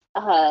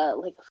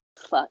 like,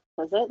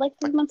 was it like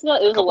 3 months ago?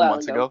 It was a while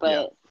ago,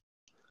 but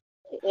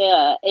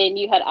yeah. And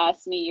you had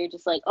asked me, you're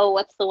just like, oh,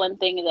 what's the one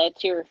thing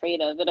that you're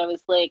afraid of? And I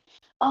was like,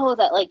 oh,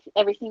 that like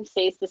everything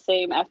stays the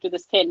same after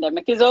this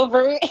pandemic is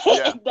over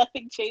and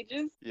nothing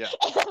changes. Yeah.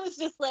 And I was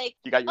just like,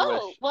 you got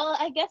your wish. Well,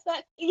 I guess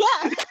that, yeah.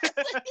 My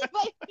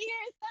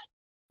fear is that.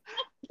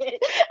 I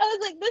was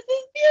like, this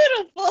is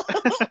beautiful.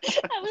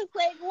 I was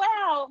like,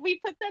 wow, we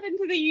put that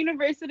into the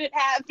universe and it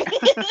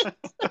happened.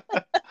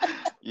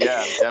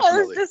 Yeah, definitely.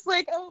 I was just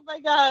like, oh my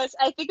gosh.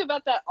 I think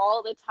about that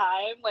all the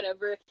time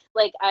whenever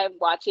like I'm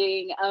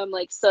watching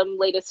like some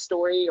latest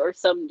story or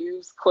some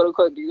news, quote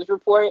unquote news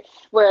report,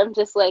 where I'm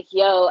just like,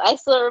 yo, I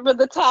still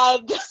remember the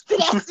time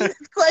Justin asked me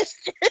this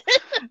question.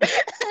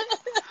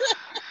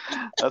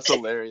 That's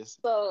hilarious.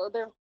 So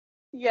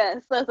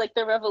yes, that's like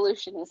the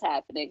revolution is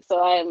happening.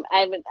 So I'm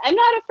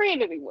not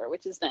afraid anymore,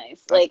 which is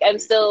nice. That's like, I'm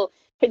still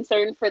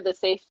concerned for the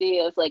safety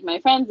of like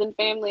my friends and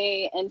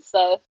family and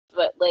stuff,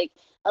 but like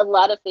a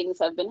lot of things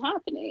have been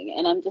happening,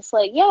 and I'm just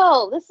like,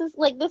 yo, this is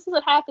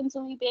what happens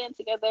when we band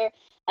together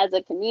as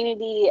a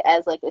community,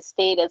 as like a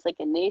state, as like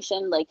a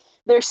nation. Like,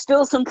 there's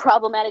still some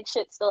problematic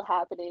shit still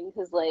happening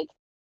because like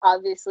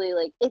obviously,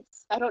 like,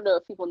 it's, I don't know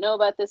if people know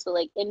about this, but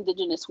like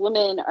indigenous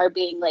women are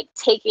being like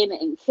taken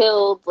and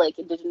killed. Like,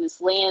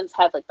 indigenous lands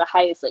have like the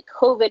highest like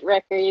COVID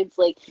records.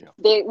 Like,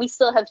 we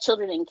still have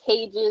children in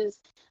cages,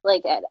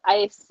 like at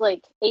ICE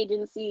like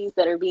agencies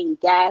that are being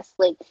gassed.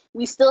 Like,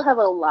 we still have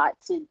a lot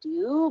to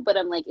do, but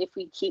I'm like, if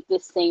we keep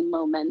this same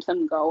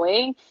momentum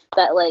going,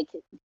 that like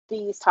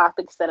these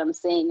topics that I'm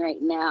saying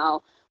right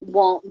now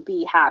won't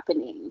be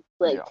happening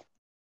like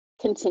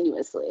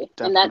continuously.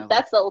 Definitely. And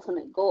that's the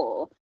ultimate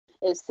goal,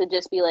 is to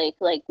just be like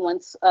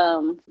once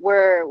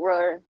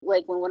we're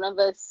like, when one of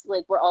us,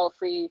 like, we're all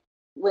free,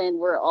 when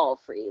we're all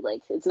free,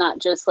 like, it's not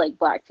just like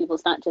Black people,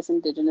 it's not just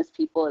indigenous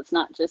people, it's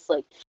not just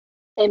like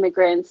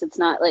immigrants, it's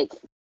not like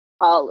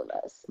all of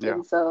us.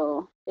 And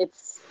so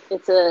what's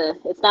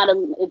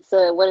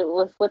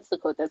the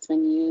quote that's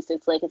been used?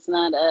 It's like, it's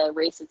not a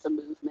race, it's a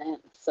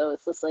movement. So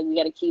it's just like, we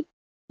got to keep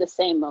the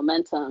same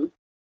momentum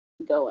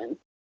going.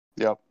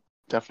 Yep,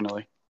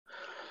 definitely.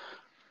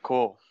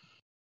 Cool.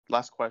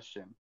 Last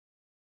question.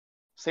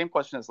 Same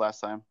question as last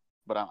time,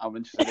 but I'm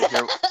interested to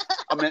hear.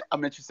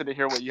 I'm interested to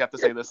hear what you have to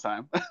say this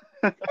time.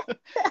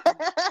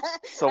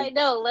 So I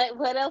know.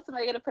 What else am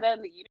I going to put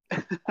on the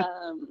universe?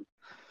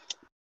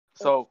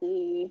 So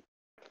go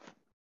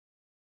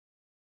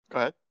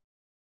ahead.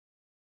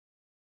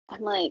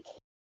 I'm like,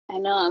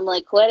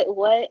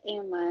 what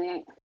am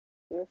I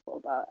fearful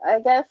about? I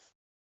guess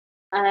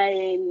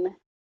I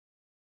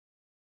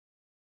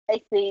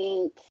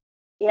think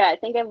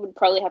I would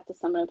probably have to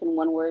sum it up in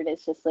one word.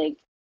 It's just like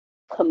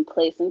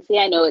complacency.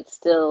 I know it's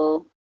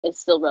still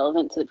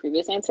relevant to the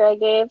previous answer I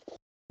gave,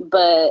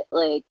 but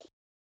like,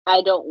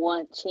 I don't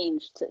want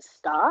change to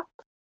stop.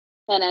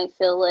 And I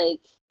feel like,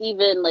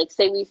 even like,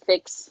 say we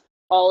fix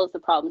all of the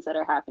problems that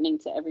are happening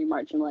to every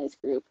marginalized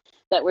group,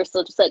 that we're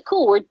still just like,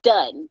 cool, we're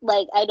done.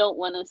 Like, I don't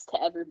want us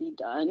to ever be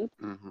done.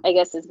 I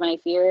guess is my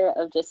fear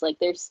of just like,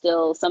 there's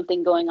still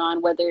something going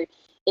on, whether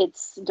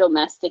it's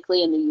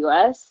domestically in the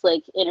US,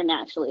 like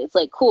internationally. It's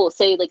like, cool,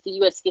 say like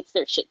the US gets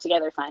their shit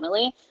together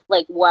finally.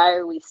 Like, why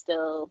are we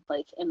still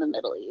like in the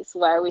Middle East?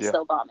 Why are we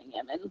still bombing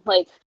Yemen?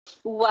 Like,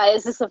 why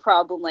is this a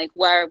problem? Like,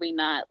 why are we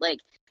not like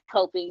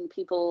helping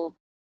people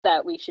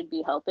that we should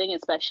be helping,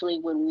 especially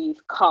when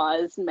we've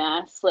caused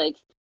mass like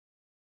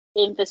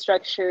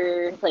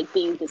infrastructure like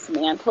being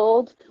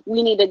dismantled?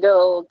 We need to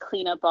go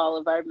clean up all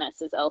of our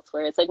messes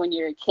elsewhere. It's like when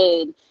you're a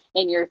kid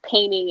and you're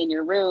painting in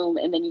your room,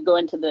 and then you go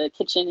into the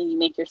kitchen and you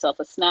make yourself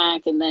a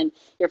snack, and then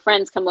your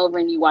friends come over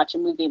and you watch a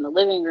movie in the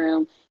living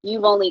room.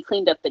 You've only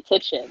cleaned up the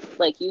kitchen.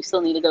 Like, you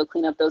still need to go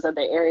clean up those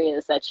other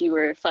areas that you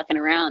were fucking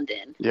around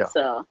in.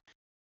 So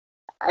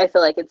I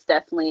feel like it's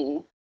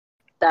definitely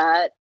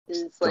that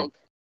is like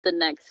the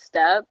next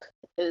step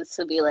is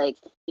to be like,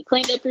 you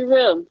cleaned up your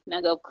room,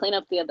 now go clean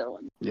up the other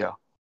one. Yeah.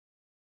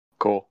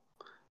 Cool.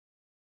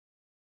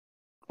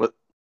 What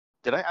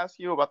did I ask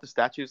you about the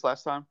statues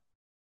last time?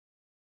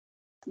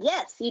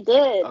 Yes, you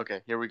did.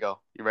 Okay, here we go.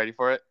 You ready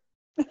for it?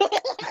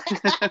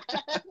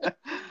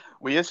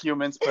 We as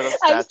humans put up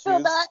I'm statues. still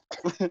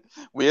not.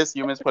 We as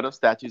humans put up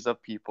statues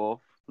of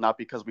people, not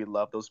because we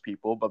love those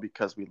people, but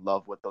because we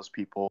love what those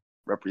people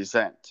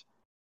represent.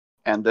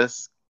 And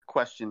this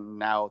question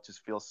now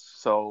just feels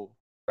so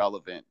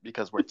relevant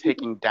because we're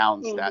taking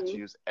down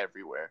statues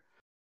everywhere.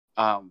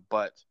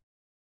 But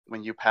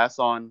when you pass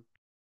on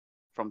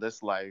from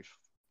this life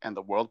and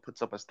the world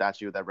puts up a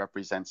statue that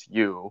represents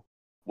you,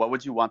 what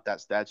would you want that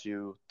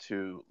statue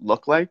to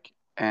look like?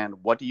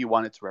 And what do you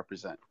want it to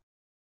represent?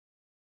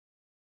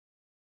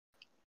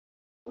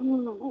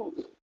 What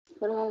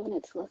do I want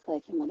it to look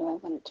like and what do I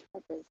want it to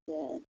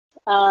represent?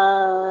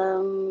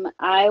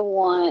 I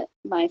want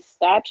my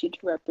statue to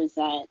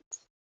represent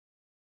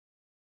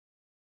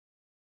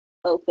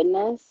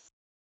openness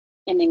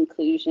and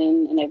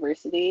inclusion and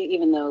diversity,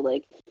 even though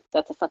like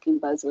that's a fucking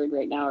buzzword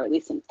right now, or at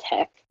least in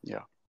tech.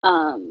 Yeah.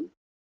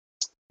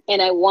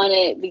 And I want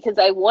it because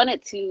I want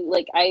it to,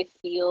 like, I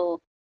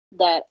feel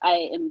that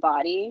I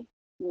embody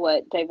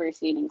what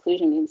diversity and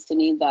inclusion means to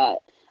me, that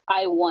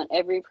I want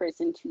every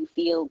person to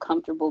feel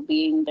comfortable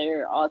being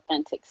their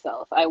authentic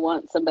self. I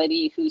want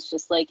somebody who's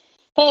just like,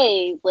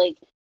 hey, like,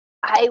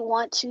 I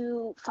want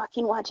to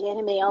fucking watch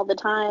anime all the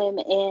time,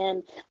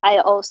 and I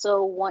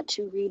also want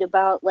to read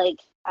about, like,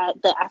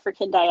 the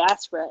African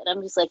diaspora. And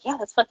I'm just like, yeah,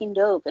 that's fucking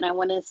dope. And I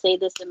want to say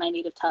this in my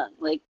native tongue.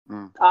 Like,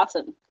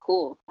 awesome,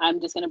 cool. I'm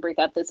just going to break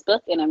out this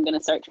book, and I'm going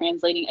to start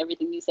translating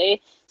everything you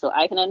say so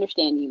I can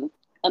understand you.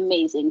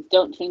 Amazing.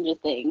 Don't change a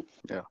thing.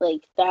 Yeah.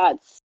 Like,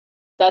 that's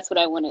what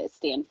I want to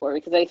stand for,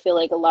 because I feel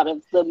like a lot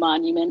of the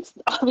monuments,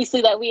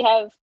 obviously, that we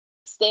have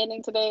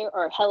standing today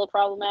are hella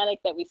problematic,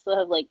 that we still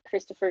have, like,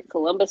 Christopher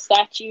Columbus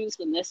statues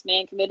when this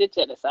man committed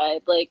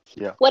genocide. Like,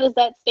 what does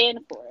that stand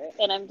for?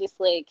 And I'm just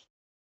like,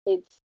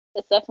 it's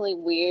definitely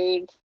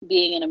weird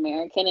being an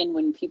American, and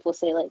when people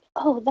say, like,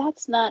 oh,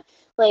 that's not,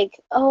 like,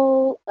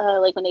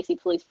 like when they see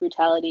police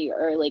brutality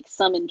or, like,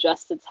 some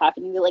injustice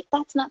happening, they're like,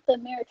 that's not the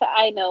America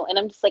I know. And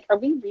I'm just like, are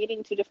we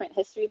reading two different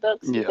history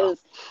books? Yeah. Because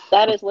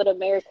that is what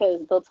America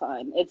is built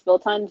on. It's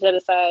built on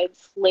genocide,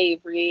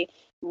 slavery,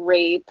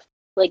 rape,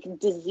 like,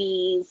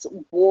 disease,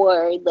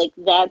 war. Like,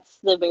 that's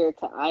the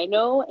America I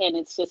know. And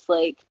it's just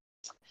like,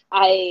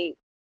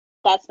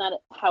 that's not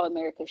how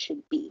America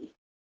should be.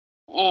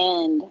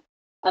 And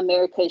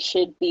America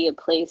should be a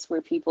place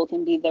where people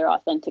can be their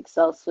authentic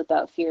selves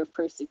without fear of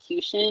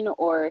persecution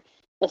or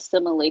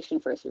assimilation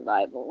for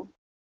survival.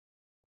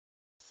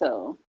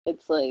 So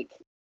it's like,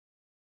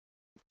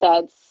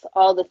 that's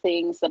all the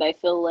things that I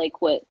feel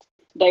like what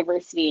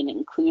diversity and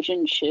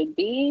inclusion should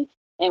be,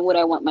 and what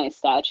I want my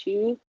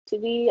statue to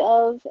be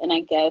of. And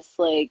I guess,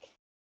 like,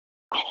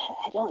 I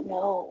don't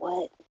know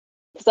what,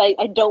 because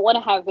I don't want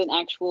to have an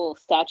actual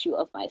statue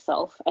of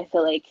myself. I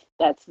feel like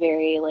that's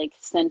very, like,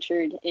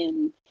 centered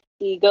in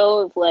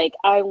ego of, like,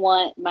 I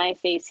want my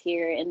face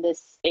here in this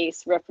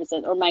space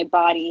represent, or my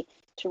body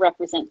to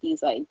represent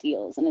these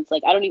ideals. And it's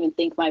like, I don't even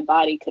think my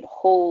body could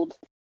hold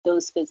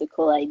those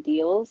physical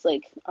ideals.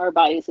 Like, our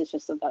bodies is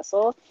just a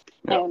vessel.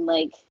 And,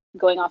 like,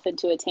 going off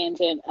into a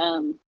tangent,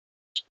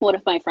 one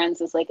of my friends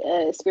is, like,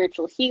 a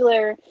spiritual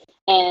healer,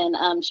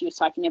 and she was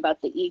talking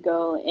about the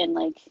ego and,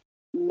 like,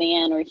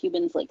 man or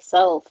humans, like,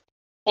 self.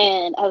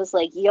 And I was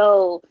like,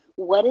 yo,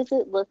 what does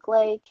it look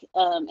like?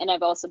 And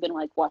I've also been,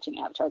 like, watching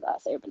Avatar: The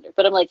Last Airbender,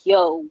 but I'm like,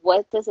 yo,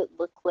 what does it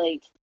look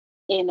like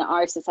in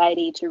our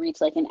society to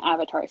reach, like, an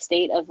avatar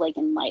state of, like,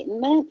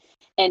 enlightenment?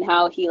 And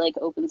how he, like,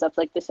 opens up,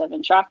 like, the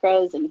 7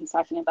 chakras, and he's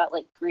talking about,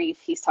 like, grief,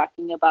 he's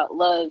talking about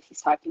love,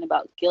 he's talking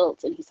about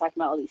guilt, and he's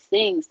talking about all these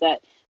things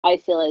that I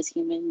feel as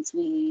humans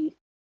we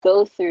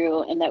go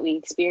through and that we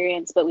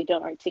experience, but we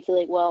don't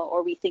articulate well,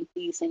 or we think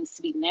these things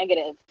to be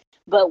negative.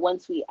 But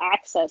once we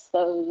access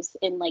those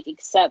and, like,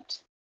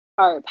 accept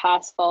our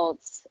past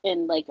faults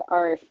and, like,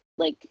 our,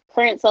 like,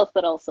 current self,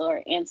 but also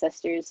our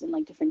ancestors and,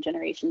 like, different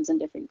generations and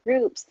different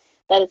groups,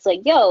 that it's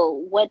like, yo,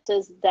 what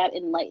does that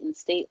enlightened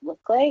state look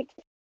like?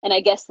 And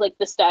I guess, like,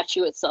 the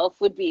statue itself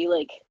would be,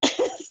 like,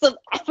 some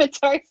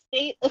avatar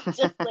state of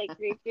just, like,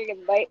 reaching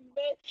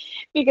enlightenment,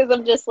 because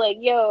I'm just like,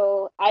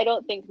 yo, I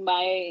don't think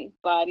my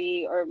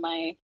body or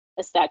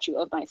a statue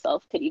of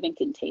myself could even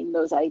contain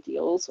those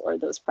ideals or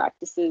those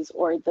practices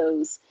or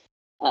those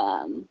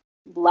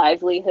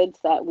livelihoods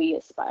that we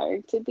aspire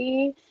to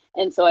be.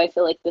 And so I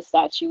feel like the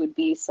statue would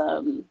be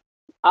some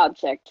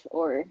object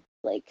or,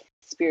 like,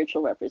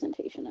 spiritual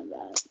representation of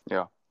that.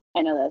 Yeah.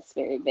 I know that's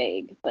very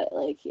vague, but,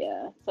 like,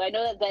 yeah. So I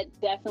know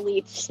that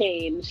definitely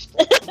changed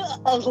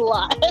a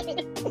lot.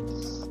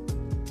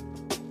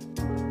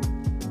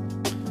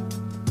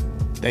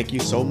 Thank you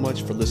so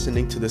much for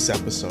listening to this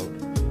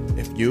episode.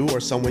 If you or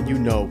someone you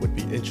know would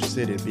be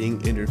interested in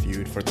being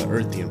interviewed for the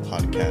Earthian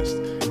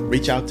podcast,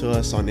 reach out to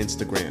us on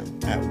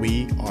Instagram at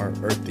We Are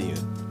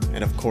Earthian.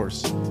 And of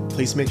course,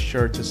 please make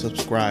sure to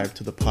subscribe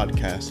to the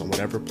podcast on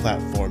whatever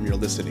platform you're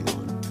listening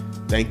on.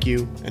 Thank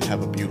you and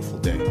have a beautiful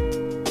day.